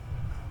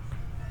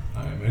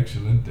 I am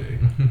excelente.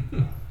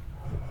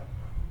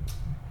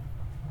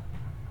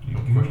 You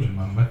don't question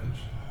my methods.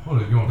 Well,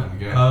 he's going to the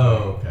gas.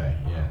 Oh, okay,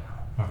 yeah.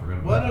 I forgot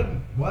about that.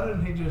 Why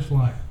didn't he just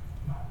like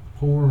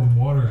pour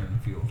water in the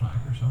fuel tank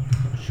or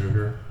something?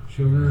 Sugar.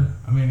 Sugar?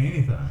 I mean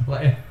anything.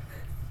 Like,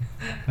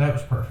 That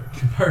was perfect.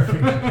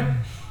 perfect.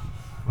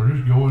 Or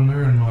just go in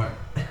there and like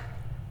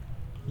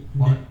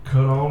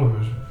cut all of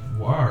his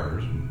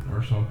wires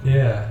or something.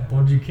 Yeah.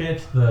 Well, did you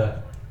catch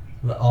the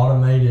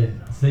automated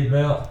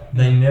seatbelt?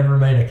 They never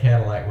made a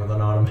Cadillac with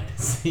an automated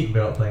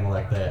seatbelt thing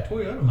like that.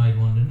 Toyota made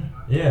one, didn't it?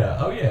 Yeah.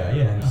 Oh yeah.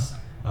 Yeah. And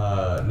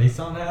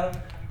Nissan had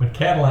them, but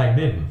Cadillac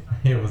didn't.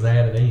 It was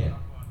added in.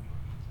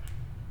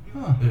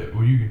 Huh. Yeah,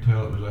 well, you can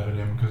tell it was added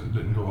in because it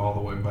didn't go all the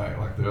way back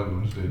like the other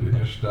ones did. It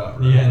just stopped.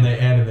 Right Yeah, and they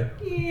added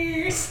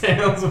the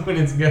sounds when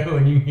it's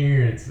going. You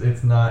hear it.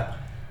 It's not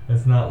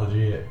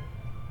legit.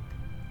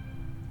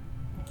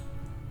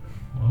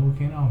 Well, we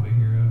can't all be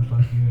heroes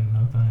like you and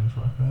know things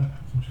like that.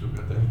 We still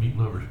got that meat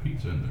lovers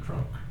pizza in the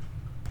trunk.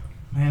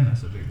 Man,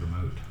 that's a big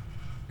remote.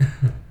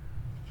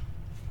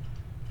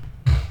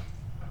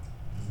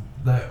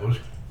 That was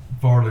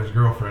Farley's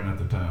girlfriend at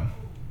the time,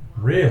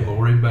 Really?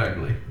 Lori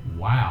Bagley.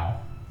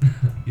 Wow.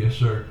 Yes,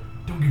 sir.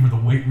 Don't give her the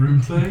weight room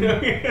thing.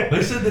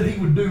 They said that he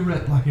would do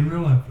like in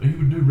real life. He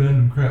would do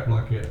random crap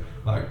like that.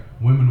 Like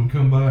women would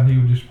come by and he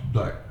would just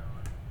like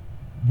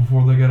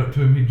before they got up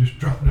to him, he'd just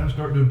drop down,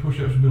 start doing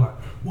push-ups, and be like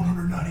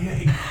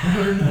 198,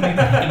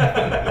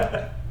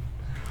 199.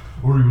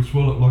 Or he would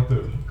swell up like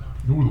that. You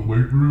know where the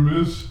weight room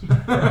is?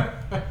 I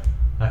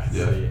can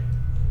Yeah. see it.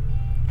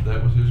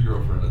 That was his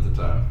girlfriend at the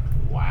time,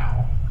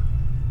 Wow.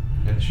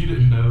 and she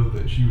didn't know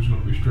that she was going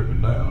to be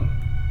stripping down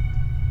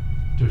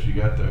until she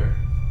got there.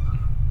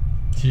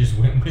 She just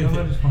went with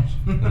Somebody it. just wants-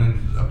 And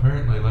then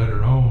apparently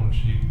later on,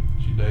 she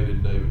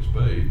dated David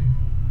Spade.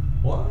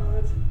 What?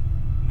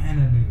 Man,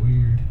 that'd be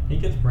weird. He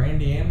gets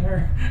Brandy and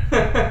her.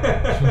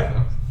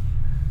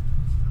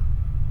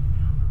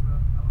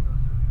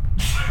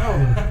 Oh,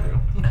 that's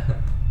real.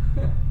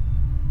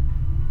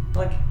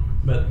 Like,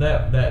 but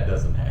that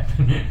doesn't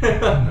happen.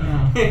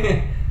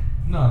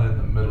 Not in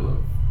the middle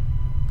of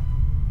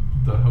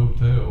the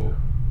hotel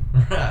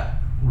Right.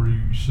 where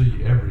you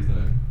see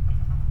everything.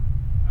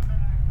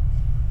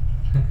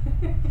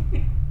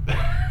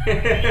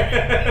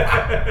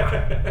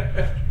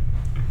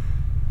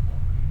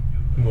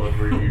 What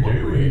were you What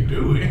doing? were you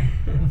doing?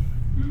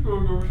 Just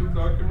going over some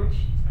documents.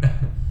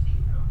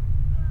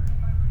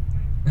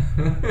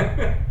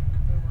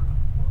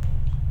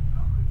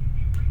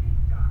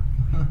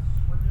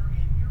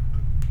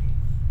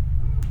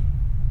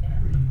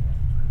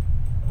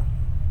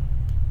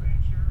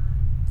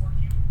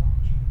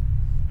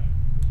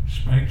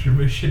 Spank your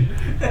mission.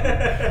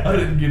 I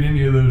didn't get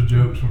any of those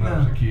jokes when I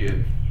was a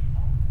kid.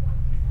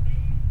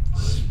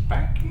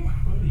 Spank it,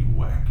 buddy,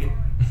 whack it.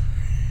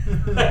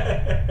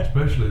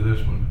 Especially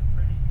this one.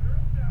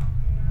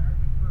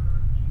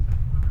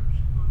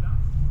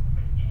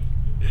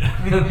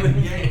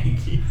 The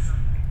Yankees.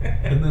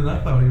 And then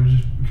I thought he was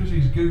just because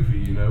he's goofy,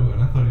 you know,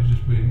 and I thought he was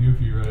just being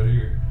goofy right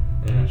here.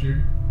 Yeah.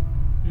 Richard,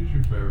 who's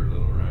your favorite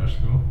little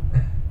rascal?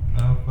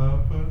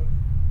 Alfalfa?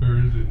 Or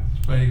is it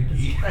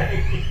Spanky?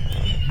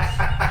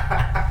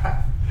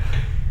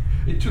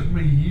 It took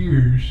me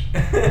years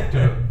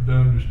to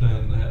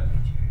understand that.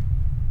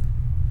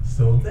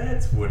 So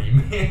that's what he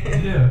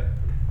meant. Yeah.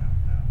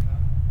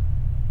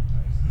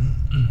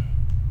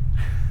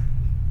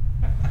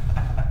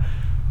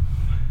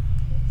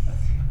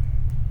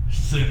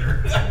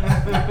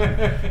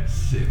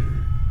 Sinner.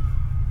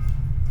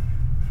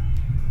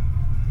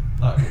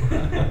 Like,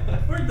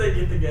 Where'd they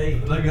get the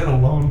gate? they got a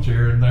lawn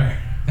chair in there.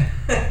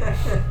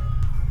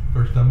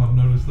 First time I've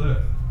noticed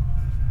that.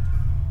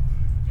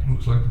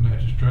 Looks like the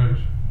Natchez trash.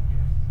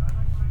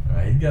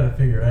 Alright, he's got to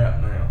figure it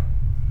out now.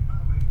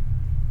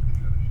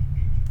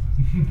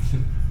 You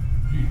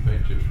eat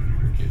paint chips when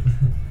you were a kid.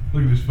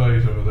 Look at his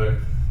face over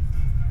there.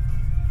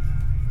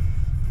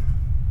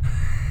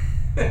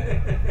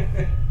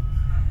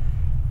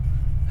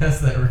 That's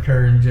that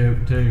recurring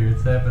joke too.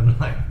 It's happened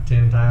like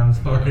 10 times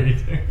already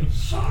too.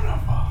 Son of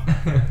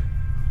a.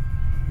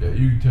 Yeah,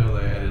 you can tell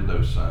they added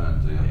those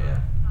signs in.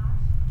 Yeah.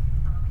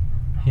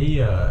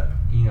 He,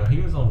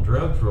 he was on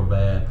drugs real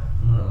bad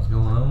when it was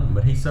going on,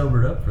 but he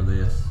sobered up for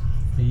this.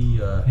 He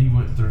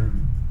went through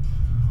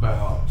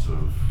bouts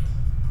of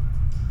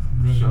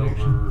Drug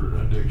sober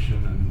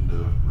addiction and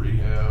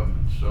rehab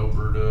and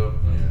sobered up.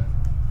 Yeah.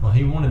 Well,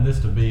 he wanted this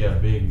to be a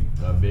big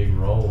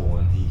role,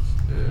 and he's.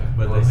 Yeah.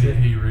 But Well, they said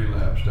he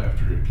relapsed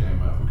after it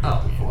came out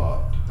because it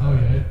flopped. Oh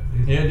yeah.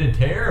 it did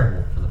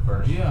terrible for the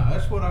first Yeah,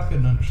 that's what I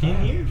couldn't understand.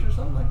 10 years or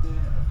something like that.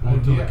 Well,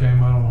 until Yeah. it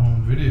came out on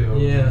home video,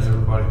 Yeah, and that's what it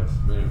everybody, was.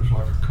 it was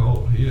like a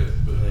cult hit.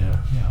 But Yeah.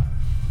 Yeah.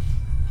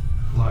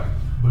 like,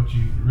 but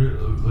you really,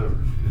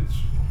 it's,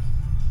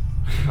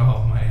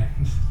 oh man,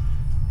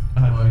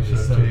 I'd Well, be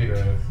it's so ticked.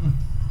 gross.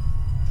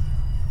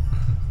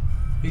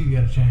 He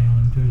got a chain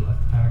on him too, like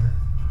the tiger.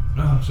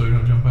 Oh, so you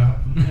don't jump out.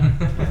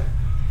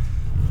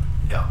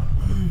 Yeah.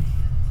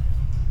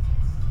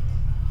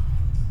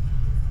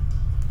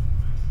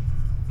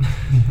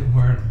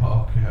 Wearing a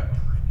ball cap.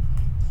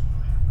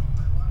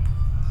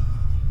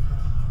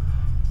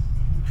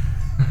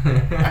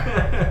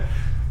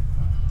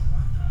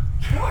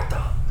 What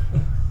the?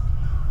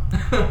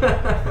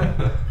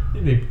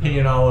 You'd be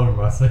peeing all over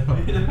myself.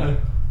 Yeah.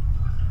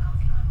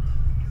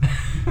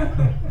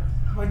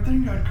 My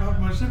thing got caught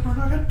in my zipper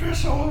and I got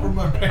piss all over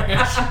my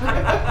pants.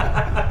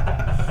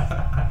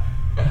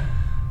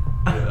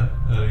 Yeah,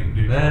 that ain't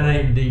Detroit. That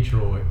ain't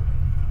Detroit.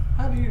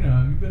 How do you know?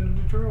 Have you been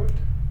to Detroit?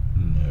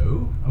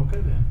 No. Okay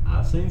then.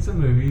 I've seen some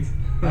movies.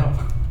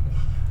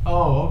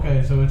 Oh,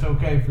 okay. So it's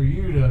okay for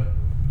you to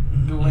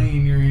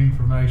glean your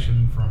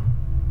information from.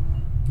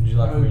 Would you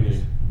like me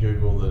Movies. to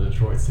Google the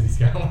Detroit city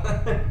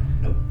skyline?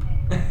 Nope.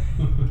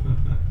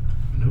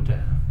 No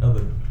time. Oh,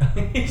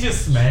 he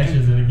just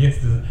smashes it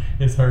against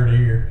his hurt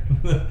ear.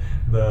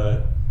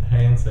 The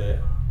handset.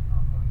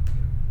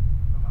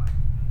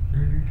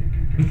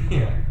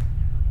 Yeah.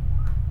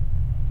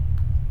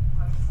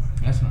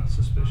 That's not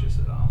suspicious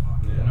at all.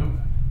 Yeah. Nope.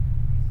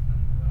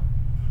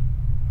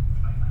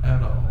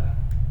 At all.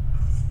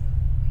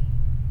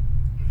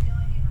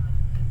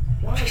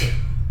 Why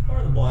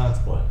are the blinds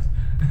closed?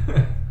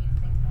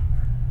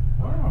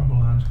 Why are my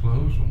blinds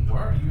closed and why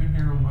are you in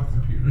here on my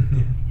computer?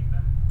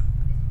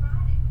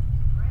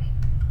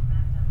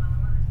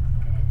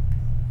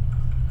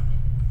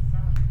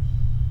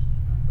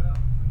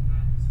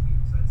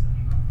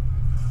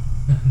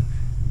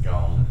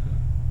 Gone.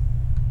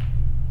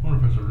 I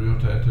wonder if it's a real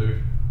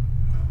tattoo.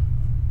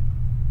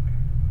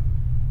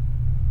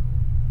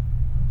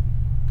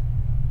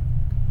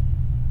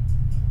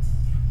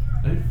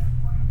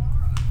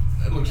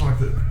 That looks like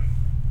the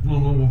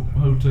little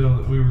hotel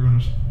that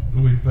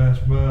we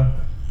passed by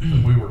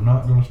that we were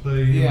not going to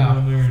stay in Yeah.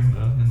 down there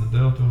in the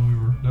Delta when we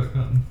were duck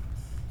hunting.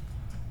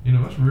 You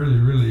know, that's really,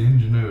 really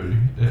ingenuity.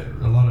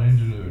 A lot of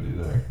ingenuity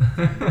there.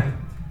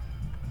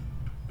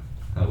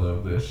 I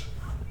love this.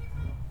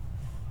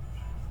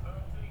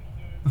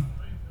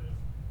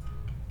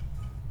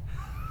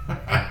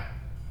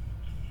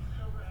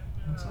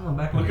 What's on the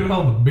back Look of at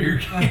all the beer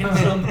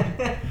cans on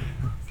the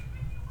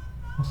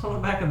What's on the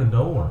back of the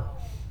door?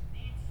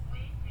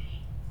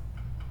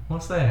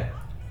 What's that?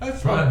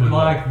 That's Probably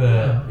Like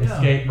the Yeah.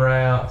 escape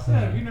routes. Yeah,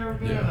 and- have you never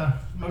been in Yeah.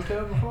 a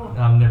motel before?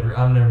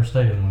 I've never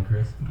stayed in one,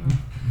 Chris.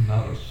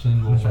 Not a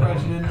single I'm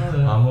surprised you one. didn't know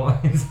that. I'm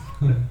always,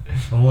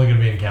 I'm only gonna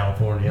be in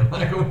California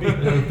like a week.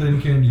 A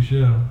thin candy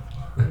shell.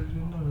 Surprised you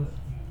didn't know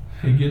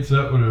that. He gets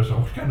up with us. Oh,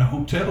 what kind of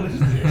hotel is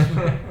this?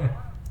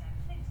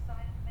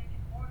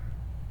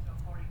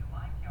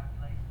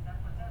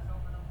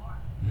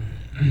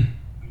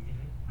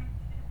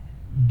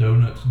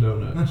 Donuts.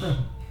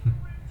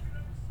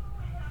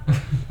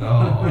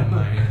 Oh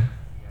man.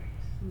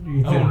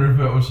 I wonder if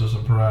that was a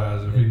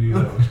surprise, if he knew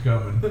that was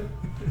coming.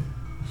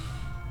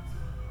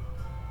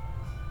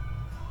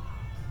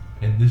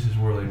 And this is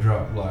where they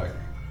dropped like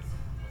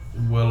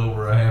well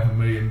over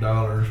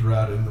 $500,000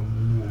 right in the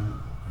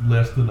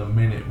less than a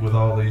minute with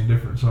all these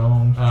different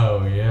songs.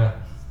 Oh yeah,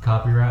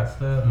 copyright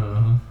stuff.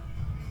 Uh-huh.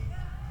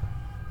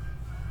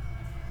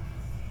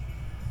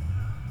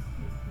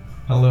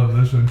 I love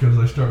this one because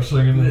they start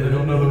singing and they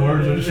don't know the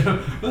words. They just,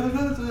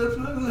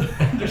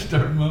 just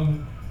start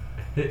mumbling.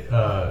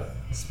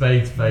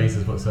 Spade's face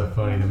is what's so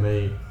funny to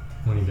me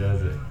when he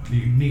does it.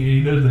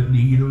 He does that.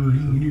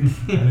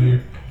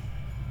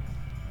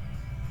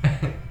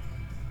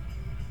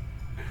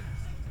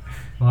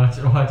 Watch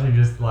him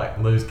just like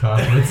lose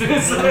confidence in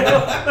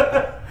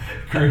himself.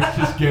 Chris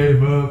just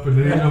gave up and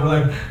then he's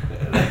like,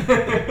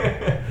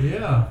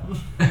 Yeah.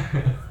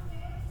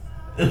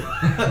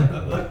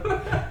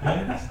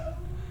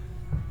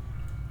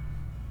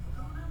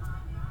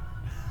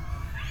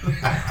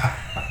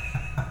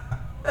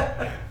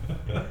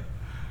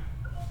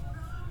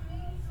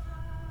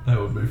 That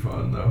would be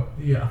fun though.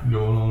 Yeah.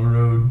 Going on the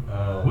road.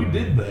 Oh, We man.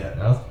 did that.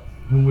 was-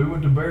 When we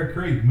went to Bear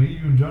Creek, me, you,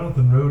 and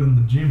Jonathan rode in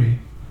the Jimmy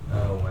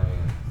oh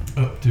man.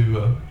 up to We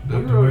up to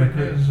rode Bear in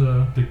Creek his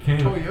to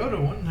camp. Toyota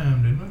one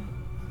time, didn't we?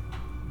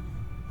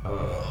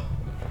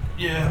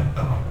 Yeah.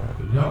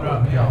 Y'all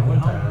dropped me Yeah, off one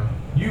at home. time.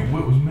 It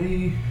was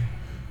me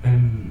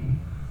and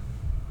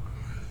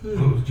it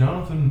was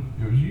Jonathan.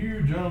 It was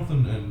you,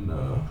 Jonathan, and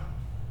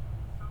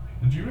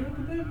did you ride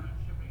with them?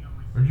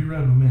 Or did you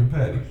ride with me and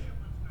Patty?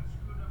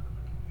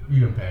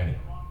 You and Patty.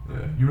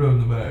 Yeah, you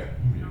rode in the back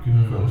because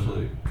you fell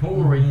asleep. What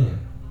were we in?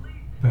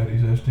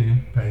 Patty's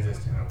S10. Patty's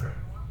S10. Okay.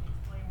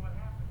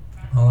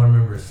 All I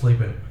remember is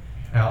sleeping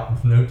out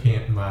with no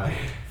tent and my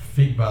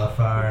feet by the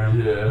fire.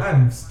 Yeah.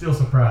 I'm still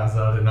surprised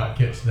that I did not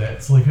catch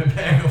that sleeping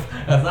bag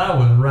as I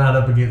was right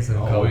up against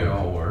them. Oh, we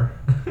all were.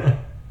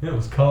 It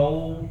was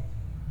cold.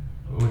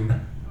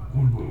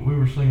 We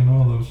were singing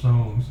all those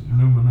songs,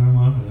 Numa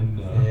Numa and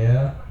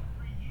Yeah.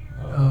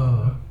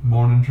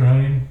 Morning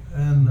Train,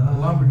 And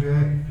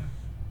Lumberjack.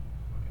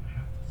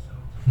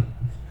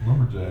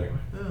 Lumberjack.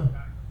 Yeah.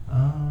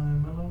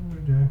 I'm a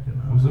lumberjack.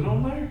 And Was it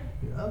on there?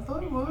 I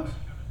thought it was.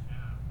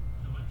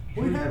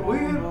 We had.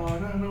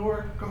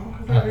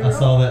 I I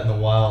saw that in the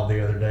wild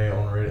the other day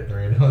on Reddit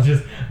thread. I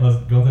was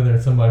going through there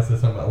and somebody said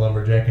something about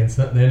lumberjack and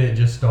then it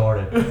just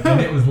started. And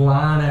it was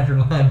line after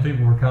line.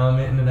 People were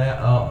commenting it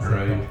out. Oh,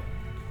 Great.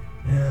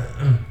 Yeah.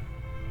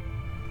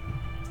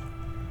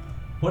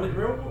 What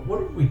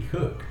did we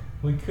cook?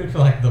 We cooked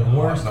like the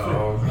worst.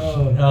 dogs.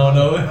 Oh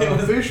no, it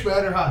was Fish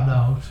batter hot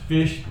dogs.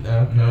 fish.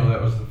 Okay. No,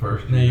 that was the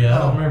first. Yeah,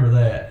 I don't remember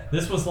that.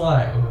 This was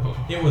like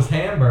it was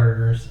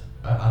hamburgers.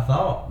 I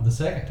thought the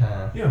second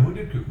time, Yeah, we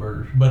did cook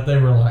burgers. but they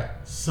were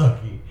like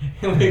sucky.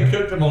 And we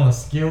cooked them on a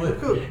skillet.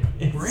 Cooked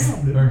It's-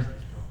 brown, didn't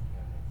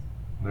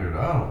we? Dude,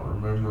 I don't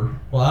remember.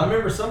 Well, I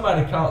remember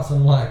somebody caught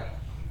some like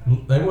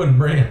they wasn't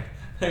brim.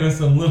 They was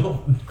some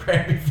little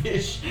crappy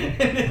fish,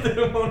 and they threw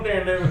them on there,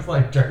 and there was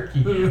like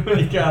jerky when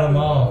you got them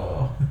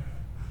all.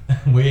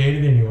 We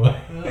ate it anyway.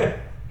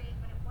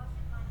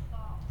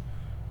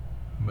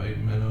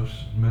 Made minnow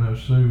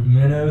soup.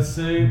 Minnow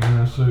soup.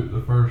 Minnow soup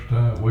the first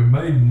time. We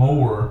made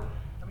more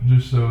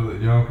just so that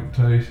y'all could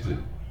taste it.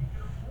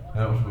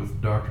 That was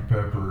with Dr.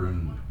 Pepper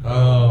and.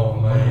 Oh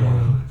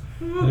man.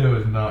 It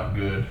was not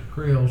good.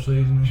 Creole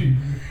seasoning. She,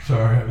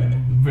 sorry, I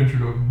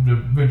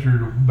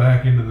ventured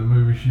back into the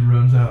movie. She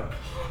runs out,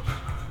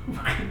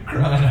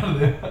 crying out of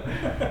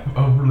the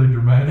overly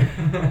dramatic.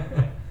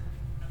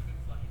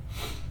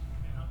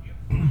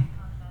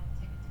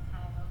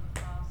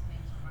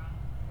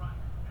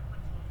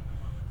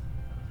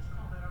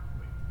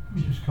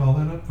 Just call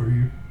that up for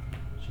you.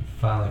 She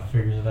finally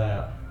figures it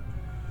out.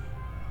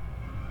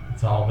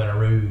 It's all been a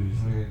ruse.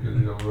 Yeah, 'cause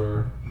he's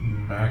over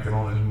macking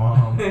on his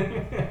mom.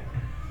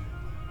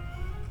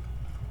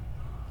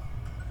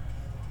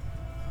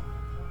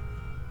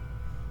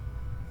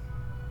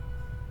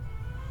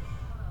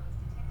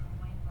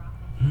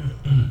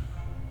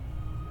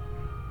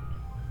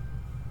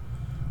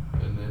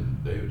 And then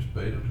David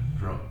Spade was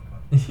drunk.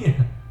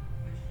 Yeah.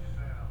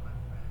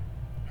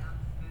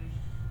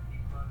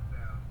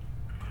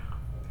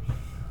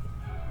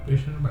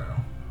 Fish in a barrel.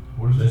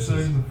 What does it This say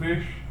is- in the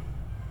fish?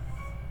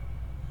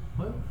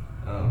 What?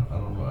 I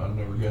don't know. I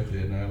never got the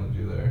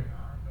analogy there.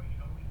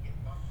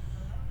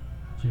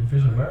 She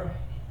fish in a barrel.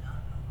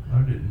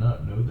 I did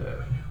not know that.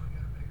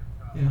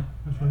 Yeah,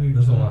 that's what he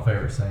That's was one of my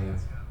favorite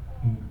sayings.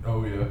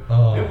 Oh yeah.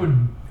 Oh.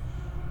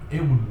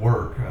 It would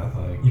work, I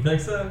think. You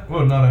think so?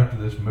 Well, not after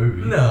this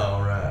movie.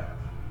 No, right.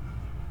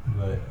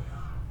 But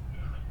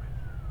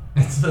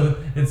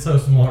it's so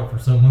smart for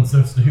someone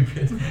so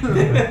stupid.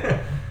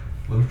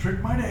 Little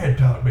trick my dad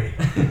taught me.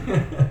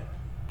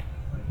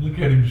 Look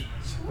at him.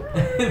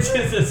 It's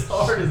just as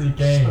hard as he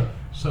can.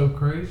 So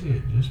crazy,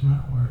 it just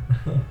might work.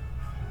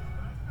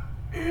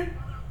 It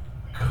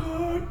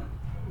could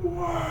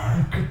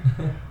work.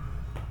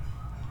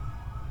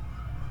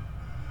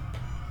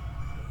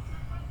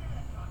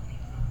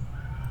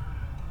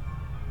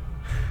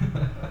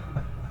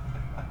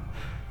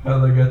 How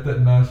they got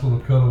that nice little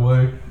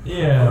cutaway.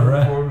 Yeah,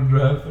 right. For him to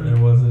drive through.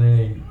 There wasn't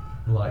any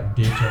like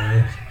ditch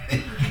on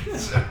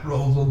this. That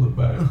rolls on the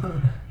back.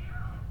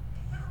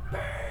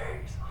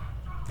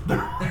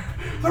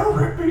 They're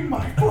ripping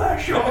my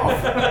flesh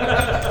off.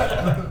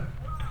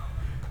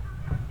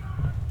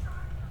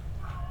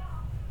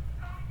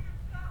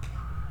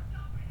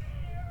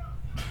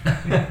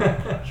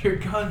 Your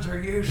guns are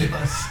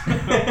useless.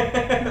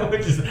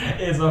 Which is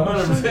it's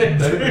 100%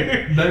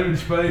 true. David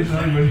Spade's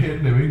not even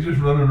hitting him. He's just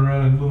running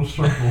around in little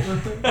circles.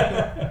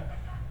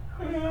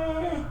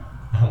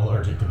 I'm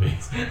allergic to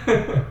bees.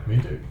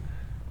 Me too.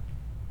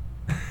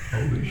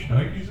 Holy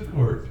shnikes, it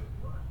worked.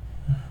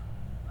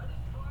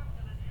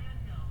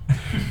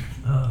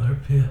 Oh, they're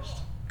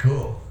pissed.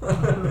 Cool.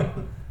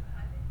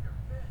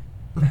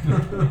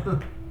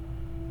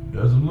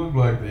 Doesn't look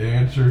like the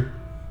answer.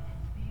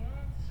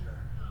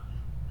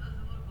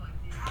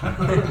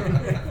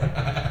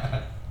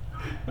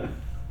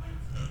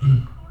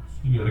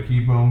 You gotta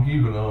keep on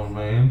keeping on,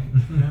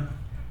 man.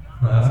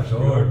 That's Go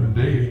hard. and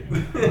dig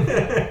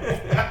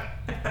it.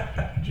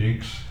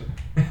 Jinx.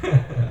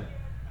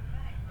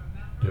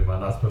 Dude, am I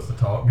not supposed to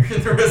talk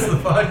during the rest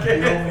of the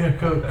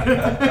podcast?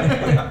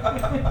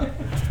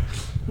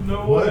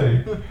 No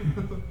way.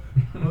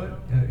 What?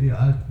 Yeah,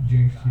 I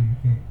jinxed you. You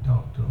can't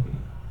talk to him.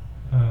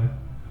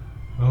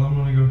 Well, I'm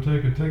gonna go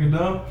take a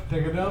dump.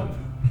 Take a dump.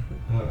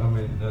 I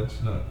mean,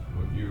 that's not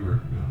what you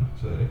were gonna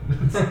say.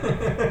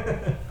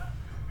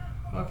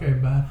 Okay,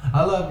 bye.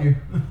 I love you.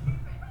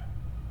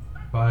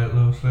 Buy it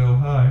low, sell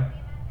high.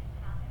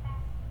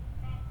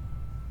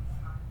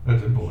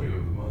 That's employee of the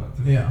month.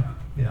 Yeah.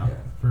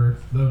 For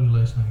those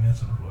listening,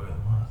 that's employee of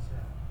the month.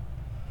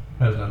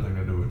 Has nothing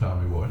to do with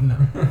Tommy Boy. No.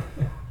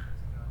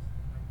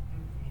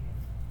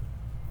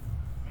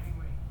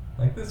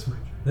 Like this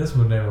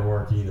would never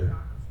work either.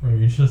 Where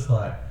you're just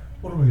like,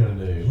 what are we gonna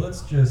do?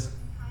 Let's just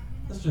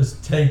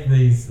take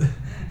these,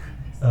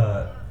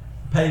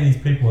 pay these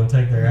people and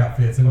take their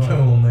outfits and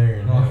go on there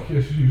and I help.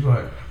 guess she's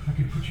like, I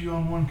could put you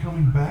on one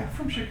coming back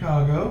from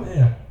Chicago.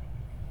 Yeah.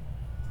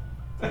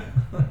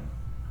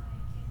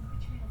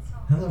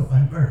 Hello,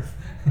 I'm Earth.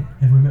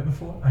 Have we met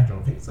before? I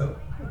don't think so.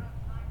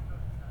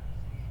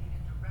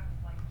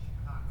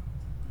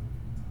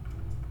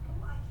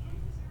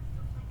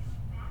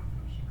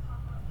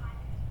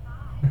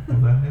 Will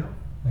that help?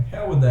 Like,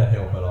 how would that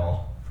help at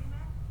all?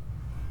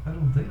 I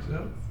don't think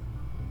so.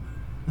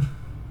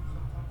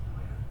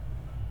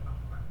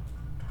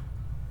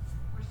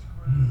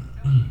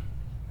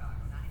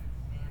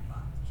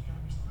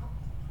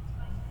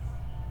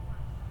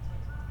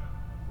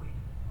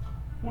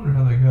 Wonder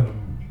how they got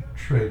him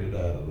traded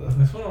out of the.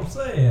 That's what I'm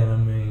saying. I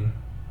mean,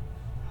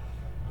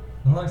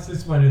 I'd like to see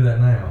somebody do that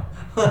now.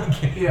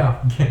 Like,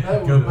 Yeah,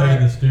 that go was pay back,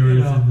 the stewardess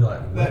you know, and be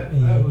like, That let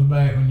me. was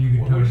back when you could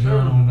What turn we it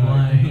serving on the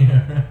tonight? plane.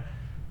 Yeah.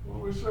 What are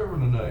we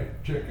serving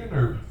tonight? Chicken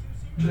or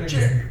chicken?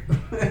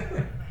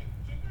 Chicken.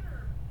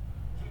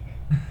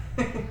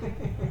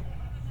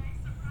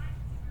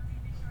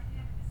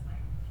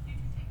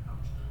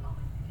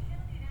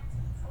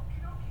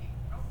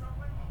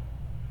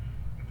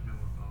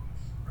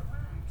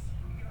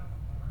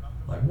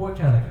 Like, what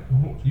kind of?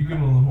 You get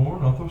on the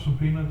horn, I'll throw some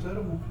peanuts at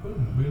him.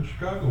 Boom, we'll be in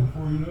Chicago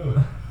before you know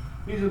it.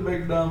 He's a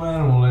big dumb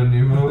animal, isn't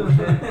he, folks?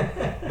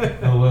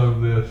 I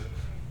love this.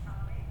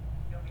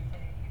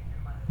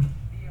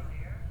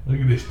 Look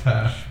at this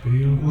tie.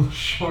 Spiel. Little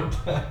short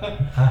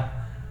tie.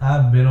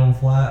 I've been on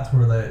flights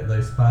where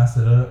they spice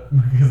it up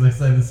because they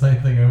say the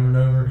same thing over and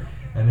over,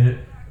 and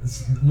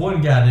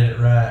one guy did it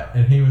right,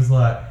 and he was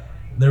like,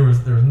 there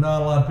was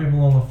not a lot of people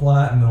on the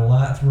flight, and the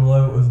lights were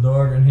low, it was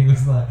dark, and he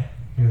was like,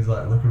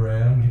 look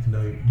around, get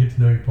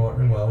to know your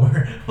partner while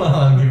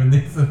I'm giving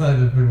this, and like,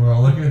 the people are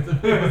all looking at the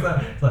people.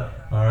 It's like,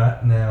 all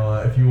right, now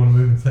if you want to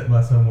move and sit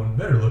by someone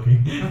better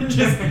looking,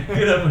 just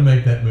get up and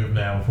make that move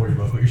now before you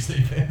both put your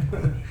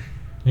seatbelt.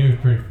 He was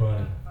pretty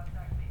funny.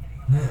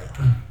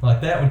 Like,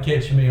 that would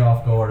catch me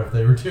off guard if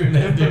they were doing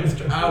that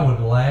demonstration. I would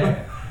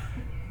laugh.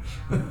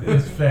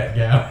 This fat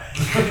guy.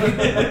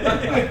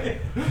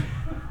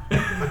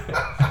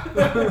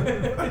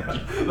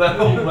 That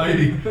old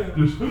lady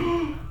just.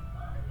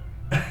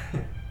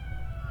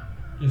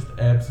 Just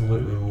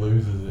absolutely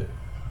loses it.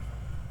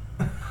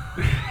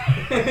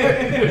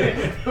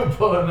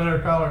 Pulling in her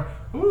collar.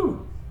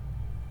 Woo!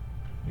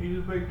 He's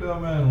a big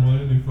dumb animal,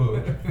 isn't he,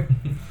 folks?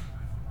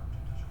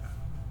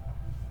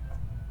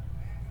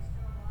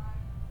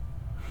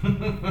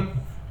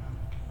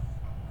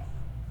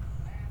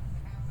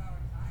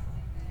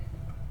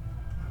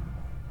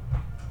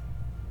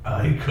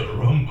 Ay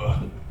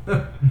caramba.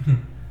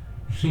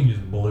 She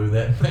just blew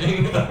that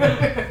thing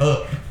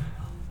up.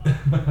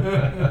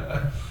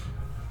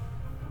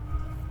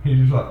 He's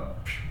just like,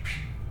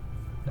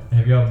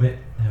 Have y'all been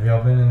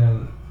in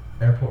an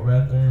airport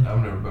bathroom?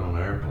 I've never been on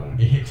an airplane.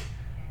 It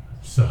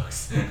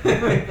sucks.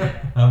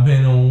 I've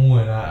been on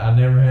one. I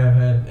never have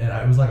had,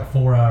 and it was like a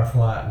 4-hour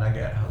flight, and I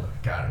was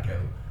like, gotta go.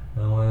 I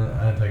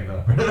didn't take it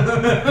off.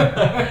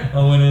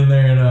 I went in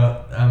there, and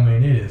I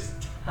mean, it is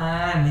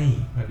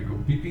tiny. Had to go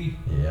pee pee.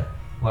 Yeah.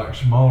 Like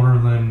smaller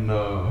than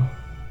a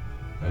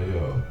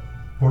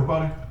porta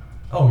potty.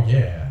 Oh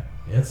yeah.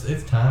 It's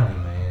tiny,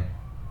 man.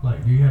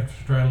 Like, do you have to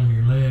straddle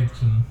your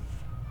legs and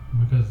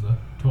because the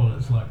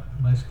toilet's like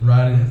basically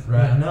Right.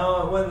 Yeah.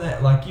 No, it wasn't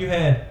that. Like, you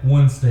had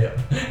one step.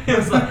 It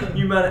was like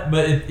you might,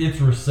 but it's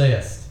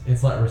recessed.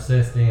 It's like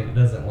recessed in. It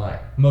doesn't like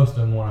most of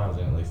them when I was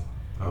in, at least,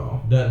 Oh,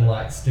 doesn't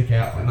like stick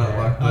out like not that.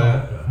 like Oh,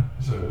 that. okay.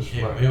 So it's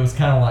It, like it was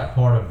kind of like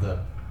part of the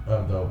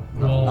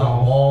Wall.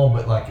 not wall,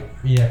 but like,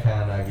 yeah,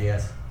 kind of, I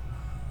guess,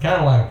 kind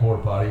of like a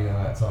porta potty, you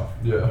know, that's all.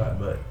 Yeah.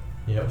 But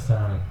yeah, it was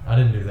tiny. I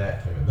didn't do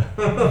that to it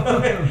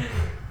though.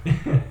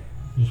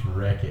 Just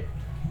wreck it.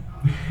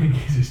 he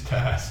gets his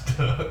tie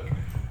stuck.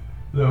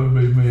 That would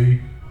be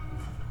me.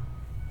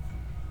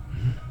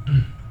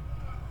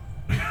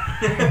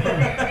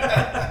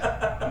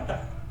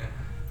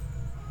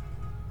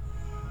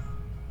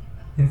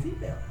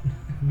 Seatbelt.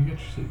 You got your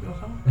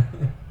seatbelt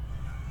on?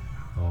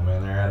 Oh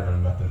man, they're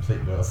adamant about them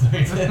seatbelts. Let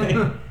me tell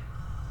you.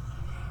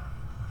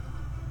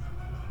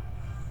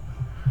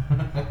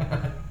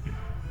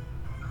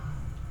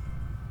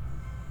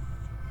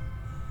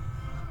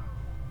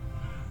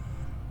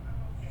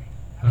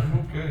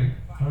 I'm okay.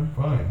 I'm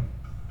fine.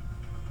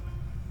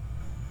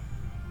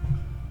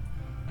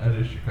 That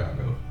is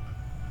Chicago.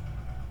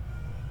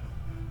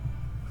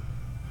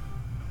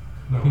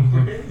 That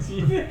was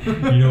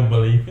the, You don't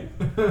believe it?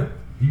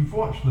 you've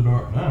watched The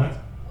Dark Knight.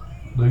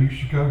 They use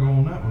Chicago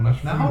on that one.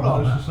 That's Now, true, hold but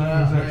on that's the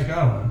now. same Now, exact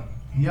skyline.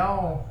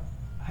 Y'all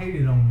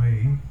hated on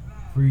me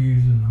for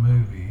using the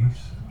movies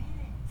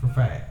for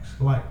facts,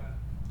 like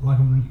a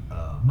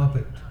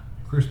Muppet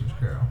Christmas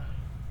Carol.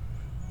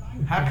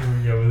 How, Here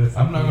we go with this.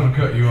 I'm not going to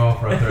cut you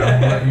off right there. I'm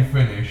going to let you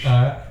finish.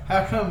 Alright.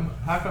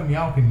 how come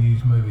y'all can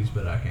use movies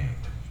but I can't?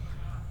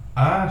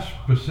 I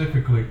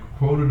specifically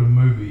quoted a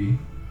movie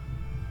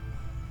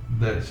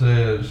that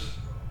says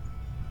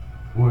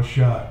was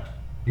shot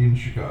in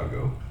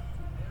Chicago.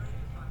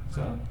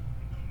 So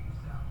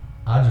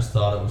I just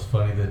thought it was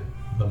funny that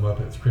the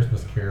Muppets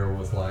Christmas Carol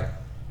was like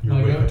your,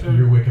 My go-to?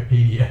 your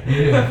Wikipedia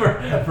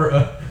Yeah. for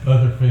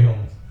other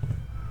films.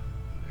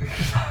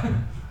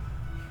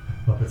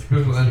 Muppets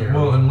Christmas Carol.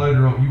 Well, and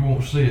later on, you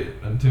won't see it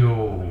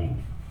until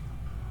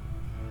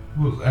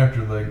was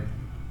after they.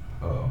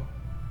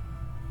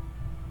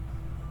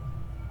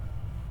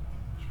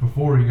 It's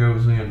before he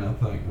goes in, I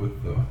think,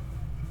 with the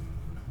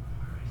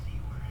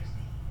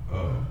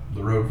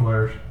road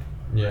flares.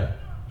 Yeah.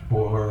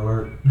 Spoiler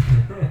alert.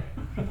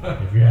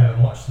 If you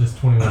haven't watched this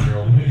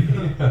 21-year-old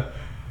movie.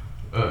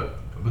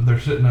 But they're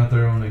sitting out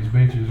there on these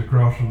benches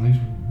across from these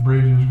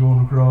bridges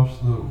going across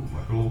the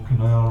like a little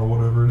canal or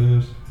whatever it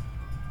is.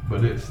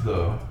 But that's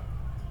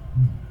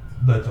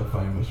a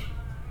famous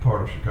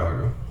part of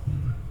Chicago.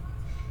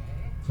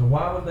 So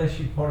why would they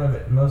shoot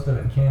most of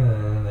it in Canada,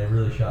 and then they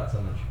really shot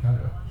some in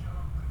Chicago?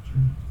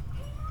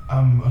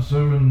 I'm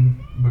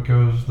assuming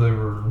because they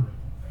were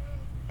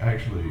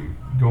actually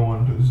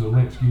going to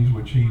Zelensky's,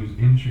 which he was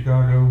in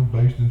Chicago,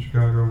 based in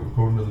Chicago,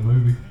 according to the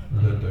movie,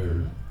 that they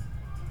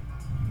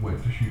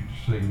went to shoot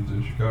scenes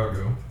in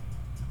Chicago.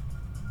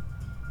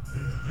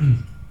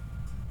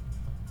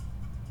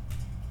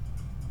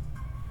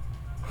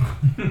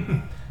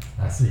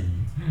 I see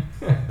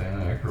you.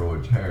 Dan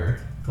Aykroyd's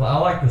hair. Well, I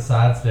like the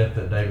sidestep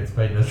that David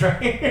Spade does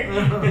right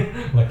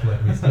here. Like,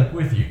 let me step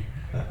with you.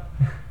 Sorry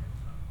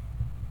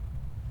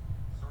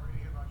to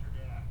hear about your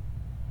dad.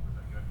 He was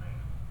a good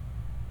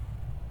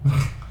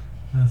man.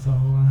 that's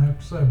all I have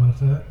to say about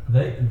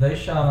that. They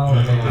shot all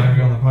the Back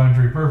on the Pine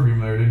Tree perfume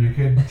there, didn't you,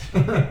 kid?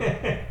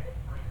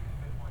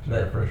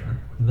 That- freshman.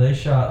 They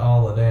shot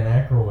all of Dan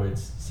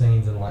Aykroyd's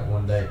scenes in like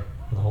one day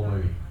for the whole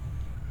movie.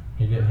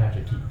 He didn't have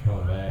to keep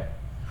coming back.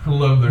 I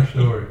love their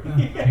story.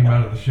 Came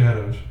out of the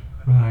shadows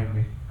behind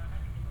me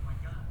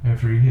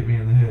after he hit me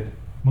in the head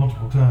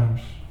multiple times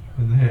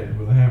in the head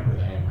with a hammer. With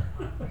a hammer.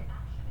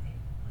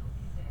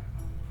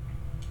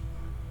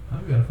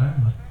 I've got a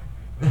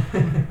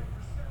family.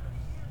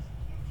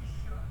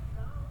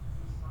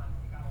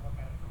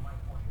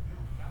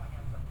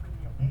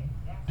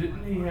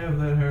 Didn't he have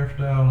that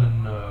hairstyle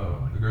in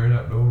The Great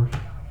Outdoors?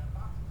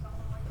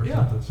 Or Yeah.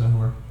 something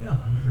similar? Yeah,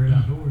 great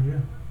outdoors. Yeah.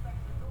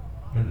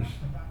 And it's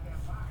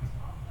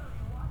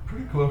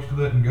pretty close to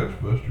that in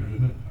Ghostbusters,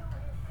 isn't it?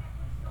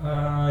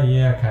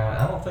 Yeah, kind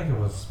of. I don't think it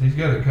was. He's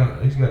got it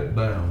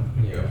down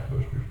in Yeah.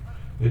 Ghostbusters.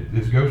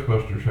 His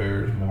Ghostbusters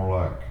hair is more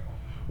like,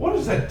 what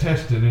is that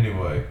tested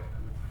anyway?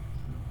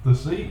 The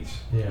seats?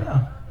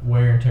 Yeah.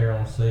 Wear and tear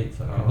on seats.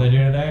 Oh. They do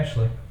it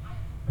Ashley,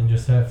 and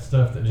just have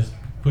stuff that just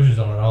pushes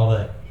on it all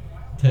day,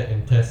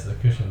 and tests the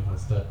cushions and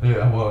stuff.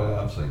 Yeah, well,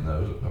 yeah, I've seen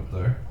those up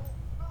there.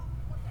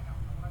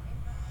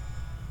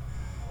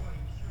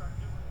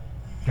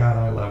 God,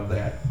 I love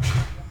that.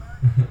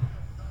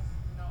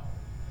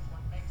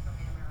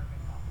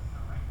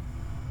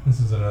 This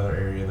is another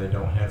area they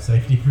don't have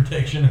safety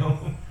protection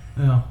on.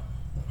 Yeah.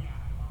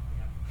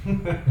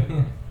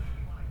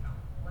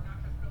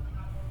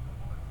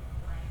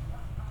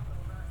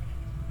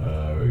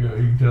 We go,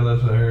 you can tell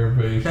that's a hair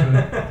piece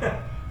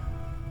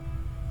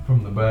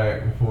from the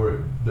back before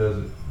it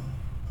does it.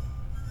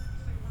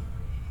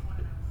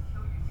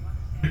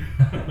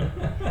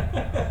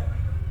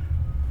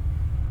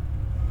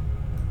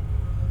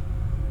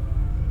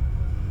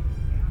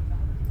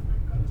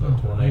 There's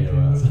a tornado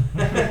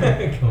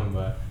outside coming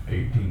by.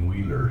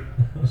 18-wheeler.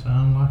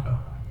 Sound like a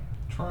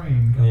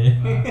train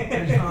coming by. Yeah.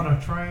 It's not a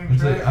train.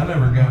 See, I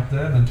never got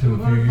that until a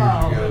few 200 years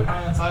miles ago. at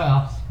Hines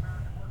House.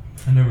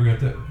 I never got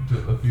that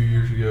until a few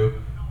years ago,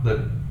 that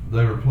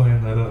they were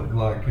playing that up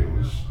like it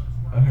was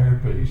a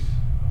hairpiece.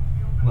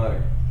 Like,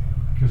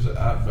 because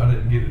I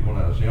didn't get it when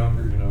I was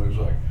younger, you know, it was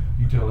like,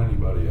 you tell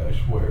anybody, I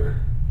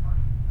swear.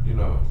 You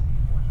know,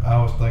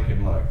 I was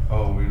thinking like,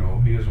 oh, you know,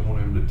 he doesn't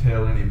want him to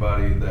tell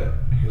anybody that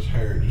his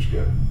hair just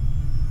got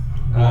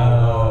blown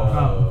off.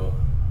 Oh.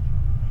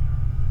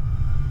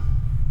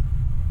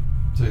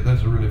 See,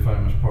 that's a really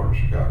famous part of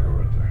Chicago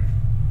right there.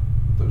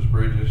 With those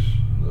bridges,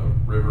 the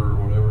river or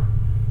whatever.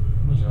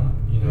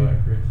 You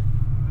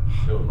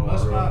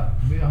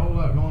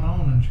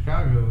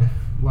Chicago,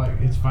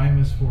 like it's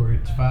famous for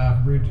its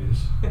 5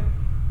 bridges.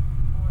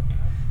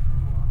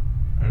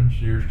 And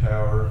Sears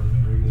Tower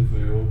and Wrigley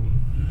Field.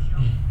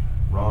 And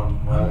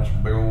Ron White's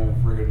big old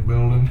friggin'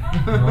 building.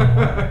 Ron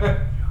White?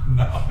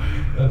 No,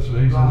 that's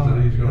he says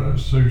that he's gonna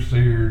sue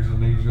Sears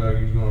and he's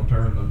gonna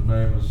turn the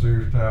name of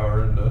Sears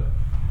Tower into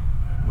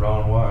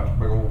Ron White's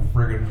big old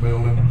friggin'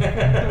 building.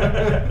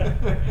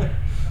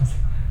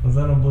 Was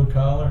that on Blue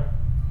Collar?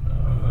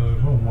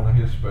 It's on one of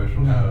his specials.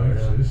 No,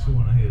 really? it's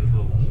one of his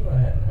little. I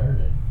hadn't heard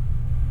it.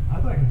 I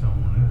think it's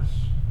on one of his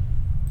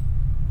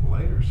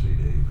later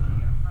CDs.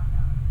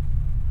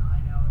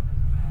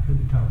 Because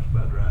he talks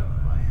about driving a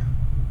van.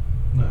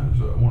 No, it's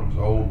one of his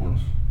old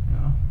ones.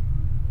 Yeah.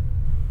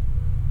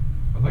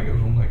 I think it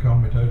was when They Call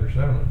Me Tater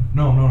Salad.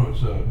 No,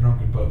 it's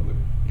Drunk in Public.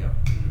 Yep.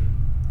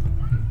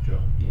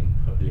 Drunk in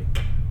public.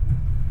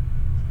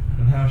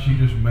 And how she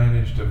just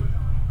managed to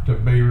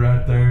be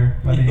right there.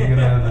 How do you get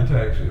out of the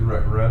taxi?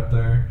 Right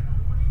there.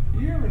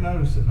 You ever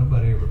notice that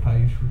nobody ever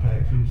pays for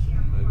taxis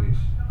in movies?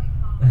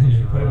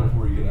 You pay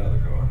before you get out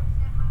of the car.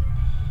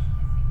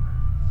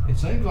 It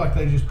seems like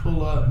they just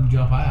pull up and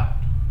jump out,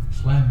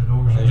 slam the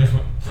doors. They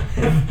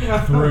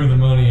just threw the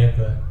money at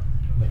the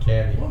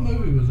cabbie. What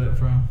movie was that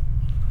from?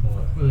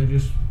 What? Where they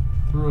just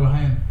threw a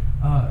hand.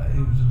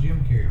 It was a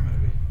Jim Carrey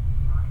movie.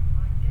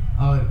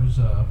 Oh, it was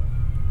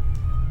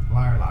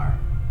Liar Liar.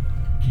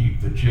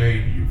 Keep the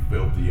chain, you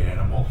filthy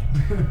animal.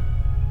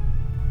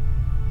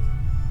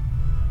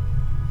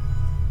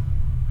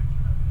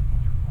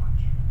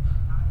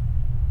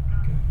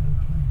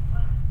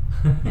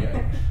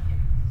 Yikes.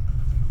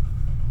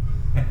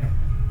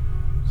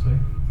 See?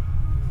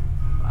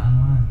 Fine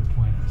line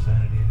between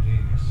insanity and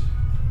genius.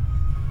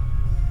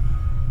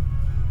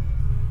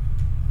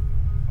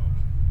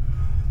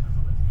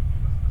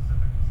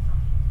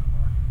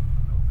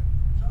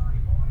 Sorry,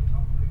 boys.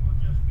 Hopefully we'll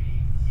just be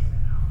in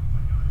and out.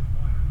 My gun is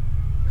wired.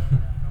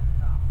 Don't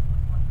stop.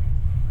 Looks like things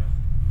will be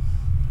missing.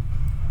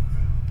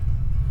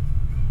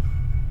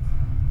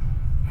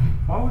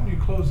 Why wouldn't you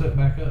close that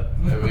back up?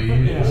 There he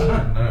is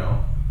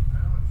now.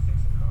 Well, it's 6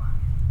 o'clock.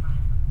 Time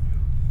for the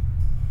news.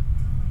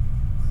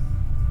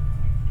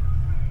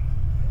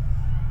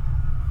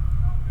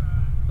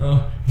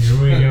 Oh, here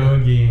we go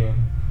again.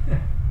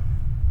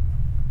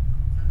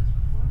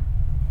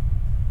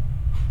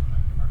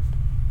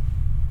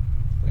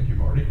 Thank you,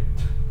 Marty.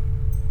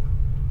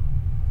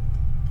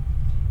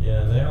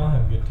 Yeah, they all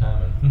have good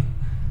timing.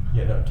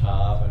 Get up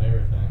top and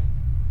everything.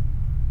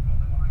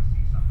 Only when I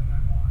see something I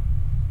want.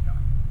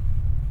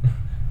 Yeah.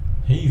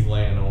 He's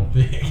laying on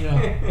thick.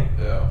 Yeah.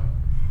 Yeah.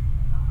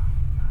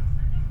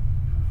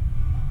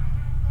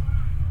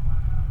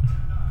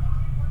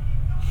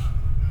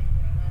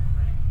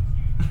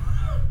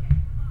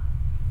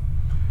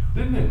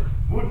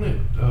 Wasn't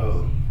it,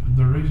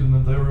 the reason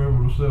that they were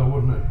able to sell,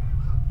 wasn't it,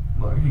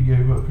 like he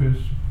gave up did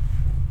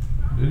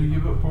he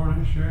give up part of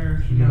his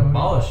shares? You No.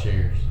 abolish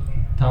shares.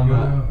 Talking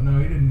about No,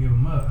 he didn't give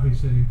them up. He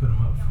said he put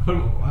them up Put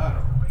 'em- for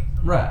collateral.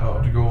 right.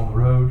 Oh, to go on the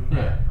road?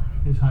 Yeah.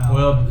 His house.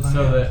 Well, was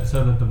so financed.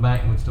 that the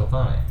bank would still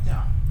finance.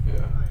 Yeah.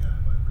 Yeah.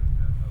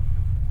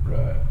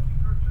 Right.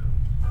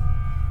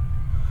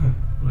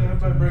 Yeah, how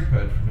about brake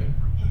pads for me?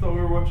 I thought we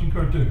were watching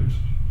cartoons.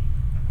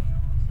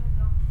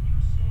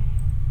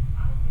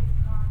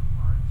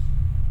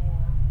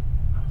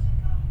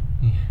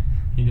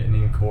 He didn't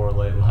even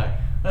correlate like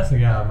that's the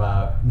guy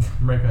by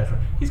brake pads.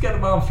 He's got a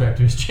bomb strapped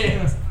to his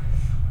chest.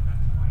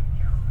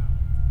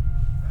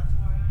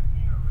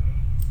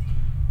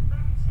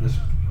 This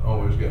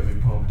always got me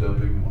pumped up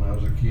even when I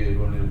was a kid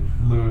when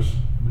Lewis,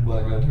 the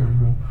black guy,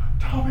 turned around.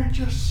 Tommy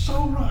just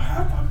sold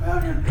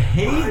 $500,000.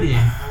 He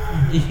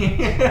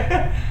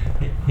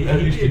did.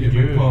 That used to get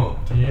me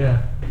pumped.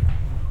 Yeah.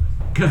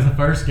 Because the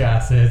first guy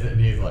says it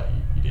and he's like,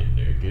 you didn't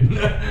do it good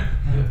enough.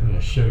 I'm going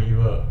to show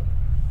you up.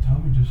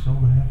 Tommy just sold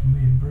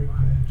 $500,000 brake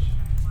pads.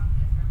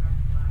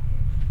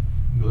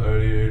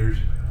 Gladiators.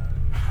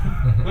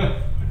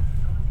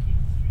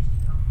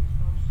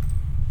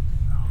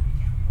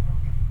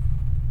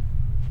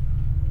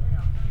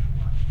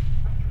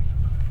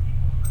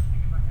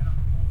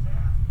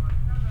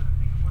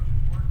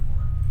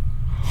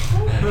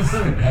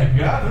 I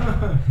got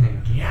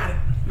it. Got it.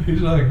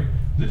 He's like,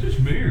 is it just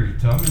me or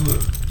does Tommy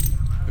look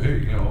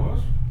big? You know,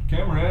 this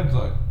camera adds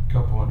like a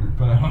couple 100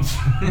 pounds.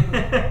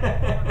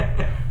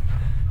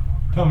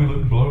 Tommy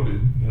looked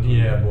bloated. That's what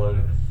Yeah,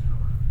 bloated.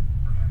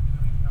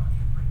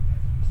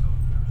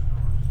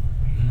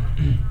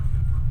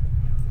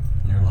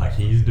 You're like,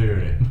 he's doing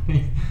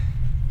it.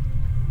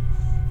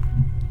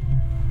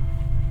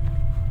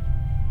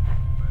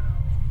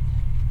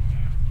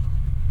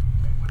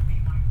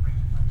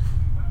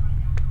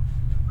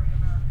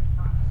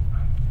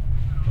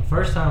 The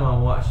first time I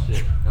watched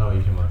it, oh,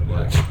 you're talking about the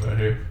black one. right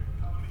here.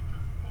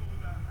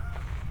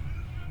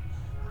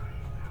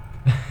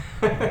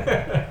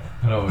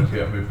 That always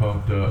got me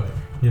pumped up.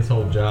 His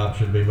whole job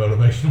should be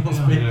motivational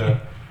speaking. Yeah.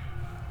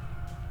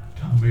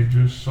 Tommy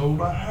just sold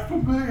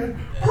 $500,000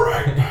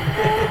 brake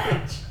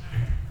pads.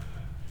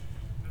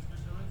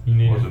 You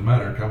need What does it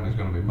matter? Company's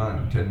gonna be mine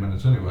in 10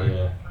 minutes anyway.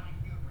 Yeah.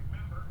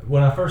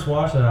 when I first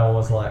watched it, I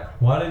was like,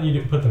 why didn't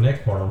you put the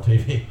next part on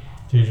TV?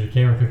 The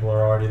camera people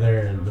are already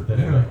there, but then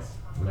Yeah. it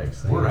makes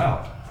sense. We're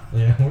out.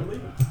 Yeah, we're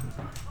leaving.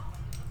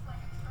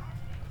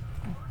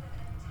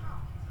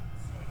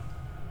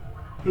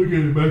 Look at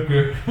it back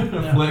there,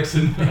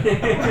 flexing.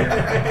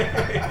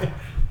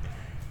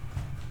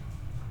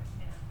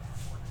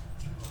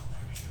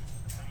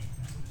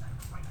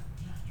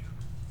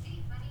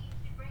 Gee, funny you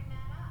should bring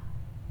that up.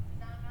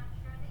 'Cause I'm not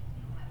sure that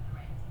you have the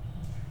right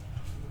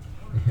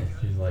to be here.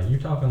 She's like, you're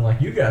talking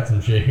like you got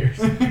some shares.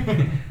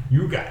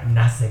 You got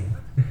nothing.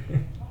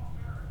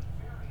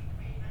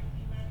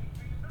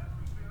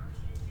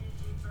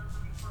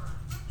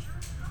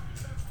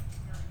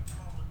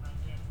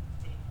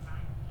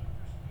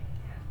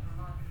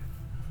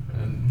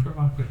 And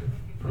Provocative.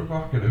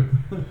 provocative.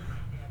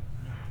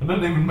 It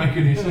doesn't even make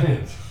any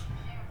sense.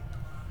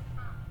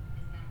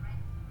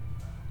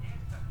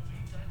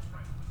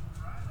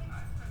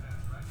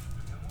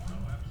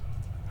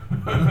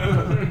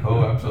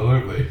 Oh,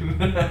 absolutely.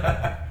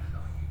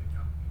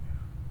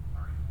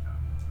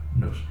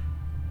 No, sir.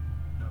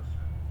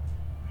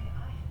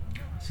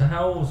 So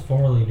how old was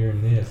Farley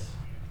during this?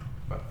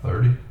 About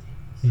 30.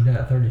 He died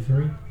at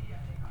 33?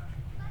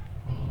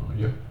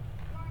 Yep.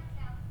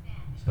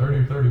 30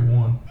 or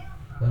 31.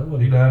 That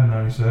would He died in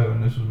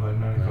 97. This was made in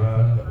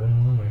 95. That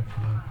wasn't long there.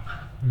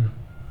 Hmm.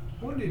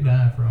 What did he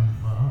die from?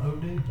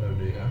 OD? Oh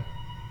dear. Yeah.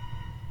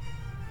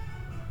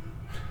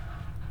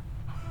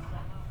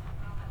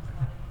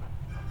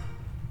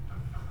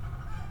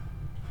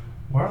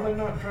 Why are they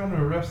not trying to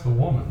arrest the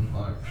woman?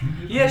 Like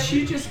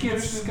She just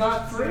gets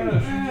scot-free.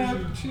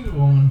 Yeah, she's a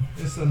woman.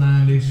 It's the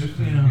 90s. Just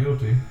you as know.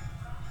 guilty.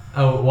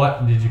 Oh,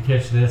 what did you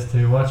catch this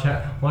too? Watch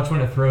when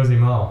it throws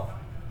him off.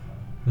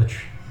 Look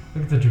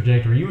at the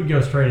trajectory. You would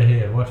go straight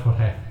ahead. Watch what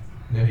happens.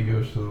 Yeah, he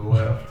goes to the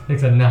left.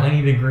 Takes a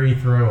 90-degree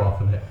throw off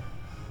of it.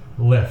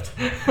 Left.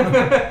 Hard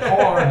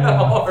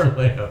left. Hard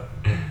left.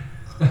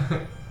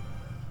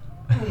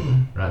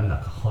 Right in the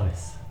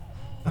cojones.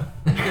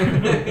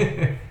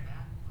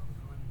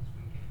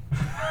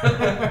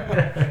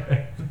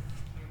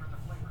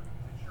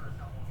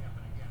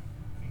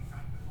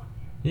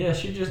 Yeah,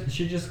 she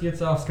just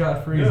gets off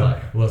scot free. Yeah.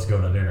 Like, let's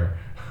go to dinner.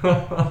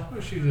 Well,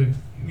 she's a,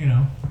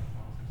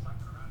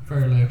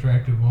 fairly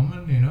attractive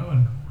woman,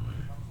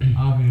 and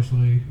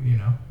obviously,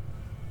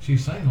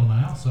 she's single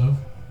now, so.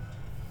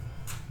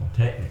 Well,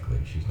 technically,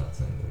 she's not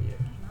single yet.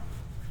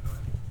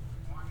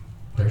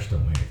 They're still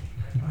married.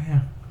 Oh,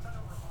 yeah.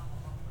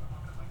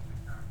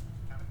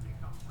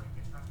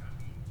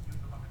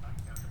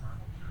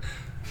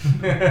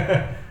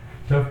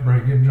 Tough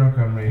break, get drunk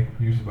on me.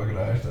 Use a bucket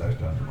of ice to ice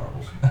down your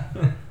marbles.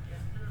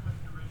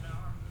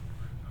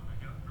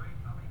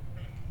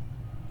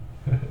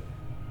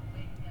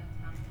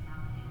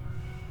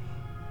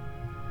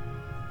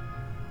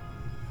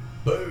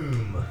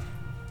 Boom.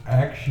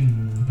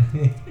 Action.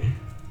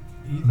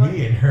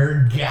 Me and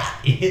her got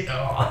it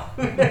on.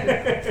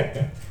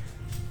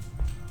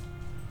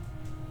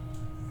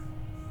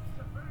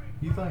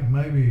 You think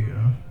maybe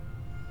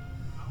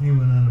he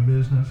went out of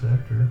business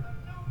after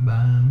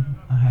buying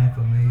a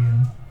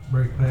 $500,000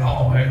 brake pads?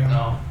 Oh, from heck them?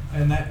 no.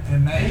 And that's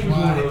He was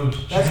one why of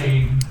those that's,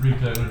 chain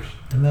retailers.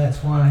 and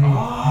that's why he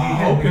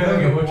had okay, to I go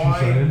get to what you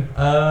Hawaii. said.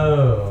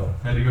 Oh.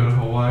 Had to go to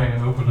Hawaii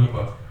and open up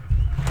a.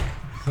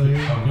 So you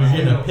Oh, You're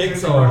getting a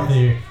Pixar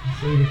theory.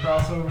 See the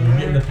crossover You're there?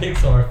 getting the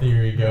Pixar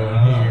theory going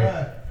All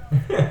here.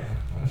 right.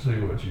 I see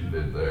what you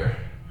did there.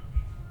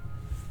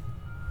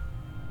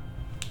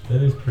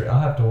 That is pretty. I'll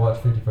have to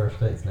watch 51st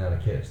States now to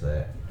catch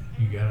that.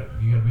 You gotta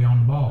be on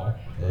the ball.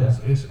 Yeah.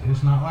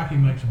 It's not like he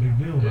makes a big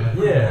deal about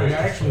it. Yeah. You're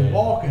actually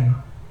walking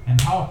and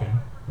talking,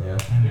 Yeah.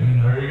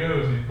 and There he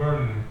goes. He's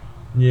burning him.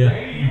 Yeah.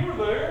 Hey, you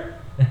were there.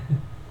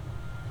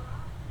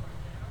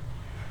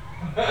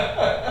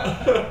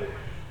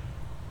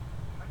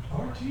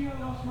 RT, I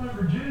lost my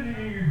virginity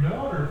to your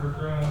daughter for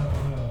crying out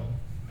loud.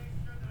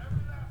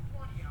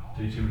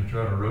 Teach him to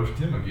try to roast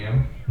him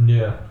again.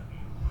 Yeah.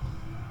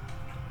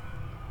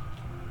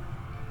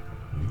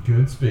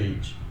 Good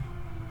speech.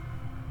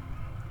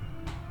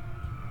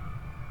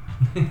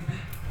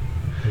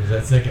 There's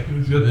that second.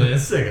 Who's got That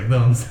second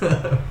thumbs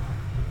up.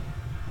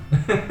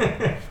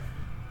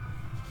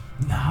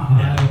 no,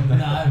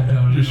 I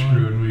don't. Just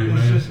screwing with you,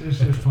 man. It's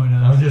just pointing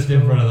out. I'm just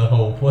in front of the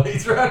whole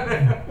place right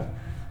now.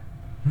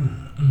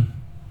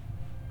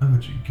 I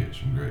bet you can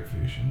catch some great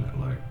fish in that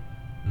lake.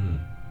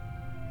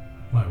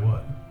 Like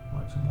what?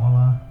 Like some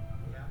walleye,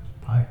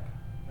 pike.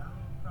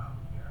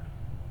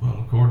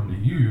 Well, according to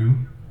you,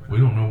 we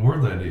don't know where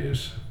that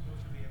is.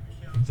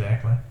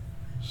 Exactly.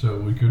 So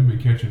we could be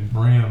catching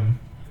brim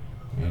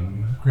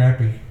and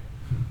crappie.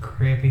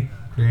 Crappy.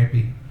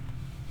 Crappie.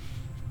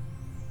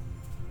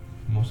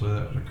 I'm gonna say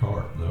that was a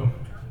carp, though.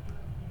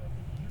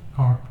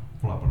 Carp.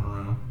 Flopping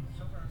around.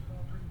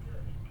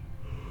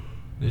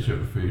 They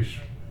showed a fish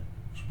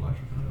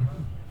splashing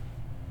around.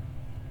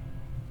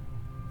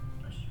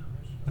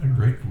 That a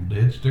Grateful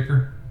Dead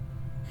sticker?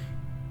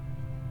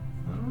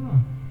 I don't know.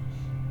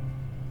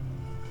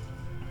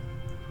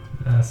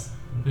 Nice.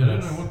 Yeah, I don't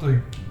know what they.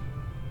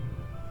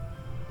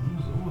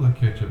 What do they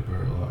catch up there?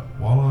 Like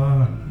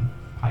walleye and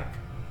Pike.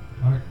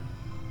 like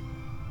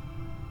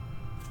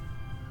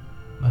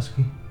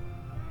Muskie.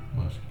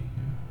 muskie.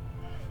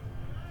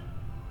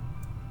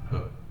 Yeah.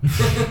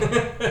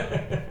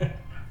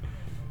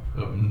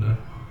 Up in the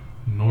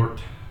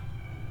north.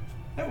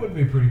 That would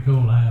be pretty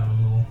cool to have a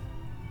little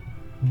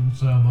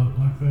sailboat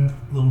like that.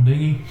 Little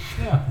dinghy.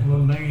 Yeah, a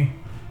little dinghy.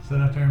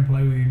 Sit out there and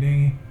play with your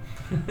dinghy.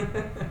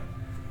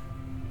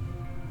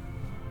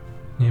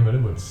 Yeah, but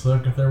it would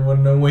suck if there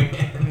wasn't no wind.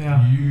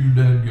 Yeah. You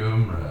dead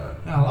gum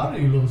right. Now a lot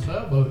of these little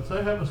sailboats,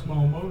 they have a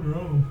small motor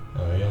on them.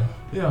 Oh yeah.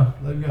 Yeah,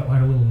 they've got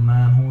like a little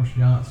 9-horse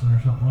Johnson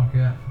or something like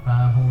that,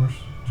 5-horse.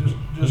 Just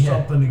Yeah.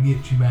 something to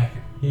get you back.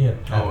 Yeah.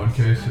 Oh, in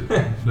case it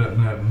doesn't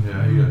happen.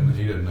 Yeah,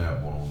 he doesn't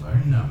have one on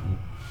there. No.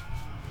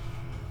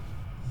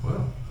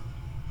 Well,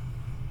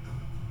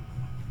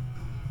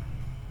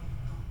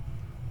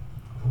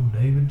 Oh,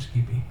 David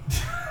Skippy.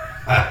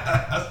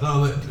 I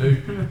saw that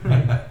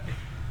too.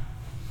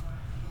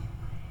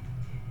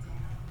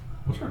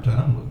 What's our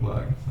time look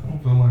like? I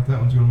don't feel like that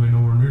one's going to be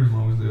nowhere near as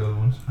long as the other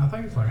ones. I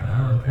think it's like an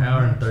hour.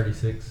 Hour and 20 minutes.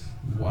 36.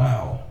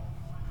 Wow.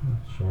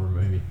 Short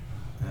maybe.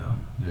 Yeah.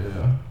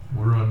 Yeah,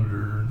 we're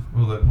under.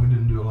 Well, that we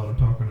didn't do a lot of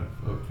talking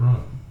up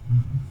front.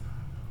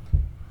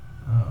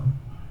 Um,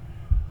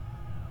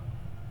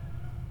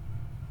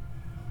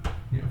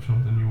 You have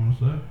something you want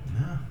to say?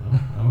 yeah.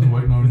 Well, I was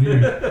waiting on you.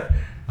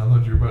 I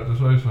thought you were about to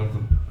say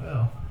something.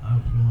 Well, I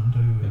was going to.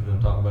 We're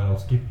gonna talk about old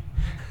Skippy.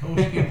 Oh,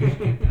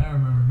 Skippy. I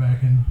remember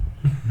back in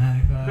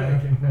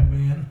 '95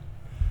 when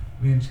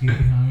me and Skippy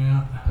hung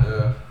out.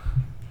 Yeah.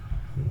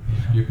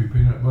 Skippy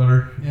peanut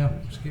butter.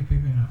 Yep, Skippy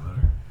peanut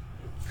butter.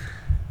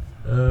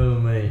 Oh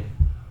me.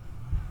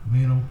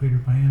 Me and old Peter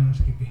Pan and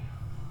Skippy.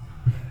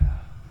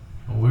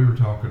 Well, we were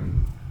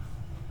talking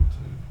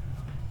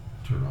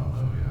to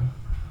Toronto, yeah.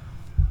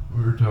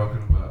 We were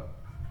talking about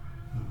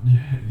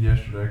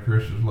yesterday.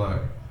 Chris was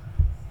like,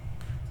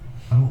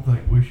 I don't think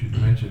we should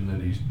mention that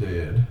he's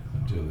dead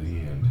until the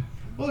end.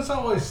 Well, it's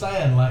always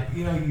sad, like,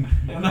 you know,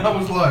 And I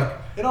was like,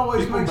 it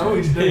always people makes know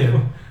me he's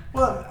dead.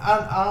 Well,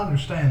 I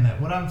understand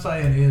that. What I'm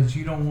saying is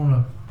you don't want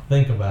to,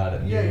 Think about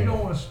it. you don't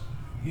want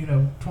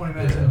to, 20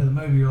 minutes Yeah. into the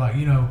movie, you're like,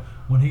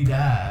 when he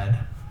died,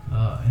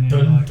 and then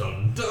Dun like,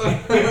 dun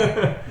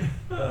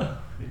dun.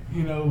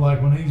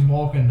 like when he's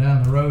walking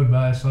down the road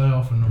by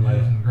himself and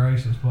Amazing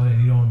Grace is playing,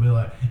 you don't want to be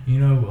like,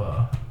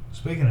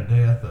 speaking of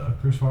death,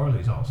 Chris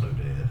Farley's also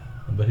dead.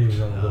 But he was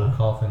in a little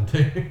coffin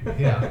too.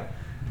 Yeah,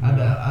 I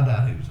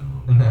doubt he was in a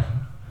little No.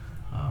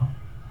 coffin.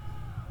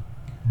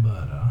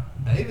 But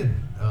David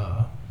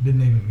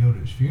didn't even go to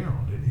his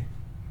funeral, did he?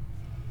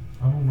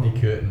 I don't know. He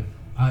couldn't.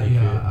 I He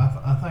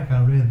think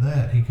I read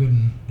that he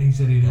couldn't. He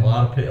said he A didn't.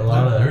 lot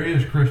of There he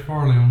is, Chris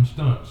Farley on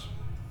stunts.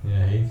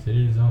 Yeah, he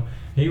did his own.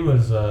 He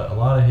was a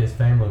lot of his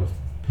family was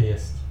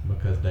pissed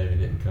because David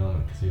didn't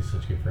come because he was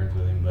such good friends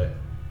with him, but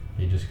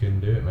he just couldn't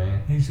do it,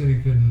 man. He said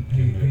he couldn't.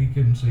 Couldn't do it. He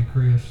couldn't see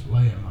Chris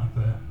laying like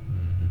that.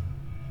 Mm-hmm.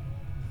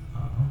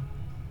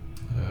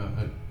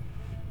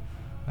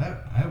 Yeah.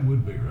 That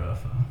would be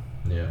rough. Huh?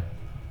 Yeah.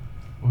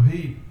 Well,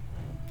 he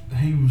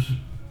was.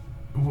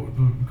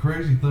 The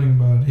crazy thing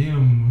about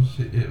him was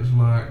it was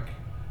like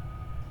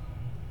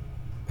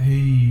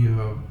he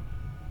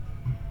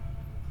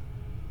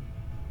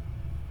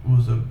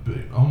was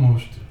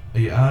almost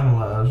he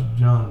idolized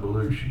John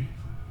Belushi.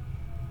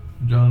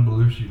 John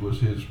Belushi was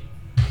his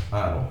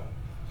idol,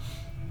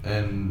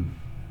 and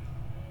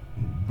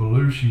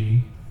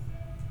Belushi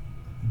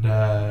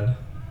died.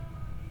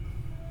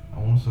 I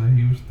want to say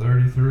he was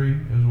 33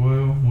 as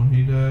well when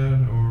he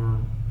died, or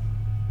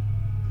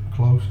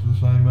close to the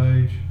same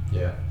age,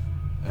 Yeah.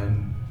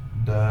 and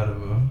died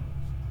of a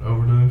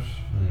overdose,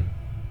 Mm.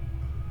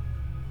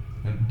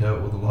 and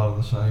dealt with a lot of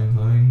the same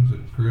things that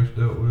Chris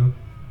dealt with.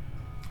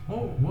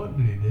 Well, what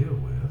did he deal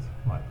with?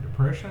 Like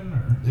depression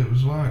or? It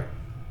was like,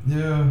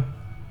 yeah,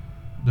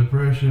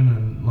 depression,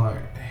 and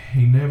like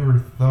he never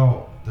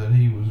thought that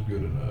he was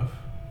good enough.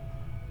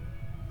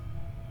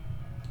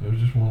 It was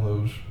just one of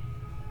those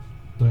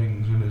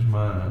things in his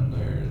mind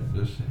there.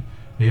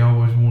 He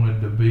always wanted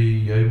to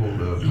be able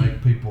to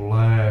make people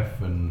laugh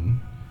and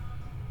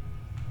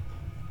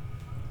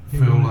He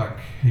feel wanted- like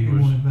he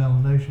was. wanted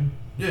validation.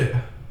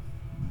 Yeah,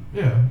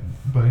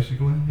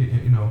 basically,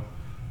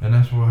 and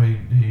that's why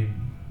he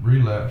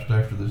relapsed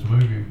after this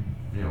movie,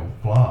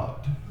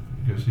 flopped,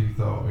 because he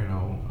thought,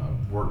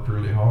 I worked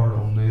really hard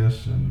on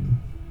this and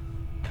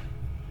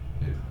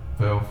it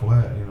fell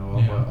flat.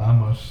 Yeah. I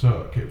must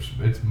suck.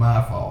 It's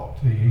my fault.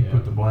 He Yeah.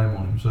 put the blame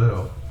on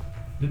himself.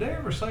 Did they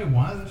ever say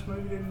why this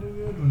movie didn't do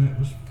good when it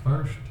was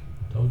first?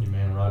 Told you,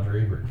 man, Roger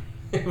Ebert.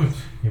 It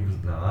was.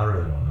 No, I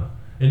really don't know.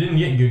 It didn't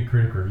get good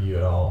critic review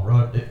at all.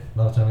 I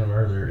was telling him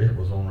earlier, it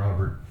was on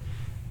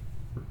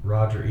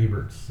Roger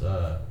Ebert's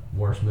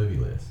worst movie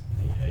list.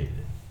 He hated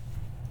it.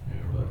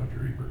 Yeah,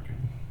 Roger Ebert.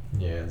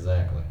 Yeah,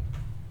 exactly.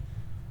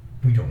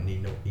 We don't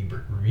need no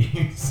Ebert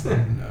reviews.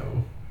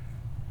 No.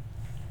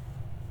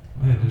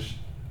 Yeah, just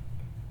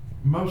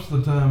most of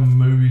the time,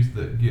 movies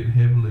that get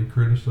heavily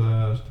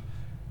criticized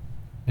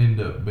end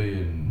up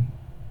being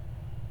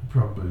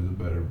probably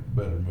the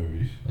better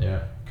movies.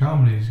 Yeah.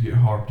 Comedies get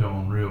harped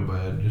on real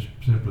bad just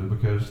simply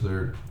because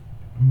they're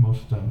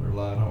most of the time they're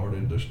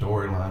lighthearted. The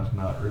storyline's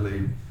not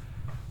really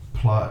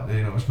plot.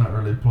 It's not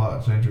really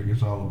plot centric.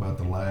 It's all about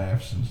the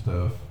laughs and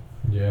stuff.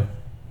 Yeah.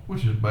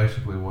 Which is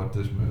basically what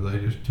this movie.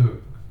 They just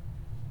took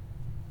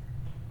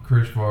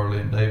Chris Farley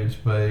and David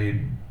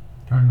Spade,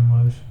 Turn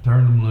them loose.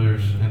 turned them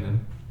loose, Mhm. and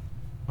then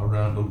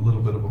around a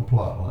little bit of a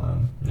plot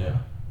line. Yeah.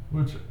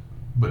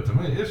 But to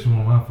me, it's one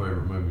of my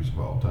favorite movies of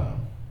all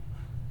time.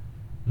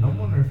 I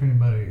wonder if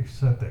anybody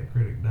set that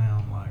critic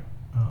down like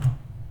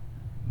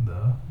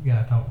the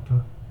guy talked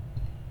to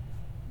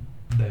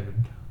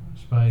David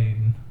Spade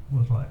and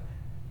was like,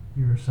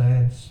 "You're a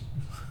sad,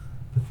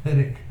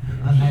 pathetic,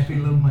 unhappy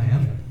little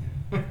man."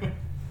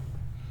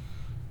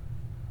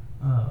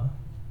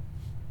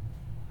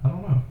 I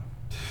don't know.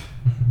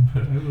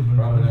 But It would've been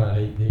Probably fun. not.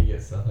 He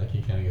gets. I think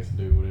he kind of gets to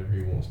do whatever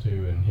he wants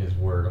to, and his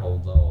word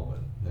holds all.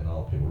 But then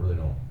all people really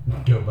don't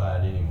go by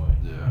it anyway.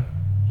 yeah.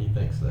 He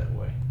thinks that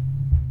way.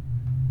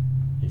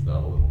 He's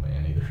not a little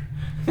man either.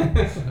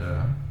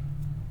 Yeah.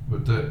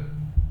 But that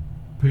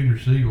Peter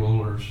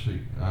Siegel,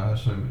 I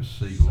assume it's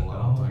Siegel.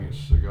 I don't Seagal. think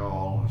it's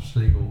Seagal. It's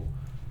Siegel.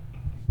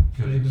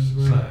 'Cause Stevens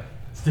it's brother.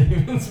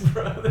 Steven's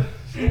brother.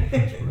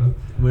 Stevens brother.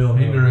 Will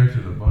He know.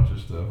 directed a bunch of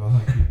stuff.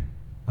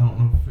 I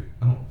don't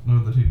know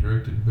that he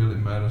directed Billy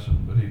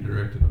Madison, but he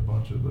directed a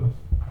bunch of the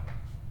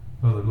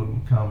other little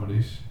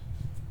comedies.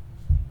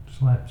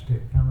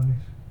 Slapstick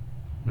comedies.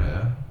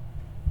 Yeah.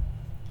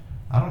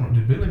 I don't know.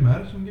 Did Billy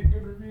Madison get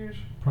good reviews?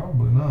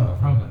 Probably not.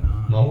 Probably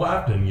not. My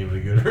wife didn't give it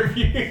a good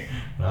review.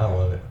 I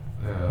love it.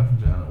 Yeah,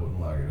 Janet wouldn't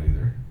like it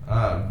either.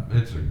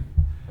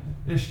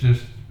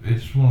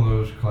 It's one of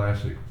those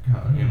classic,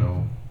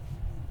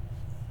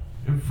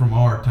 from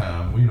our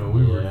time. We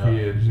were Yeah.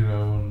 kids,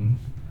 and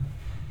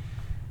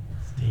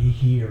Stay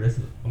here as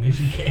long as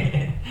you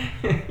can.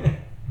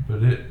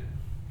 but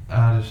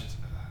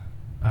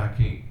I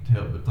can't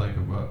help but think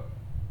about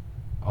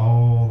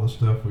all the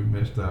stuff we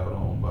missed out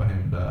on by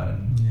him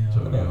dying Yeah.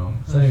 so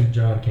young. Same with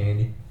John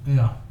Candy.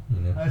 Yeah,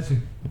 You know. that's a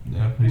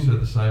Yeah, he said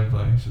the same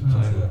thing. He said the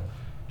That's same it. with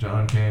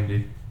John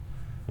Candy,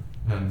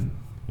 and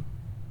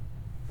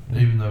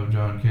even though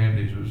John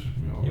Candy's was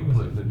He was-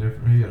 completely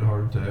different, he had a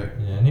heart attack.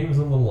 Yeah, and he was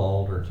a little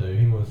older too.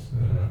 He was,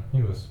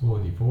 he was what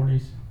was he,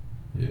 40s?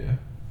 Yeah.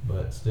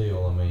 But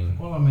still, I mean,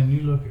 well. I mean,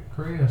 you look at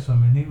Chris. I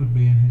mean, he would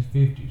be in his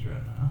 50s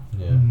right now.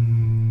 yeah.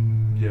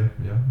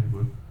 Yeah, he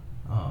would.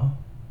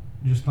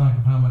 Just think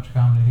of how much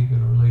comedy he could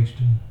have released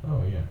in,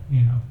 Oh yeah.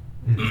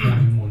 In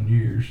 21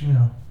 years.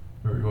 Yeah.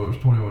 Or, well, it was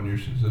 21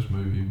 years since this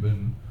movie. It'd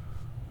been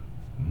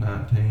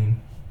 19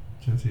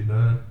 since he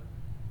died.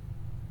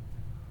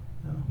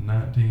 Yeah.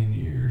 19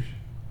 years.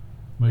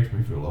 Makes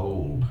me feel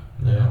old.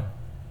 Yeah.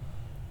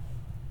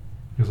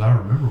 Because I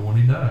remember when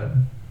he died.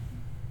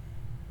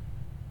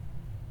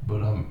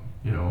 But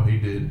he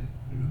did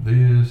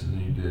this and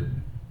he did.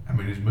 I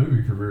mean, his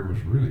movie career was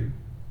really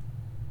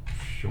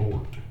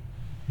short.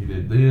 He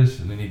did this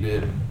and then he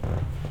did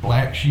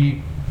Black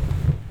Sheep,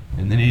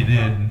 and then he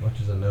did. Which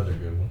is another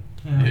good one.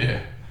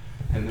 Yeah.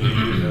 And then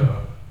he did.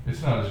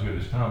 It's not as good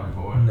as Tommy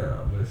Boy.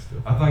 No, but it's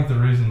still. I think the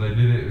reason they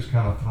did it was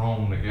kind of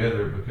thrown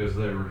together because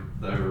they were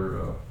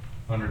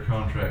under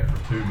contract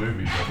for 2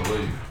 movies, I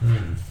believe.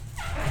 Mm.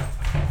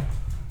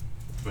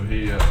 But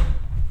he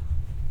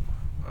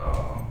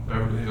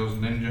Beverly Hills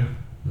Ninja,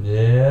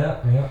 Yeah.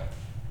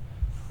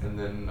 and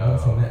then I haven't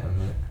seen that in a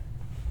minute.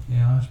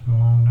 Yeah, that's been a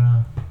long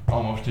time.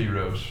 Almost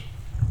Heroes.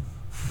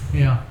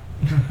 Yeah.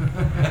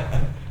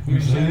 You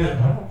seen it?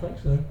 I don't think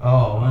so.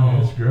 Oh man,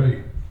 Oh. it's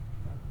great.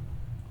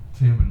 It's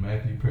him and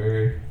Matthew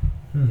Perry.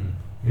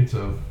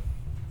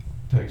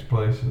 Takes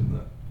place in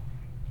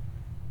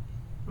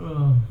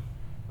the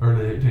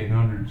early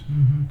 1800s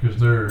Mhm.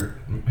 because him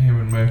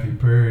and Matthew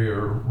Perry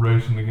are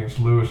racing against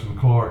Lewis and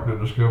Clark to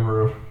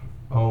discover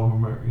all of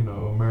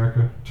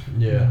America.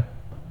 Yeah.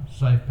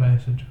 Safe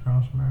passage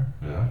across America.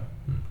 Yeah.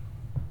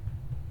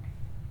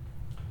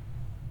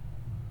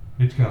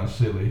 It's kind of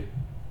silly,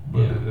 but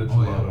Yeah. it's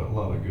Oh, a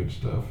lot of good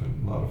stuff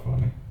and a lot of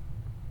funny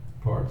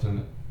parts in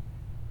it.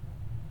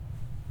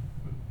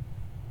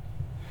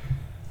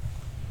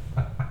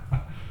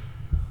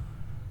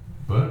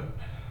 But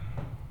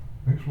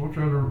I guess we're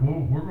going to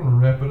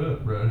wrap it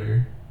up right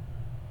here,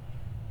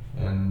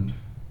 and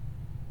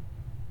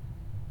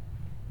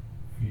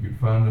you can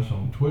find us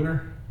on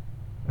Twitter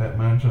at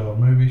Mindchild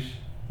Movies.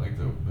 I think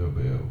there'll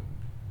be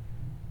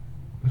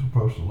this will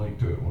post a link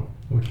to it.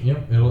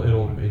 Yep.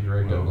 It'll be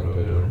direct up link to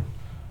it.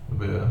 There'll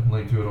be a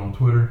link to it on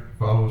Twitter.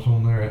 Follow us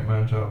on there at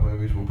Mindchild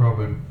Movies. We'll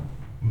probably,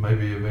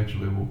 maybe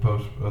eventually we'll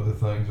post other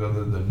things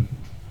other than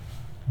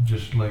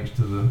just links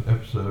to the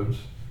episodes.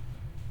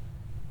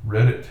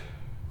 Reddit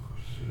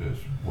is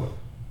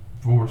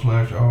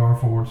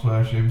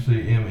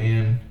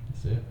 /r/MCMN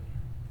That's it.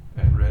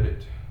 at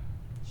Reddit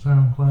for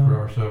SoundCloud.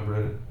 our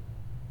subreddit.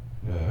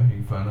 Yeah, you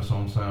can find us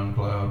on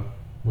SoundCloud.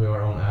 We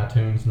are on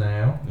iTunes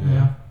now.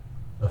 Yeah.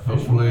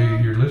 Hopefully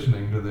you're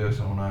listening to this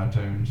on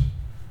iTunes.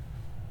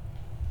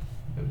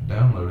 Have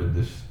downloaded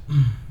this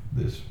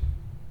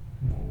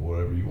whatever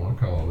whatever you want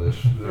to call this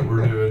that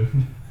we're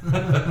doing.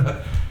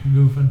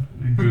 Goofing.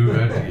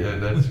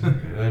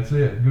 That's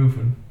it,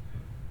 goofing.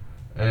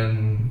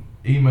 And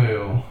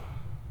email.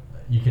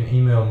 You can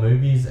email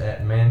movies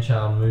at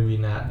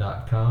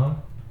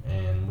manchildmovienight.com,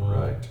 and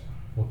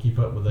we'll keep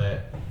up with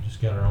that.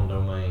 Just got our own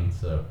domain,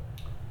 so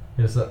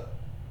hit us up.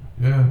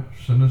 Yeah,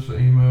 send us an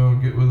email.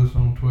 Get with us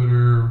on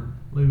Twitter.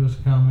 Leave us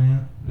a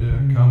comment.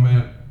 Yeah,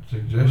 comment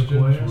suggestions.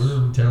 Requests.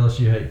 We're Tell us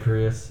you hate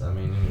Chris. I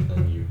mean,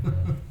 anything you.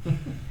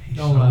 he's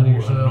Don't lie to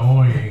yourself.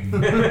 annoying,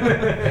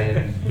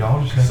 and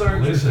y'all just have Search to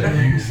your listen.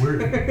 feelings.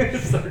 We're,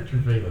 Search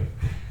your feelings.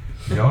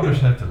 y'all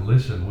just have to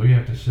listen. We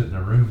have to sit in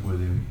a room with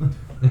him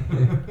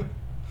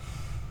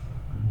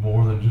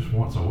more than just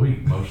once a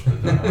week most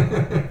of the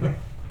time.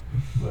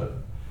 But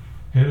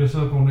hit us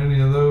up on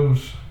any of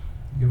those.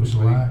 Give us a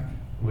We- like.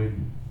 We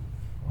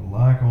a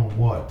like on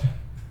what?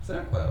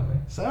 SoundCloud,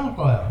 man.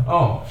 SoundCloud.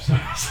 Oh,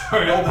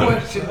 sorry. I Don't thought-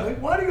 question me.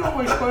 Why do you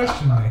always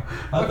question me? Why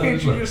thought can't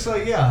it's you like- just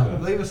say, yeah,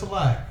 leave us a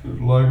like?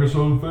 Like us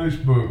on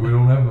Facebook. We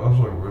don't have. I was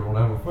like, we don't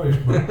have a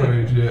Facebook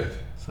page yet.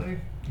 See,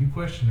 you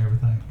question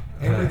everything.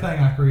 Everything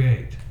I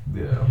create.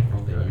 Yeah.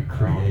 Everything you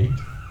create.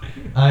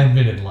 I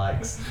invented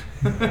likes.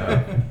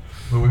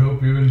 But we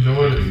hope you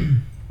enjoyed it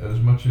as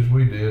much as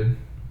we did,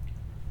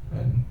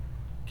 and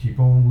keep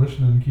on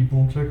listening. Keep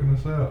on checking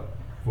us out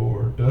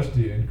for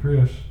Dusty and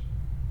Chris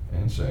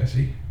and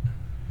Sassy.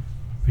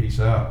 Peace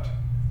out.